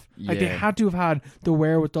have. Like they had to have had the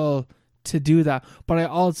wherewithal to do that. But I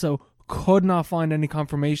also could not find any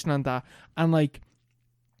confirmation on that. And like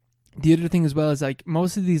the other thing as well is like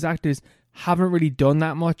most of these actors haven't really done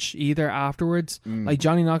that much either afterwards. Like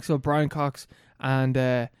Johnny Knoxville, Brian Cox, and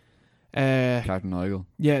Captain Nigel.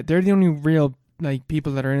 Yeah, they're the only real like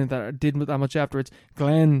people that are in it that did that much afterwards.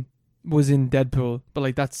 Glenn was in Deadpool, but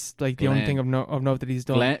like that's like the only thing of note that he's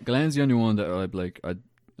done. Glenn's the only one that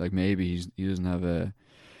I'd maybe he doesn't have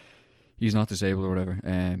he's not disabled or whatever.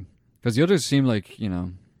 Because the others seem like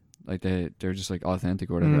like they're just like authentic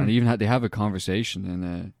or whatever, and even they have a conversation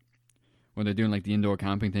in when they're doing like the indoor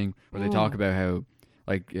camping thing, where they talk about how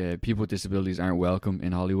like people with disabilities aren't welcome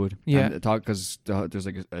in Hollywood. Yeah, and because there's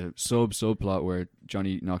like a subplot where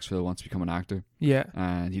Johnny Knoxville wants to become an actor. Yeah,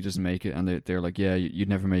 and he doesn't make it, and they're like, yeah, you'd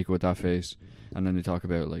never make it with that face. And then they talk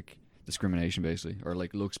about like discrimination basically, or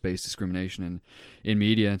like looks based discrimination in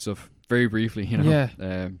media and stuff. Very briefly,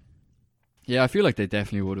 Yeah. Yeah, I feel like they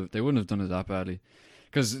definitely wouldn't have done it that badly,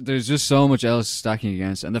 because there's just so much else stacking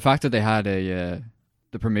against, and the fact that they had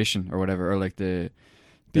the permission or whatever, or like the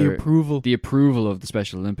approval of the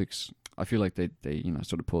Special Olympics, I feel like they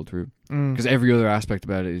sort of pulled through, because every other aspect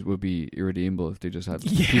about it would be irredeemable if they just had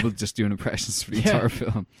people just doing impressions for the entire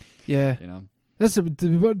film. Yeah, that's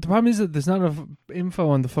the problem is that there's not enough info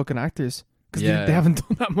on the fucking actors, because they haven't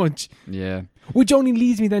done that much. Yeah, which only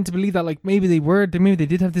leads me then to believe that like maybe they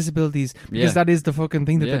did have disabilities, because that is the fucking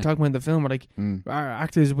thing that they're talking about in the film, where like our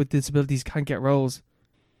actors with disabilities can't get roles.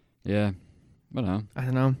 Yeah. I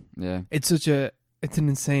don't know. Yeah. It's an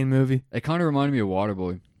insane movie. It kind of reminded me of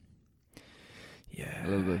Waterboy. Yeah. A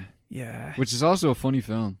little bit. Yeah. Which is also a funny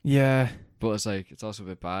film. Yeah. But it's like, it's also a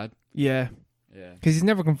bit bad. Yeah. Yeah. Because he's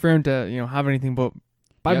never confirmed to, have anything, but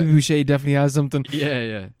Bobby Boucher definitely has something.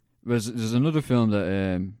 Yeah. There's another film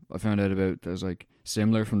that I found out about that's like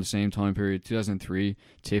similar from the same time period, 2003,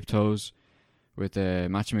 Tiptoes, with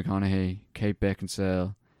Matthew McConaughey, Kate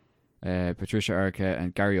Beckinsale, Patricia Arquette,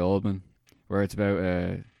 and Gary Oldman, where it's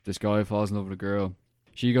about this guy who falls in love with a girl.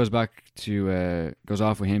 She goes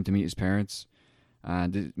off with him to meet his parents,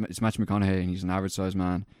 and it's Matthew McConaughey, and he's an average sized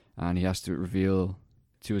man, and he has to reveal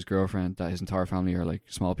to his girlfriend that his entire family are like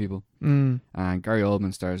small people. And Gary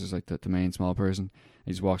Oldman stars as like the main small person.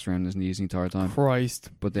 He just walks around on his knees the entire time. Christ!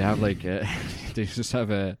 But they have like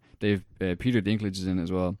they've Peter Dinklage is in it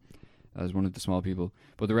as well as one of the small people,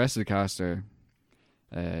 but the rest of the cast are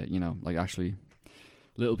like actually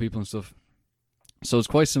little people and stuff. So it's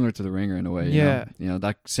quite similar to The Ringer in a way. Yeah.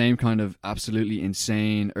 That same kind of absolutely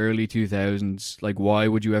insane early 2000s. Like, why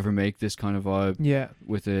would you ever make this kind of vibe? Yeah.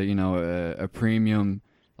 With a premium,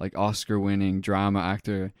 like, Oscar-winning drama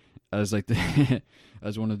actor as like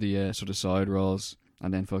as one of the sort of side roles,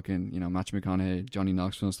 and then fucking Matthew McConaughey, Johnny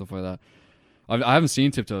Knoxville and stuff like that. I haven't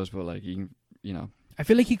seen Tiptoes, but like you can. I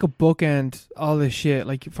feel like he could bookend all this shit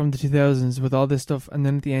like from the 2000s with all this stuff, and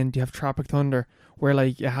then at the end you have Tropic Thunder, where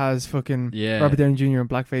like it has fucking Robert Downey Jr. in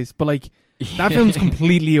blackface, but like that film's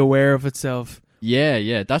completely aware of itself.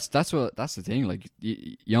 Yeah, that's the thing. Like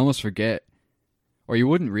you almost forget, or you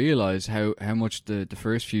wouldn't realize how much the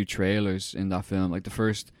first few trailers in that film, like the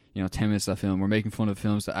first 10 minutes of that film, were making fun of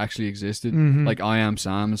films that actually existed, like I Am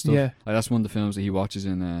Sam and stuff. Yeah, like that's one of the films that he watches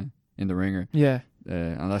in The Ringer. Yeah.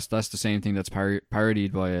 And that's the same thing that's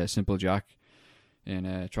parodied by Simple Jack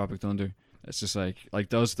in Tropic Thunder. It's just like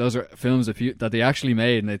those are films that they actually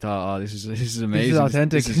made, and they thought, oh, this is amazing, this is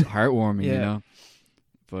authentic, this is heartwarming,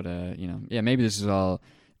 But maybe this is all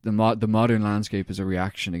the modern landscape is a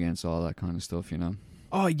reaction against all that kind of stuff,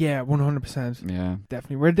 Oh yeah, 100%. Yeah,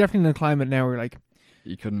 definitely. We're definitely in a climate now where like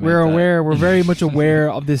you couldn't. We're aware. We're very much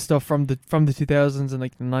aware of this stuff from the 2000s and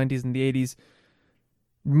like the 90s and the 80s.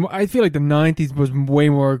 I feel like the 90s was way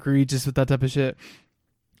more egregious with that type of shit.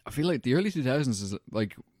 I feel like the early 2000s is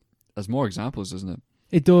like has more examples, doesn't it?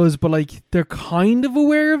 It does, but like they're kind of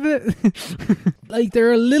aware of it. Like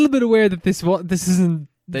they're a little bit aware that this isn't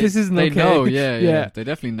they okay. Know, yeah. They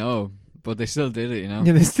definitely know, but they still did it, you know.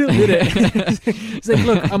 Yeah, they still did it. It's like,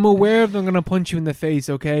 look, I'm aware that I'm gonna punch you in the face,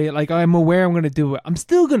 okay? Like, I'm aware I'm gonna do it. I'm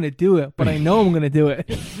still gonna do it, but I know I'm gonna do it.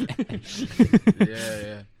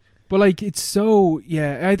 Yeah. But like, it's so,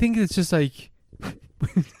 yeah. I think it's just like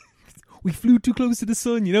we flew too close to the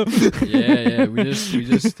sun, you know. Yeah. We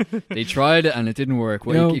just they tried it and it didn't work.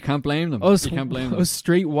 Well, You know, you can't blame them. Us, You can't blame them. us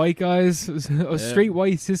straight white guys, us Yeah. straight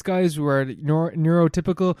white cis guys who are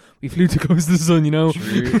neurotypical. We flew too close to the sun, you know.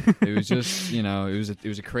 True. It was just, you know, it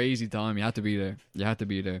was a crazy time. You had to be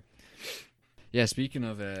there. Yeah, speaking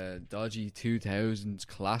of dodgy 2000s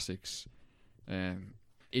classics,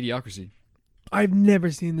 Idiocracy. I've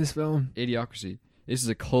never seen this film. Idiocracy. This is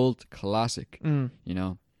a cult classic, you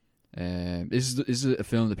know. This is a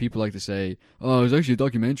film that people like to say, oh, it's actually a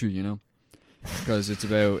documentary, you know, because it's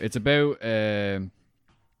about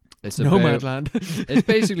Nomadland. It's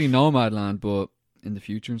basically Nomadland, but in the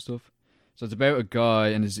future and stuff. So it's about a guy,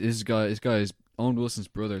 and his guy is Owen Wilson's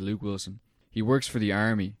brother, Luke Wilson. He works for the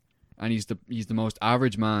army, and he's the most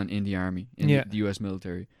average man in the army, in the U.S.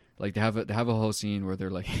 military. Like, they have a whole scene where they're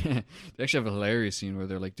like, they actually have a hilarious scene where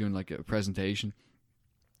they're like doing like a presentation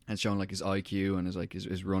and showing like his IQ and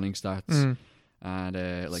his running stats. And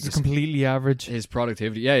like it's completely average. His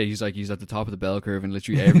productivity. Yeah, he's at the top of the bell curve in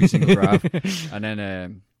literally every single graph. And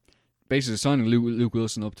then basically signing Luke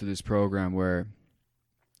Wilson up to this program where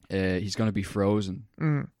he's going to be frozen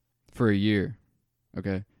for a year.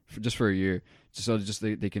 Okay, just for a year, so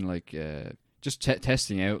they can like just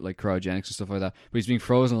testing out like cryogenics and stuff like that. But he's being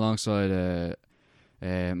frozen alongside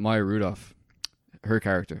Maya Rudolph, her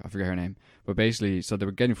character. I forget her name. But basically, so they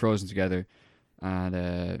were getting frozen together,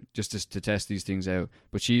 and just to test these things out.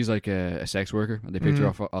 But she's like a sex worker, and they picked her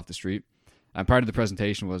off the street. And part of the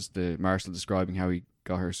presentation was the marshal describing how he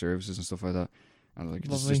got her services and stuff like that. And like, it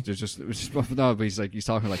was just no, but he's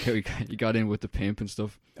talking like how he got in with the pimp and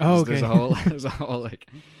stuff. Oh, there's okay. there's a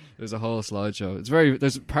whole slideshow.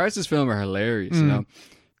 There's parts of this film are hilarious, you know.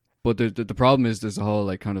 But the problem is there's a whole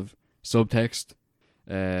like kind of subtext.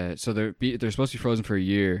 So they're supposed to be frozen for a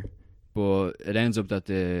year. But it ends up that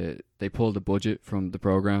they pulled the budget from the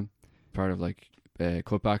program, part of like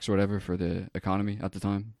cutbacks or whatever for the economy at the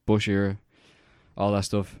time, Bush era, all that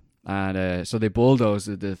stuff, and so they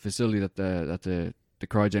bulldozed the facility that the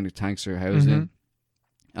cryogenic tanks are housed in,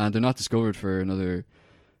 and they're not discovered for another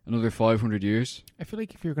 500 years. I feel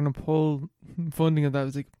like if you're gonna pull funding of that,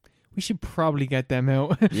 it's like we should probably get them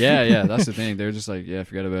out. yeah, that's the thing. They're just like, yeah,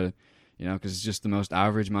 forget about it, you know, because it's just the most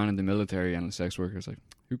average man in the military and a sex worker. It's like,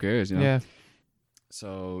 who cares, you know? Yeah.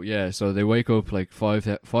 So they wake up like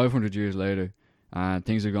 500 years later, and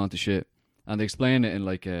things are gone to shit. And they explain it in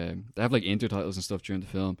like they have like intertitles and stuff during the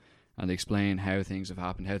film, and they explain how things have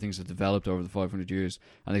happened, how things have developed over the 500 years,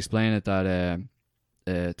 and they explain it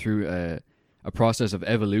that through a process of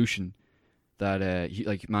evolution, that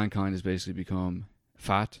like mankind has basically become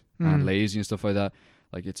fat and lazy and stuff like that.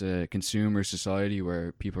 Like, it's a consumer society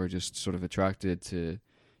where people are just sort of attracted to,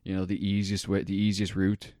 you know, the easiest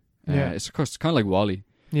route. It's of course kind of like WALL-E,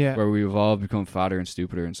 where we've all become fatter and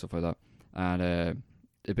stupider and stuff like that. And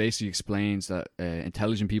it basically explains that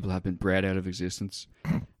intelligent people have been bred out of existence.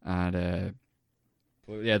 And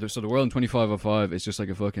so the world in 2505 is just like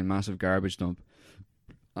a fucking massive garbage dump,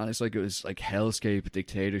 and it was like hellscape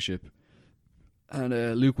dictatorship.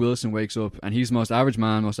 And Luke Wilson wakes up, and he's the most average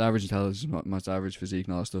man, most average intelligence, most average physique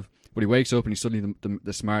and all that stuff. But he wakes up and he's suddenly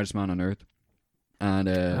the smartest man on earth.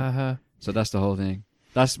 And so that's the whole thing.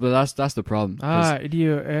 That's the problem.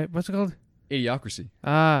 What's it called? Idiocracy.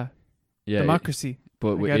 Yeah, Yeah, democracy.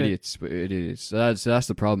 but with idiots. So that's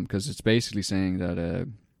the problem, because it's basically saying that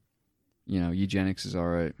you know, eugenics is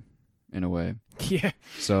alright in a way. Yeah.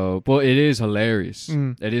 So, but it is hilarious.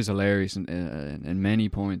 It is hilarious in many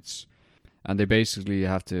points. And they basically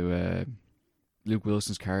have to. Luke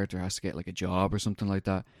Wilson's character has to get like a job or something like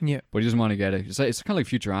that. Yeah. But he doesn't want to get it. It's kind of like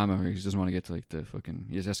Futurama, where he doesn't want to get to like the fucking.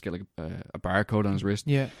 He just has to get like a barcode on his wrist.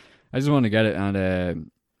 Yeah. I just want to get it, and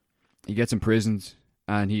he gets imprisoned,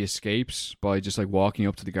 and he escapes by just like walking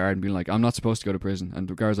up to the guard and being like, "I'm not supposed to go to prison," and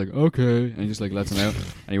the guard's like, "Okay," and he just like lets him out,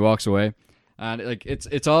 and he walks away. And like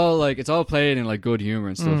it's all played in like good humor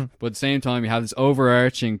and stuff, but at the same time you have this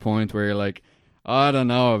overarching point where you're like, I don't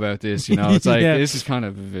know about this, you know. It's like this is kind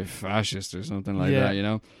of a bit fascist or something like that, you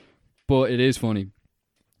know. But it is funny.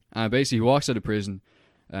 And basically he walks out of prison,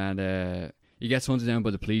 and he gets hunted down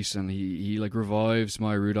by the police, and he like revives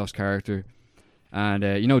Maya Rudolph's character. And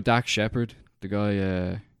you know Dax Shepard, the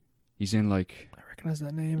guy, he's in like, I recognize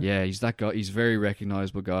that name. Yeah, he's that guy. He's a very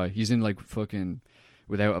recognizable guy. He's in like fucking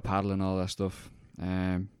Without a Paddle and all that stuff.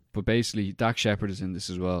 But basically Dax Shepard is in this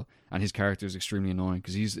as well, and his character is extremely annoying,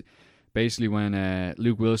 because he's basically when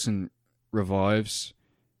Luke Wilson revives.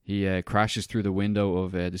 He crashes through the window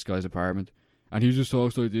of this guy's apartment, and he just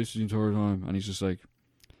talks like this the entire time, and he's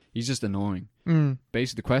just annoying.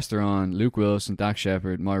 Basically, the quest they're on, Luke Wilson, Dak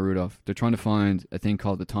Shepard, Maya Rudolph, they're trying to find a thing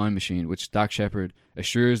called the time machine, which Dak Shepard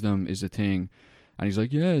assures them is a thing, and he's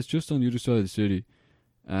like, yeah, it's just on the other side of the city,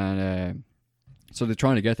 and so they're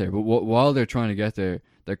trying to get there, but while they're trying to get there,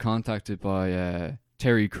 they're contacted by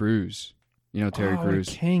Terry Crews. You know Terry Crews?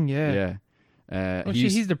 The king, yeah. Yeah.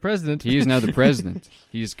 He's the president. He is now the president.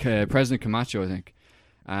 He's President Camacho, I think.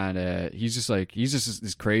 And he's just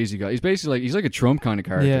this crazy guy. He's basically he's like a Trump kind of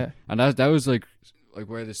character. Yeah. And that was like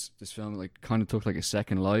where this film like kind of took like a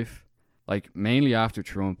second life, like mainly after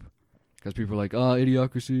Trump, because people were like, oh,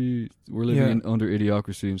 idiocracy, we're living under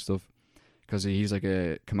idiocracy and stuff. Because he's like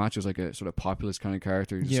Camacho's like a sort of populist kind of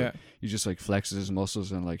character. He just like flexes his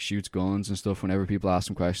muscles and like shoots guns and stuff whenever people ask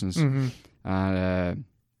him questions. Mm-hmm. And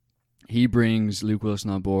he brings Luke Wilson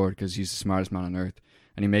on board because he's the smartest man on earth,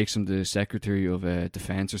 and he makes him the Secretary of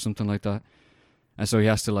Defense or something like that. And so he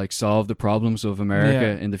has to like solve the problems of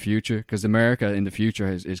America in the future, because America in the future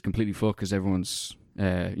is completely fucked because everyone's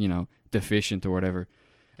deficient or whatever.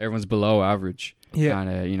 Everyone's below average. Yeah.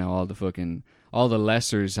 And all the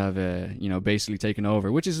lessers have basically taken over,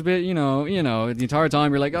 which is a bit the entire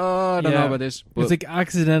time you're like, oh, I don't know about this. But it's like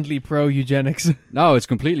accidentally pro eugenics. no, it's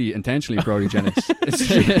completely intentionally pro eugenics.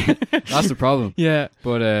 That's the problem. Yeah.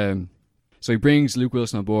 But so he brings Luke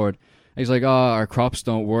Wilson on board. He's like, oh, our crops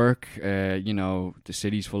don't work. The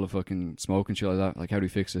city's full of fucking smoke and shit like that. Like, how do we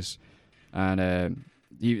fix this? And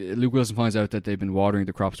Luke Wilson finds out that they've been watering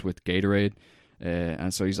the crops with Gatorade.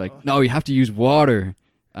 And so he's like, no, you have to use water.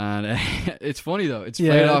 And it's funny though. It's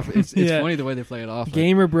played off. It's funny the way they play it off.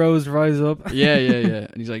 Gamer bros rise up. Yeah.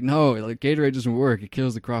 And he's like, no, like Gatorade doesn't work. It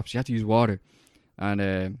kills the crops. You have to use water. And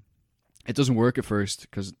it doesn't work at first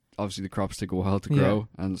because obviously the crops take a while to grow,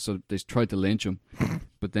 and so they tried to lynch him.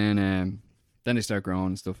 But then they start growing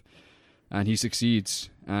and stuff, and he succeeds,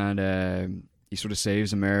 and he sort of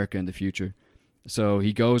saves America in the future. So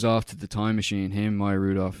he goes off to the time machine, him, Maya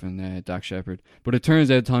Rudolph, and Dak Shepard. But it turns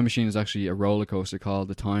out the time machine is actually a roller coaster called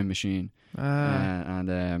the Time Machine.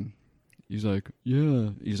 And he's like, yeah.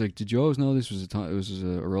 He's like, did you always know this was a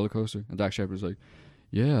roller coaster? And Dak Shepard's like,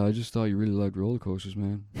 yeah, I just thought you really liked roller coasters,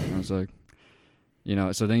 man. And I was like,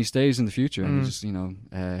 so then he stays in the future and he just,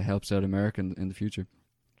 helps out America in the future.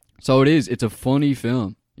 So it's a funny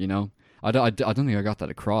film, I don't think I got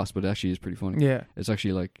that across, but it actually is pretty funny. Yeah. It's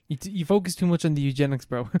actually like... You focus too much on the eugenics,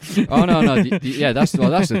 bro. Oh, no. That's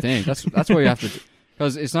the thing. That's where you have to...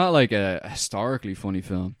 Because it's not like a historically funny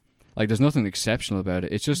film. Like, there's nothing exceptional about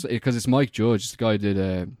it. It's just... Because it's Mike Judge, the guy who did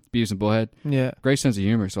Beavis and Butthead. Yeah. Great sense of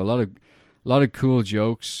humor. So a lot of cool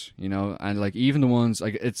jokes, and like even the ones...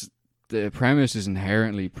 Like, it's... The premise is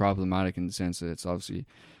inherently problematic in the sense that it's obviously,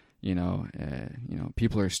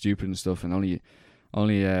 people are stupid and stuff, and only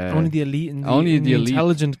the elite and the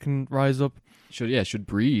intelligent can rise up. Should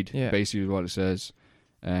breed. Yeah. Basically, is what it says.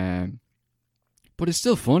 But it's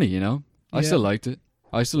still funny, I still liked it.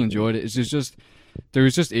 I still enjoyed it. It's just there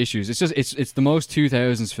was just issues. It's the most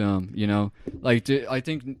 2000s film, Like I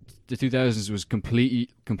think the 2000s was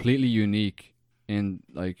completely unique in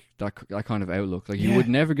like that kind of outlook. Like you would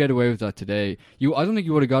never get away with that today. I don't think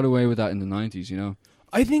you would have got away with that in the 90s.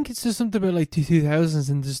 I think it's just something about like the 2000s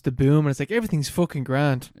and just the boom, and it's like everything's fucking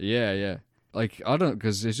grand. Yeah. Like I don't,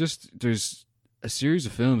 because there's a series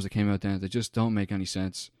of films that came out then that just don't make any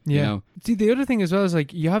sense. Yeah. See, the other thing as well is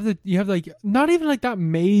like you have like not even like that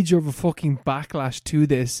major of a fucking backlash to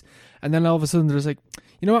this, and then all of a sudden there's like,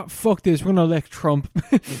 you know what, fuck this, we're gonna elect Trump.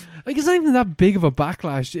 Like it's not even that big of a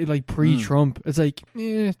backlash. Like pre-Trump, it's like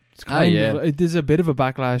it's kind of it is a bit of a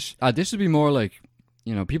backlash. This would be more like,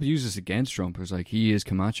 people use this against Trump. It's like he is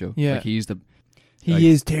Camacho. Yeah, like he's the. He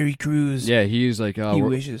is Terry Crews. Yeah, he is like he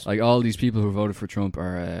wishes. Like all these people who voted for Trump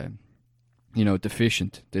are,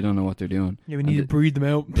 deficient. They don't know what they're doing. Yeah, we need to breed them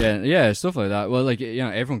out. Yeah, stuff like that. Well, like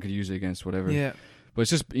everyone could use it against whatever. Yeah. But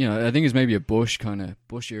it's just, I think it's maybe a Bush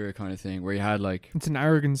era kind of thing where you had like... It's an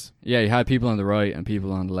arrogance. Yeah, you had people on the right and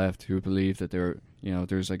people on the left who believed that there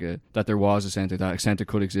was a centre, that a centre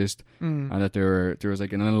could exist, and that there was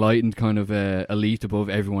like an enlightened kind of elite above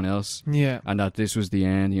everyone else. Yeah. And that this was the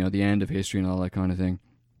end, the end of history and all that kind of thing.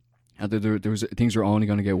 And there was things were only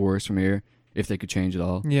going to get worse from here if they could change it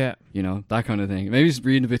all. Yeah. That kind of thing. Maybe it's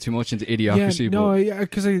reading a bit too much into idiocracy.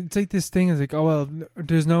 Because it's like this thing is like, oh well,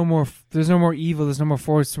 there's no more evil, there's no more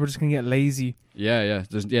force, so we're just gonna get lazy. Yeah.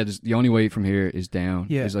 There's the only way from here is down.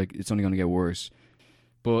 Yeah. It's like it's only gonna get worse.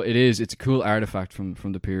 But it's a cool artifact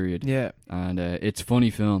from the period. Yeah. And it's a funny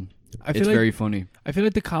film. It's very funny. I feel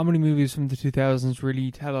like the comedy movies from the 2000s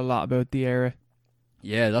really tell a lot about the era.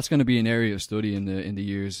 Yeah, that's going to be an area of study in the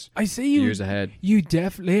years I say you years ahead. you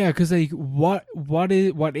definitely, yeah, because like what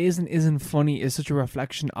is and isn't funny is such a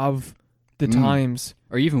reflection of the times.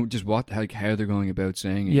 Or even just how they're going about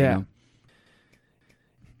saying it. Yeah. You know?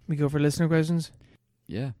 We go for listener questions.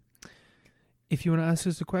 Yeah. If you want to ask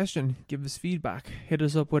us a question, give us feedback, hit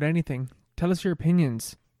us up with anything, tell us your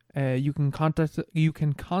opinions. You can contact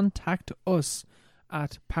us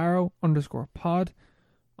at paro_pod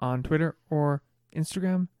on Twitter or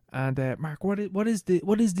Instagram. And Mark, what is the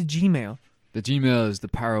Gmail? The Gmail is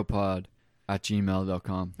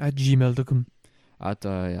theparopod@gmail.com. At gmail.com.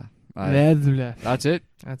 Yeah. That's it.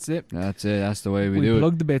 That's it. That's the way we do it.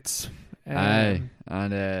 plug the bits. Aye.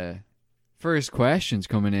 And first question's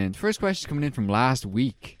coming in. First question's coming in from last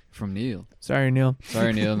week from Neil. Sorry, Neil.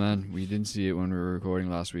 Sorry, Neil, man. We didn't see it when we were recording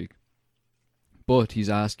last week. But he's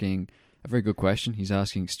asking a very good question. He's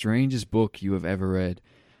asking strangest book you have ever read,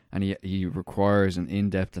 and he requires an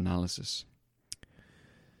in-depth analysis.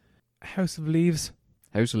 House of Leaves.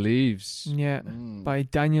 House of Leaves. Yeah, by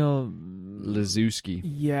Daniel Lazewski.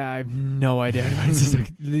 Yeah, I have no idea.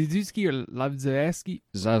 Lazewski or Lavzewski?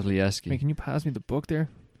 Zavlieski. Wait, can you pass me the book there?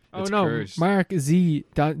 It's no, cursed. Mark Z.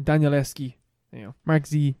 Danielewski. You know, Mark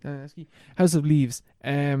Z. Danielewski. House of Leaves.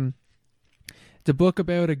 It's a book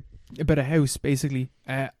about a house, basically.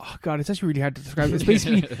 Oh god, it's actually really hard to describe. It's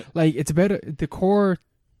basically like it's about the core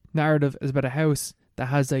narrative is about a house that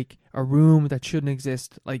has like a room that shouldn't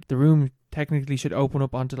exist. Like the room technically should open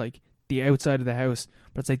up onto like the outside of the house,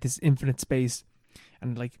 but it's like this infinite space,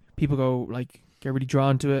 and like people go like get really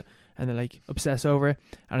drawn to it, and they like obsess over it,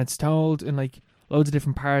 and it's told in like loads of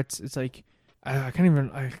different parts. It's like I can't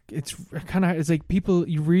even. It's like people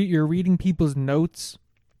you're reading people's notes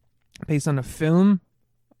based on a film,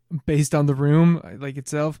 based on the room like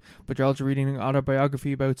itself, but you're also reading an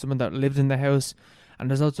autobiography about someone that lived in the house, and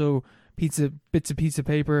there's also bits of piece of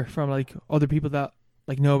paper from like other people that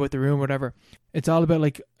like know about the room, whatever. It's all about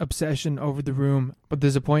like obsession over the room, but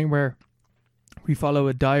there's a point where we follow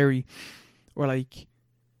a diary, or like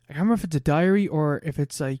I can't remember if it's a diary or if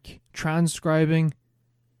it's like transcribing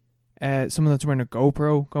someone that's wearing a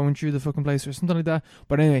GoPro going through the fucking place or something like that.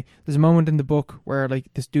 But anyway, there's a moment in the book where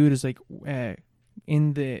like this dude is like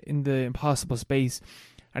in the impossible space,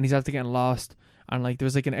 and he's after getting lost, and like there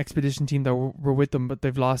was like an expedition team that were with them, but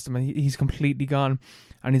they've lost him, and he's completely gone,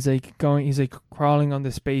 and he's like crawling on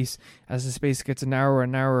the space as the space gets narrower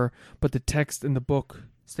and narrower, but the text in the book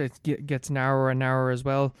gets narrower and narrower as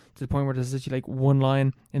well, to the point where there's literally like one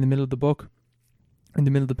line in the middle of the book, in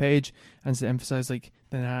the middle of the page, and to emphasize like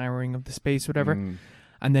the narrowing of the space, whatever.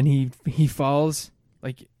 And then he falls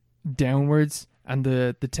like downwards, and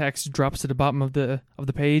the text drops to the bottom of the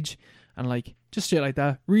page, and like just shit like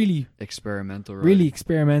that. Really experimental, right? Really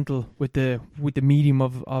experimental with the medium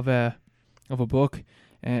of a book.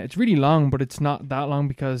 It's really long, but it's not that long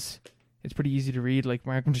because it's pretty easy to read. Like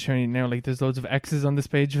Mark, I'm just showing you now. Like there's loads of X's on this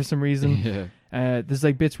page for some reason. Yeah. There's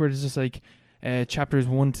like bits where there's just like chapters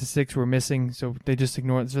 1 to 6 were missing, so they just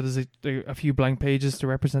ignore it. So there's a few blank pages to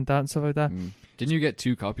represent that and stuff like that. Didn't you get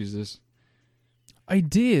 2 copies of this? I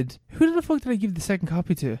did. Who the fuck did I give the second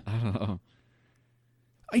copy to? I don't know.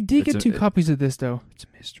 I did get 2 copies of this though. It's a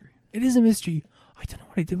mystery. It is a mystery. I don't know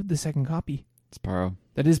what I did with the second copy. It's Paro.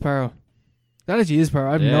 That is Paro. That actually is Paro.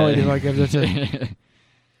 I have no idea what I gave that to.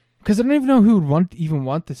 Because I don't even know who would even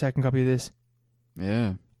want the second copy of this.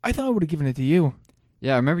 Yeah. I thought I would have given it to you.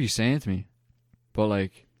 Yeah, I remember you saying it to me, but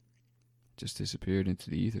like, just disappeared into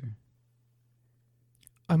the ether.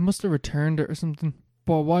 I must have returned it or something.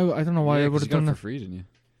 But why? I don't know why I would have done it that. for free, didn't you?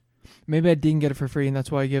 Maybe I didn't get it for free, and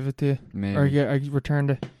that's why I gave it to you. Maybe. Or I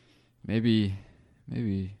returned it. Maybe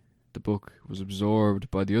the book was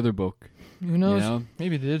absorbed by the other book. Who knows? You know?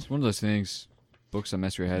 Maybe it did. It's one of those things, books that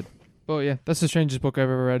mess your head. But yeah, that's the strangest book I've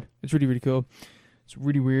ever read. It's really, really cool. It's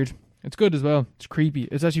really weird. It's good as well. It's creepy.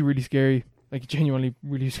 It's actually really scary. Like, genuinely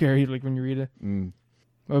really scary, like, when you read it.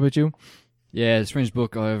 What about you? Yeah, the strangest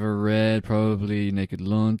book I ever read, probably Naked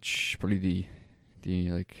Lunch. Probably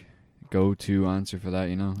the like, go-to answer for that,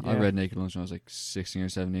 you know? Yeah. I read Naked Lunch when I was, like, 16 or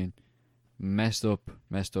 17. Messed up.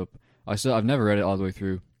 I've never read it all the way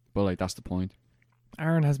through, but, like, that's the point.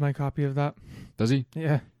 Aaron has my copy of that. Does he?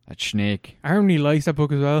 Yeah. That snake. Aaron really likes that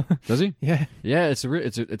book as well. Does he? Yeah. Yeah, it's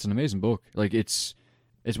an amazing book. Like, it's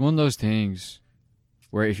one of those things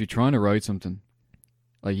where if you're trying to write something,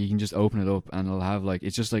 like, you can just open it up and it'll have, like,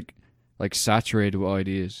 it's just like saturated with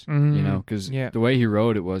ideas, you know? Because the way he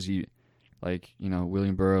wrote it was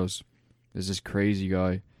William Burroughs is this crazy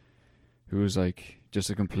guy who was, like, just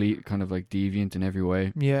a complete kind of, like, deviant in every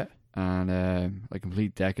way. Yeah. And, like,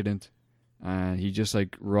 complete decadent. And he just,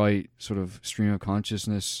 like, write sort of stream of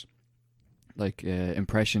consciousness like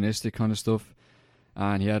impressionistic kind of stuff.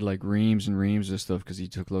 And he had like reams and reams of stuff because he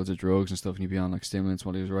took loads of drugs and stuff, and he'd be on like stimulants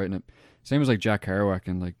while he was writing it. Same as like Jack Kerouac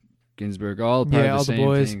and like Ginsberg, all part of all the the same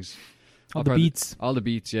boys. things. All the part of beats. all the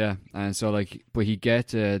beats, yeah. And so like, but he'd get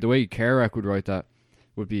the way Kerouac would write that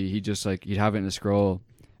would be he'd just like he'd have it in a scroll,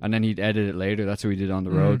 and then he'd edit it later. That's how he did On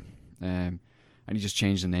the Road. And he just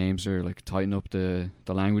changed the names or like tighten up the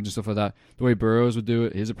language and stuff like that. The way Burroughs would do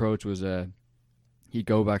it, his approach was he'd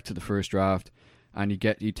go back to the first draft, and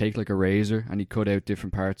he'd take like a razor and he'd cut out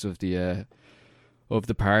different parts of the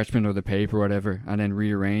parchment or the paper or whatever, and then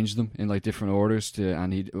rearrange them in like different orders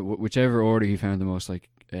and he'd whichever order he found the most like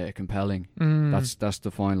compelling. That's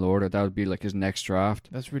the final order. That would be like his next draft.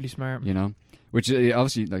 That's really smart. You know, which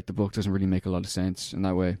obviously like the book doesn't really make a lot of sense in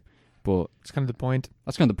that way, but It's kind of the point.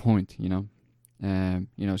 that's kind of the point. You know,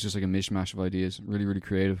 it's just like a mishmash of ideas. Really, really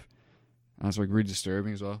creative, and it's like really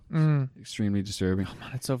disturbing as well. Extremely disturbing. Oh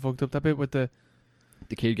man, it's so fucked up. That bit with the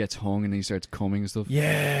kid gets hung and he starts coming and stuff.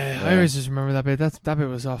 I always just remember that bit. That bit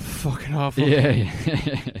was fucking awful. Yeah.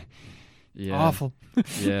 Awful.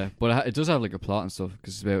 Yeah, but it does have like a plot and stuff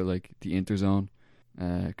because it's about like the interzone,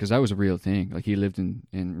 because that was a real thing. Like he lived in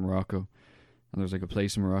Morocco, and there was like a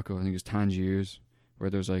place in Morocco, I think it was Tangiers, where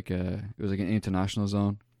there was like it was like an international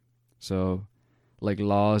zone, so like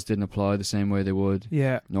laws didn't apply the same way they would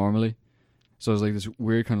normally. So it was like this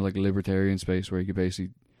weird kind of like libertarian space where you could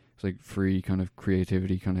basically, it's like free kind of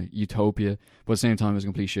creativity, kind of utopia, but at the same time it was a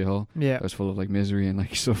complete shithole. It was full of like misery and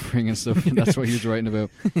like suffering and stuff, and that's what he was writing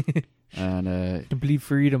about. And complete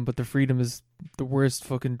freedom, but the freedom is the worst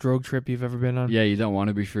fucking drug trip you've ever been on. Yeah, you don't want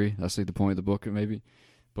to be free. That's like the point of the book, maybe.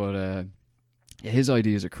 But his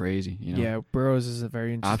ideas are crazy, you know. Yeah, Burroughs is a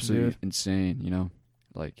very interesting absolutely dude. Insane, you know.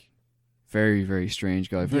 Like very, very strange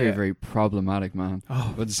guy. Very, very problematic man.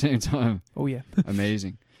 Oh. But at the same time,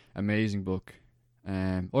 amazing. Amazing book.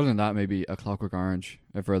 Other than that, maybe A Clockwork Orange.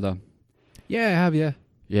 I've read that. Yeah, I have, yeah.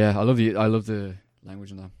 Yeah, I love the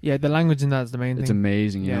language in that. Yeah, the language in that is the main thing. It's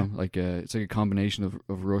amazing, you know. Like it's like a combination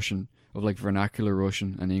of Russian, of like vernacular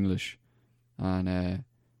Russian and English. And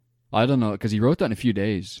I don't know, because he wrote that in a few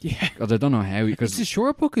days. Yeah. Because I don't know how. It's a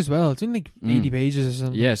short book as well. It's only like 80 pages or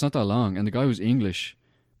something. Yeah, it's not that long. And the guy was English,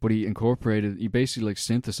 but he basically like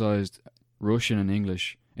synthesized Russian and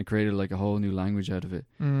English and created like a whole new language out of it.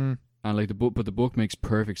 And like the book makes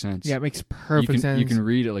perfect sense. Yeah, it makes perfect sense. You can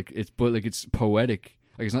read it like it's poetic.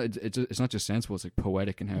 Like it's not just sensible. It's like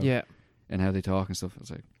poetic in how they talk and stuff. It's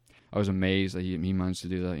like I was amazed that he managed to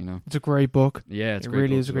do that. You know, it's a great book. Yeah, it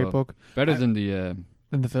really is a great book. Better than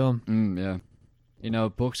the film. Yeah, you know,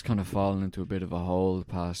 books kind of fallen into a bit of a hole the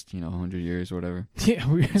past 100 years or whatever. Yeah,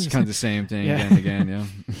 it's kind of the same thing again and again. Yeah,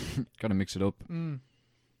 gotta mix it up.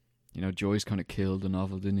 You know, Joyce kind of killed the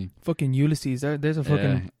novel, didn't he? Fucking Ulysses. There's a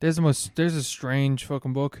fucking there's a strange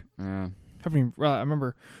fucking book. Yeah. I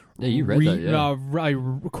remember. Yeah, you read that. Yeah. I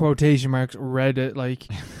quotation marks read it like.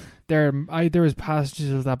 There was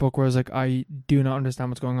passages of that book where I was like, I do not understand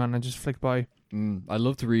what's going on. I just flicked by. I'd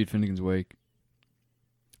love to read Finnegan's Wake.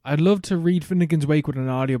 I'd love to read Finnegan's Wake with an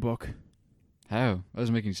audiobook. How? That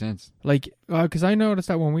doesn't make any sense. Like, because I noticed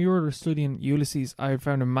that when we were studying Ulysses, I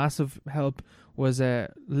found a massive help was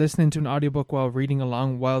listening to an audiobook while reading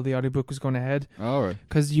along while the audiobook was going ahead. All right.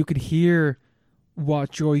 Because you could hear what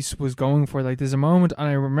Joyce was going for. Like, there's a moment, and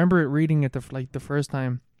I remember it reading it the first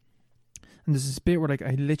time. And there's this bit where like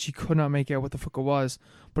I literally could not make out what the fuck it was,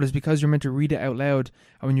 but it's because you're meant to read it out loud,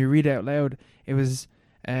 and when you read it out loud, it was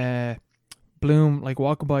Bloom like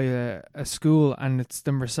walking by a school, and it's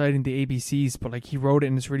them reciting the ABCs, but like he wrote it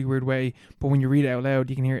in this really weird way. But when you read it out loud,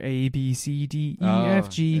 you can hear A B C D E F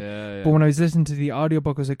G. Yeah. But when I was listening to the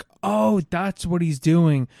audiobook, I was like, oh, that's what he's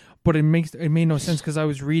doing. But it made no sense because I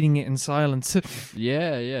was reading it in silence.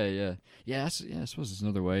 Yeah. I suppose it's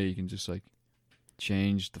another way you can just like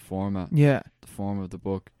change the format. Yeah. The form of the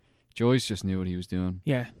book. Joyce just knew what he was doing.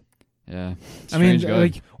 Yeah. Yeah. I mean,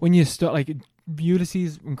 like when you like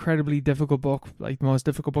Ulysses, incredibly difficult book, like the most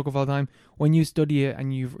difficult book of all time. When you study it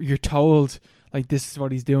and you're told like this is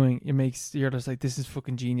what he's doing, you're just like, this is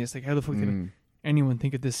fucking genius. Like how the fuck did anyone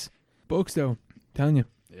think of this? Books though, I'm telling you.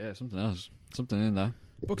 Yeah, something else. Something in that.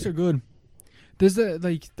 Books are good. There's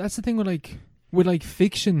that's the thing with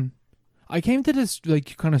fiction. I came to this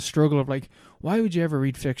like kind of struggle of like, why would you ever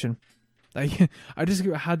read fiction? Like I just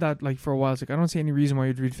had that like for a while. It's like I don't see any reason why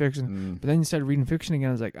you'd read fiction. But then you started reading fiction again.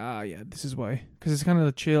 I was like, yeah, this is why. Because it's kind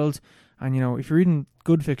of chilled, and if you're reading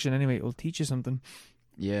good fiction anyway, it will teach you something.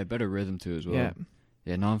 Yeah, better rhythm too as well.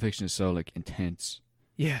 Yeah, non-fiction is so like intense.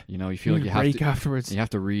 Yeah, you feel like you have to afterwards. You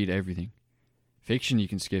have to read everything. Fiction, you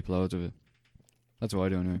can skip loads of it. That's what I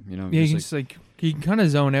do anyway. You know. Yeah, you just can just like you can kind of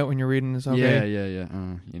zone out when you're reading. It's okay. Yeah.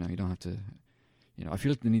 You know, you don't have to. You know, I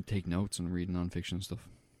feel like they need to take notes when reading non-fiction and stuff.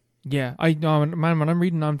 Yeah, I know, man. When I'm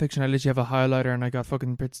reading non-fiction, I literally have a highlighter and I got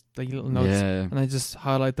fucking bits, like little notes, Yeah. and I just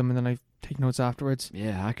highlight them and then I take notes afterwards,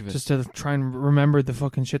 Yeah, heck of it. just to try and remember the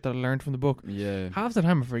fucking shit that I learned from the book. Yeah. Half the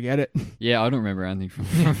time I forget it. Yeah, I don't remember anything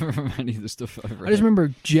from any of the stuff I've read. I just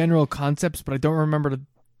remember general concepts, but I don't remember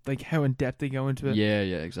like how in depth they go into it. Yeah,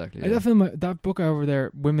 exactly. Like that film, that book over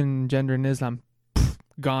there, Women, Gender, and Islam,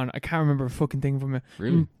 gone. I can't remember a fucking thing from it.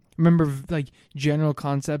 Really? Remember like general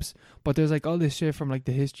concepts, but there's like all this shit from like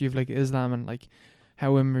the history of like Islam and like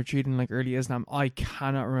how women were treated in like early Islam. I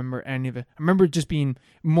cannot remember any of it. I remember it just being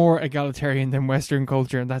more egalitarian than Western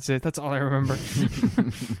culture, and that's it. That's all I remember.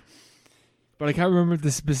 But I can't remember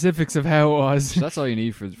the specifics of how it was. So that's all you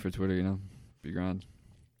need for Twitter, you know? Be grand.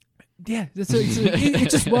 Yeah, it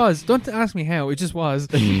just was. Don't ask me how. It just was.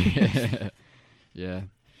 Yeah.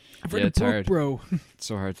 I've read Yeah, a it's book, hard. bro. It's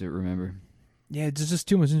so hard to remember. Yeah, there's just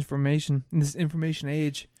too much information in this information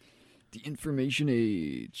age. The information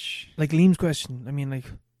age. Like Liam's question. I mean, like,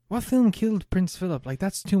 what film killed Prince Philip? Like,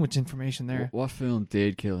 that's too much information there. What film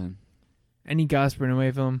did kill him? Any Gaspar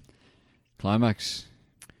Noé film. Climax.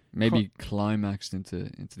 Maybe climaxed into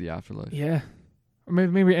the afterlife. Yeah. Or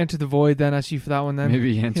maybe Enter the Void then, actually, for that one then.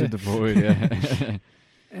 Maybe he entered the void,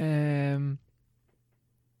 yeah.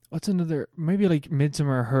 What's another? Maybe like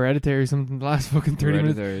Midsommar or Hereditary or something. The last fucking 30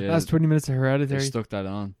 minutes. Hereditary, yeah. Last 20 minutes of They Hereditary. stuck that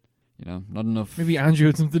on. You know, not enough. Maybe Andrew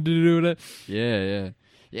had something to do with it. Yeah.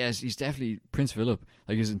 Yes, he's definitely Prince Philip.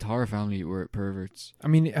 Like his entire family were perverts. I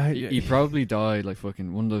mean, He probably died like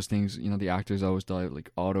fucking one of those things. You know, the actors always die of, like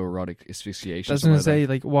autoerotic asphyxiation. I was something going to like say, that.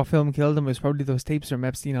 like, what film killed him was probably those tapes from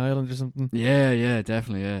Epstein Island or something. Yeah,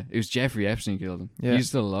 definitely. Yeah, it was Jeffrey Epstein killed him. Yeah. He's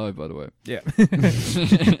still alive, by the way. Yeah.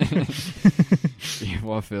 Yeah,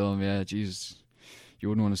 what film? Yeah, Jesus, you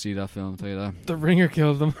wouldn't want to see that film. I'll tell you that. The Ringer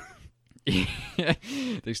killed him. Yeah,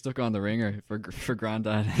 they stuck on the ringer for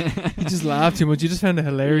Granddad. He just laughed too much. You just found it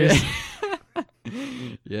hilarious.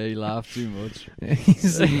 Yeah, he laughed too much.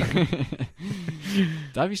 He's like,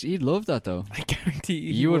 He'd love that though. I guarantee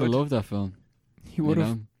You would have loved that film. He would have.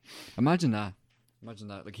 You know? Imagine that.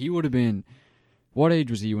 Like he would have been. What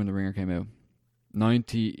age was he when The Ringer came out?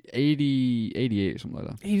 90, 80, 88 or something like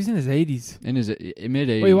that. He was in his 80s. In his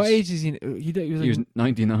mid-80s. Wait, what age is he? He was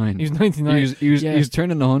 99. He was 99. He was Yeah. He was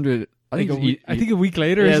turning 100. I think a week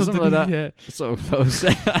later Yeah, or something something. like that. Yeah. so close.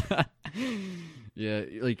 Yeah,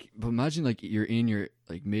 like, but imagine like you're in your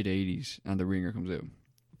like mid-80s and The Ringer comes out,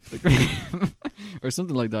 like, or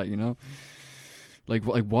something like that. You know, like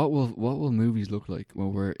what will movies look like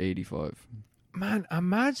when we're 85? Man,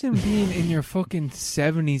 imagine being in your fucking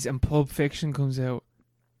 70s and Pulp Fiction comes out.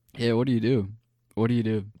 Yeah, what do you do?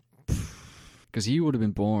 Because he would have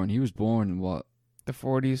been born. He was born in what? The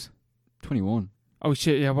 40s. 21. Oh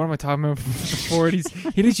shit, yeah, what am I talking about? The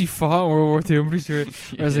 40s. He literally fought in World War II, I'm pretty sure.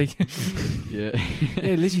 I was like, Yeah.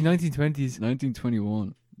 yeah, literally 1920s.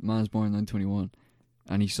 1921. Man's born in 1921,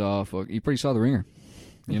 and he probably saw The Ringer.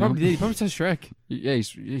 He You probably know? did. He probably saw Shrek. Yeah,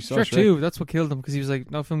 he saw Shrek 2, that's what killed him, because he was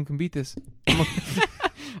like, no film can beat this.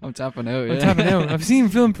 I'm tapping out. I'm tapping out. I've seen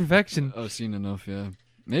film perfection. I've seen enough. Yeah,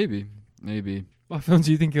 maybe. What films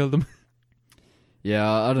do you think killed him? Yeah,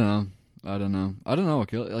 I don't know. What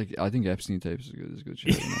killed. Like, I think Epstein tapes is a good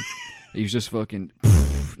shit. You know? He was just fucking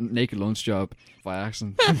naked lunch job by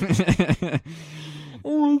accident.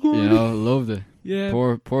 Oh my god. You know, loved it. Yeah.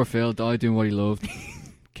 Poor Phil died doing what he loved.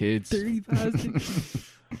 Kids. Dirty bastard.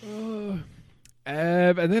 Oh.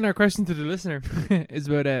 And then our question to the listener is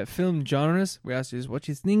about film genres. We asked you, what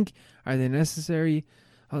do you think? Are they necessary?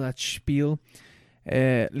 All that spiel.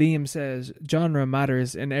 Liam says, genre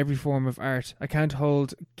matters in every form of art. I can't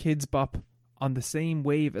hold Kids Bop on the same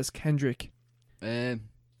wave as Kendrick.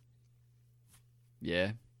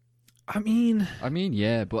 Yeah. I mean,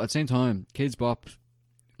 Yeah, but at the same time, Kids Bop,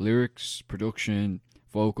 lyrics, production,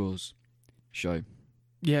 vocals, shy.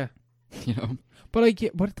 yeah. You know, But like,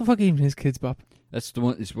 what the fuck even is Kids Bop? that's the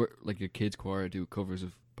one. It's where like a kids choir do covers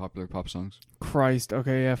of popular pop songs. Christ.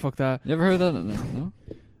 Okay, yeah, fuck that. You ever heard that? No.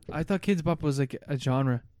 I thought Kids Bop was like a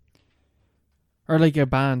genre. Or like a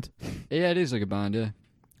band. Yeah, it is like a band. Yeah,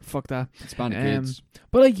 Fuck that. it's a band of kids.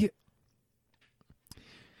 But like,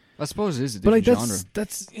 I suppose it is a but different like genre.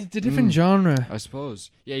 that's it's a different genre. I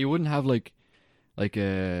suppose. Yeah, you wouldn't have like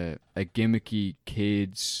a gimmicky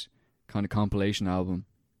kids kind of compilation album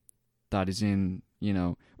that is in, you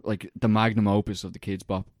know, like the magnum opus of the Kids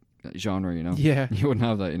Bop genre. You know, Yeah. you wouldn't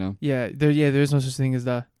have that. You know. Yeah, there is no such thing as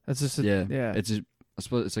that. That's just Yeah. yeah. I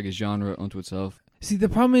suppose it's like a genre unto itself. See, the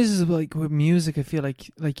problem is like with music, I feel like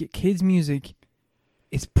kids' music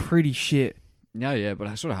is pretty shit. Yeah, but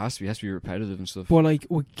it sort of has to be. It has to be repetitive and stuff. But like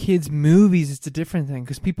with kids' movies, it's a different thing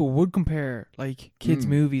because people would compare like kids' Mm.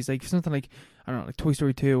 movies, like something like I don't know, like Toy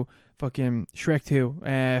Story 2, fucking Shrek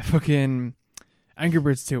 2, fucking Angry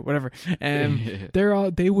Birds 2, whatever. Yeah.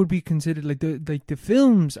 They would be considered like the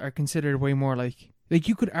films are considered way more like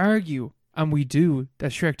you could argue, and we do,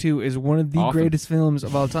 that Shrek 2 is one of the Often. greatest films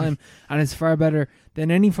of all time, and it's far better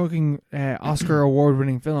than any fucking Oscar award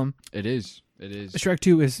winning film. It is. It is. Shrek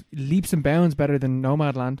 2 is leaps and bounds better than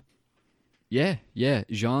Nomadland. Yeah.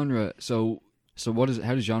 Genre. So what is it?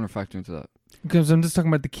 How does genre factor into that? Because I'm just talking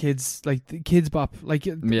about the kids, like the kids bop, like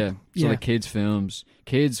Yeah. So yeah. like kids films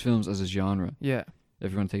as a genre. Yeah.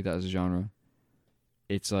 If you're gonna take that as a genre,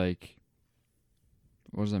 it's like,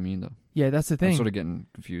 what does that mean though? Yeah, that's the I'm thing. sort of getting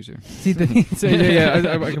confused here. See the thing. So yeah,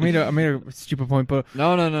 I made a stupid point, but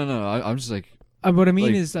No. I'm just like, what I mean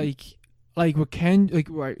Like- is like what can like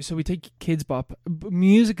right. So we take kids bop.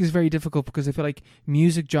 Music is very difficult because I feel like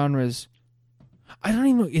music genres. I don't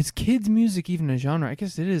even know. Is kids music even a genre? I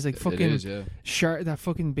guess it is. Like it fucking is, yeah. shark, that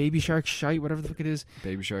fucking Baby Shark shite, whatever the fuck it is.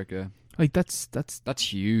 Baby Shark, yeah. Like that's That's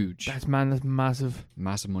huge. that's massive.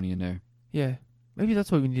 Massive money in there. Yeah, maybe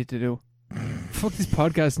that's what we need to do. Fuck this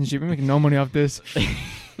podcast and shit. We're making no money off this.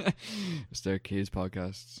 Start kids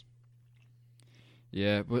podcasts.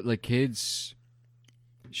 Yeah, but like kids,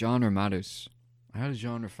 genre matters. How does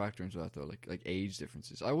genre factor into that though? Like age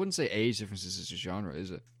differences. I wouldn't say age differences is a genre,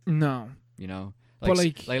 is it? No. You know, But,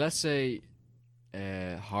 like let's say,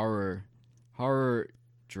 horror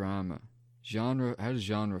drama genre. How does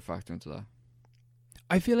genre factor into that?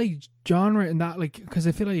 I feel like genre and that, like, because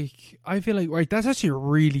I feel like right, that's actually a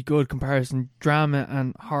really good comparison, drama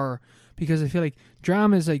and horror, because I feel like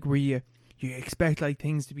drama is like where you expect like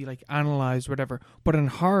things to be like analyzed, whatever, but in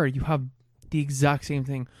horror you have the exact same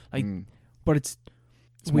thing, like, but it's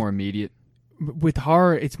more immediate. with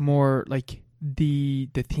horror it's more like the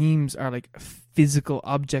themes are like physical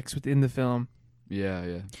objects within the film,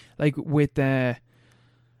 Yeah. like with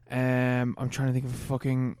I'm trying to think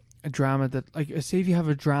of a drama that, like, say if you have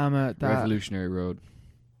a drama that Revolutionary Road.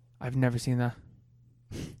 I've never seen that.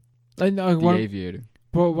 Like, no, The Aviator.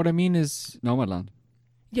 but what I mean is, Nomadland.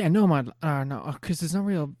 yeah, Nomad. No, because it's not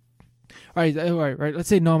real. Right. Let's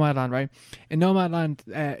say Nomadland. Right. In Nomadland,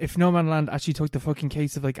 if Nomadland actually took the fucking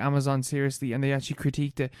case of like Amazon seriously and they actually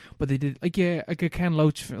critiqued it, but they did like a Ken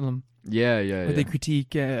Loach film Yeah. where they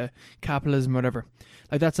critique capitalism, whatever.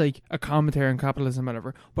 Like that's like a commentary on capitalism,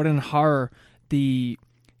 whatever. But in horror, the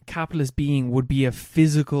capitalist being would be a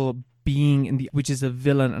physical being which is a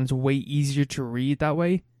villain, and it's way easier to read that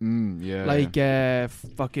way. Yeah. Like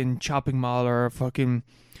fucking Chopping Mall, or fucking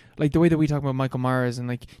like the way that we talk about Michael Myers and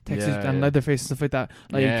like Texas and yeah. Leatherface and stuff like that.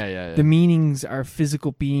 Like yeah. the meanings are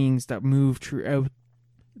physical beings that move throughout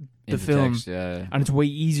the film. Text, yeah. And it's way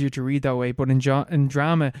easier to read that way. But in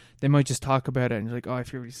drama, they might just talk about it and you're like, oh, I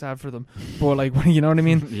feel really sad for them. But like, you know what I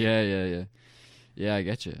mean? Yeah. Yeah, I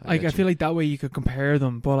get you. I feel like that way you could compare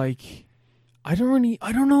them. But like, I don't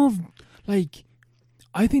know if, like,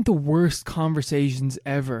 I think the worst conversations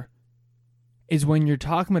ever is when you're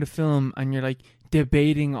talking about a film and you're like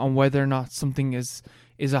debating on whether or not something is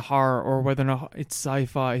a horror, or whether or not it's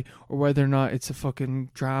sci-fi, or whether or not it's a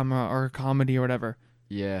fucking drama or a comedy or whatever.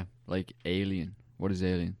 Yeah, like Alien. What is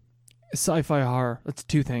Alien? Sci-fi horror. That's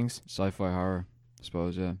two things. Sci-fi horror, I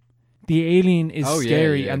suppose. Yeah. The alien is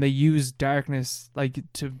scary, yeah. and they use darkness like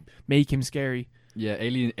to make him scary. Yeah,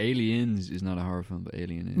 Aliens is not a horror film, but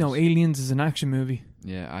Alien is. No, Aliens is an action movie.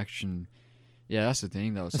 Yeah, action. Yeah, that's the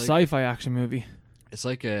thing though. It's A like sci-fi action movie. it's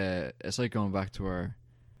like going back to our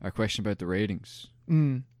question about the ratings.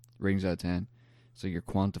 Mm. Ratings out of 10. So you're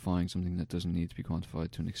quantifying something that doesn't need to be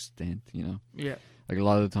quantified to an extent, you know? Yeah. Like a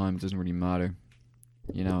lot of the time it doesn't really matter.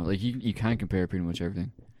 You know, like you can compare pretty much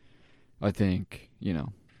everything. I think, you know.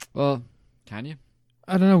 Well, can you?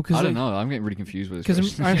 I don't know, I don't know. I'm getting really confused with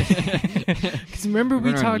this. Because remember we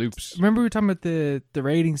We're around talked. loops. Remember we were talking about the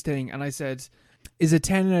ratings thing, and I said, is a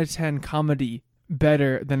 10 out of 10 comedy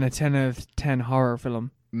better than a 10 out of 10 horror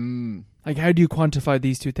film? Like, how do you quantify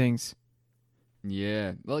these two things?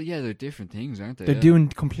 Yeah. Well, yeah, they're different things, aren't they? They're doing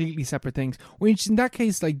completely separate things. Which in that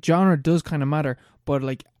case, like, genre does kind of matter, but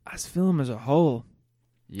like as film as a whole,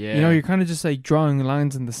 Yeah. you know, you're kind of just like drawing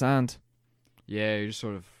lines in the sand. Yeah, you're just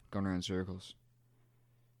sort of going around in circles.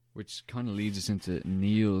 Which kind of leads us into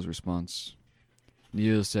Neil's response.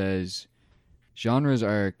 Neil says, genres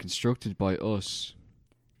are constructed by us.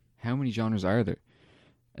 How many genres are there?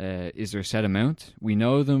 Is there a set amount? We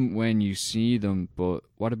know them when you see them, but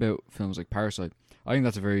what about films like Parasite? I think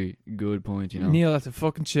that's a very good point, you know. Neil, that's a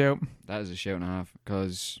fucking shout. That is a shout and a half,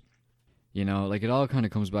 because, you know, like, it all kind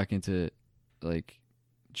of comes back into, like,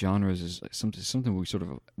 genres is like something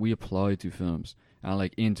we apply to films, and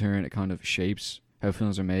like in turn it kind of shapes how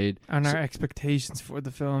films are made And so, our expectations for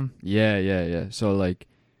the film. yeah. So like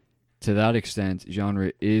to that extent,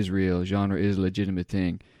 genre is real. Genre is a legitimate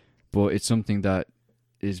thing, but it's something that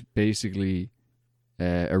is basically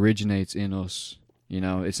originates in us. You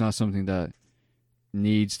know, it's not something that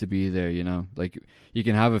needs to be there. You know, like you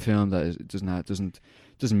can have a film that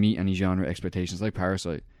doesn't meet any genre expectations, like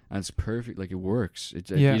Parasite, and it's perfect. Like it works.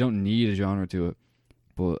 Yeah. You don't need a genre to it,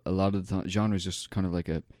 but a lot of the time, genre is just kind of like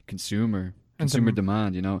a consumer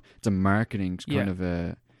demand. You know, it's a marketing kind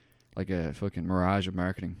of like a fucking mirage of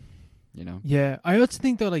marketing. You know. Yeah, I also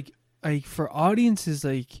think though, like for audiences,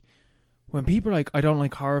 like when people are like, I don't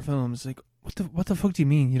like horror films, like what the fuck do you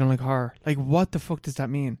mean you don't like horror? Like what the fuck does that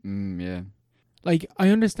mean? Yeah. Like I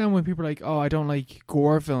understand when people are like, oh, I don't like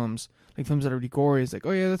gore films, like films that are really gory. It's like,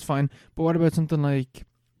 oh yeah, that's fine. But what about something like,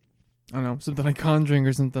 I don't know, something like Conjuring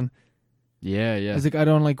or something? Yeah. It's like I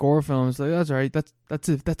don't like gore films. Like that's alright.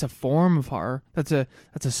 That's a form of horror. That's a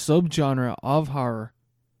subgenre of horror.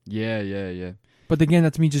 Yeah. But again,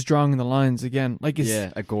 that's me just drawing the lines again. Like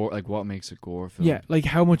it's a gore. Like what makes a gore film? yeah, like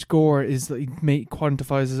how much gore is like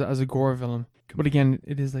quantifies as a gore film. But again,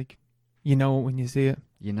 it is like, you know it when you see it.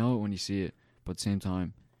 You know it when you see it, but at the same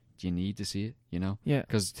time, do you need to see it? You know? Yeah.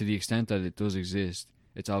 Because to the extent that it does exist,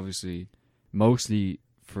 it's obviously mostly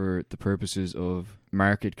for the purposes of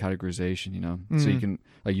market categorization. You know, so you can,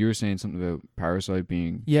 like you were saying something about Parasite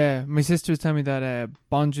being. Yeah, my sister was telling me that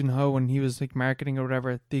Bong Joon-ho, when he was like marketing or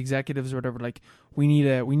whatever, the executives or whatever, like we need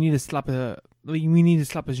to slap a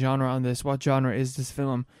genre on this. What genre is this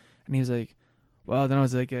film? And he was like, well, then I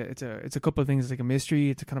was like, it's a couple of things. It's like a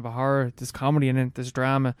mystery. It's a kind of a horror. There's comedy in it. There's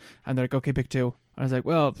drama. And they're like, okay, pick two. And I was like,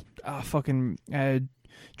 well, fucking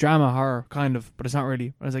drama, horror, kind of, but it's not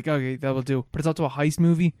really. I was like, okay, that will do. But it's also a heist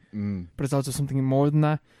movie. But it's also something more than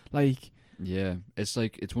that. Like, yeah, it's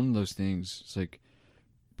like it's one of those things. It's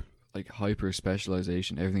like hyper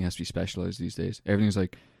specialization. Everything has to be specialized these days. Everything's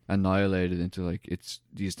like annihilated into like it's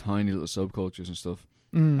these tiny little subcultures and stuff.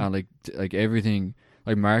 And like everything.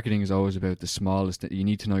 Like marketing is always about the smallest. You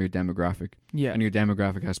need to know your demographic. Yeah. And your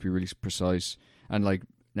demographic has to be really precise. And like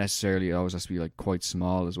necessarily it always has to be like quite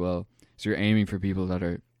small as well. So you're aiming for people that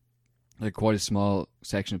are like quite a small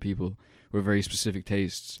section of people with very specific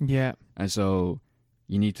tastes. Yeah. And so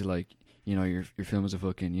you need to like, you know, your film is a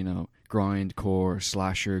fucking, you know, grindcore,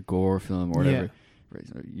 slasher, gore film or whatever. Yeah.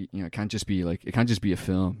 Right. You know, it can't just be a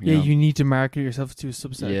film. You know? You need to market yourself to a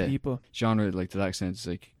subset of people. Genre, like to that extent, is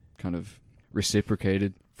like kind of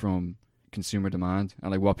reciprocated from consumer demand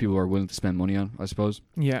and like what people are willing to spend money on, I suppose.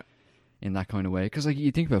 Yeah. In that kind of way, because like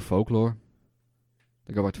you think about folklore.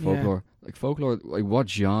 They go back to folklore. Like folklore, like what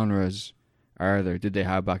genres are there? Did they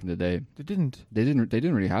have back in the day? They didn't. They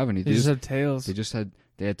didn't really have any. They just had tales.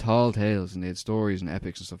 They had tall tales and they had stories and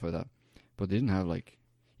epics and stuff like that. But they didn't have like,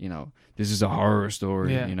 you know, this is a horror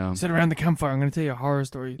story. Yeah. You know, Sit around the campfire. I'm going to tell you a horror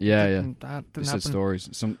story. Yeah. That they didn't said happen. stories.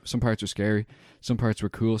 Some parts were scary. Some parts were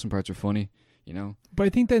cool. Some parts were funny. You know. But I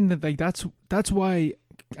think then that like that's why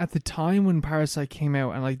at the time when Parasite came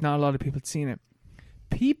out and like not a lot of people had seen it,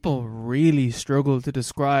 people really struggled to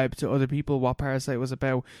describe to other people what Parasite was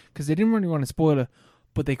about because they didn't really want to spoil it,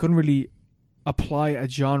 but they couldn't really apply a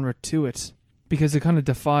genre to it because it kind of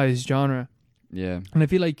defies genre. Yeah. And I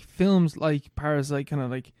feel like films like Parasite kind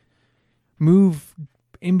of like move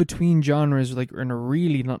in between genres like in a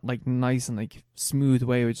really not like nice and like smooth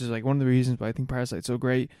way, which is like one of the reasons why I think Parasite's so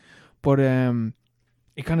great. But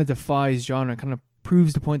it kind of defies genre, kind of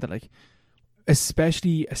proves the point that like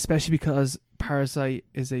especially because Parasite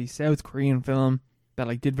is a South Korean film that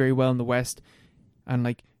like did very well in the West, and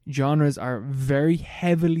like genres are very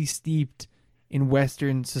heavily steeped in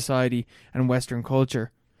Western society and Western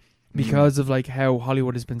culture because of like how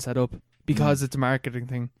Hollywood has been set up, because it's a marketing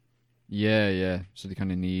thing. Yeah. So they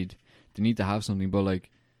kind of need to have something, but like,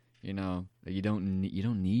 you know, like you don't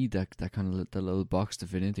need that kind of that little box to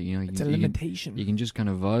fit into. You know, It's a limitation. You can just kind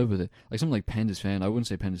of vibe with it, like something like Penda's Fan. I wouldn't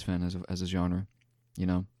say Penda's Fan as a genre, you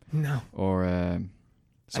know. No. Or I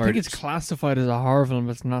think it's classified as a horror film,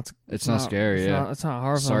 but it's not. It's not scary. It's not a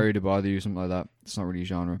horror film. Sorry to bother you, something like that. It's not really a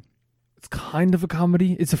genre. It's kind of a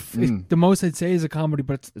comedy. It's the most I'd say is a comedy,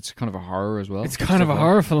 but it's kind of a horror as well. It's kind of a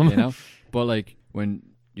horror film, you know. But like when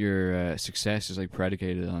your success is like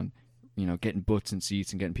predicated on, you know, getting butts and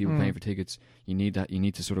seats and getting people paying for tickets, you need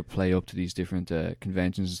to sort of play up to these different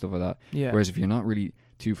conventions and stuff like that. Yeah. Whereas if you're not really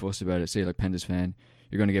too fussed about it, say like Penda's Fan,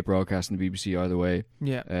 you're going to get broadcast on the BBC either way.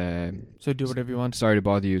 Yeah. So do whatever you want. Sorry to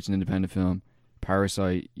bother you. It's an independent film.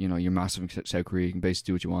 Parasite, you know, you're massive in South Korea. You can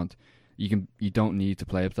basically do what you want. You don't need to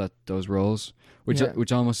play up those roles,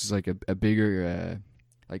 which almost is like a bigger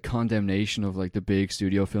like condemnation of like the big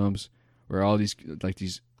studio films, where all these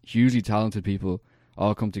hugely talented people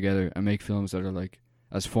all come together and make films that are like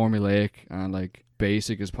as formulaic and like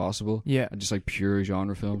basic as possible, Yeah. and just like pure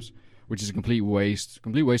genre films, which is a complete waste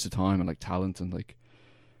of time and like talent and like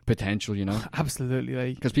potential, you know, Absolutely.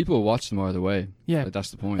 Like, because people will watch them either way. yeah. Like,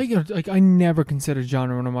 that's the point. Like, you know, like I never consider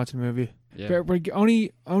genre when I'm watching a movie. Yeah, But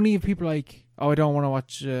only if people are like, oh, I don't want to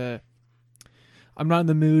watch. I'm not in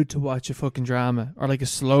the mood to watch a fucking drama or like a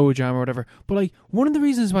slow drama or whatever. But like one of the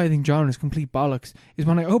reasons why I think genre is complete bollocks is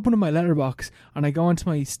when I open up my letterbox and I go into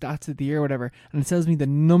my stats of the year or whatever, and it tells me the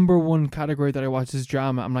number one category that I watch is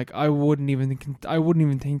drama. I'm like, I wouldn't even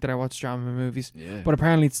think that I watch drama movies. yeah. But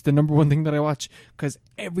apparently it's the number one thing that I watch because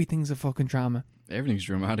everything's a fucking drama. Everything's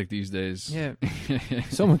dramatic these days. Yeah,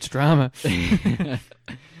 so much drama.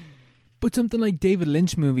 But something like David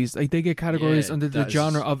Lynch movies, like they get categorized Yeah, under the that's-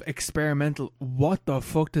 genre of experimental. What the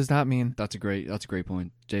fuck does that mean? That's a great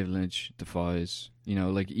point. David Lynch defies, you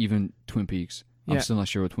know, like even Twin Peaks. Yeah. I'm still not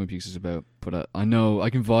sure what Twin Peaks is about, but I know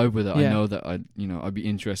I can vibe with it. Yeah. I know that I'd be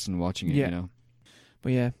interested in watching it. Yeah. You know.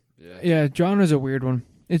 But yeah, genre's a weird one.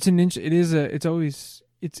 It's interesting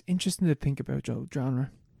to think about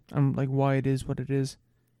genre and like why it is what it is.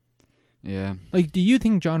 Yeah. Like, do you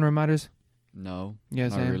think genre matters? No. Yeah,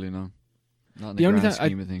 Not same. really. No. Not in The the only grand time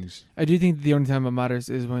scheme of things. I do think the only time it matters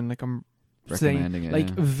is when like I'm saying Recommending it. like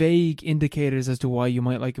yeah. vague indicators as to why you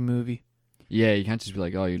might like a movie. Yeah, you can't just be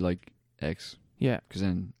like, oh, you like X, Yeah, because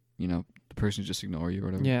then the person just ignore you or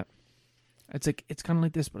whatever. yeah. It's like it's kind of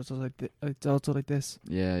like this, but it's also like this.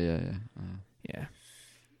 Yeah. Yeah.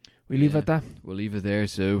 We leave it Yeah. at that. We'll leave it there.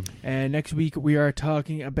 So Next week we are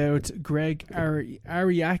talking about Greg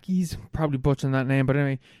Ariaki's, probably butchering that name, but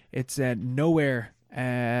anyway, it's Nowhere.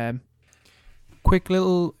 Quick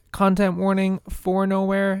little content warning for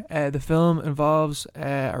Nowhere. The film involves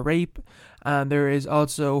a rape, and there is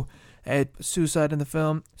also a suicide in the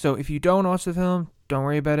film. So if you don't watch the film, don't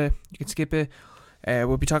worry about it. You can skip it.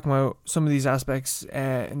 We'll be talking about some of these aspects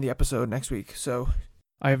in the episode next week. So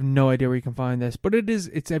I have no idea where you can find this, but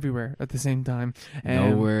it's everywhere at the same time.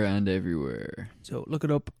 nowhere and everywhere. So look it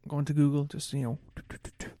up. Go into Google. Just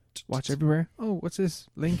watch everywhere. Oh, what's this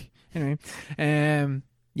link? Anyway,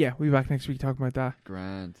 yeah, we'll be back next week talking about that.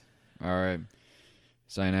 Grand. All right.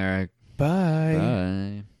 Sayonara. Bye.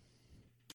 Bye.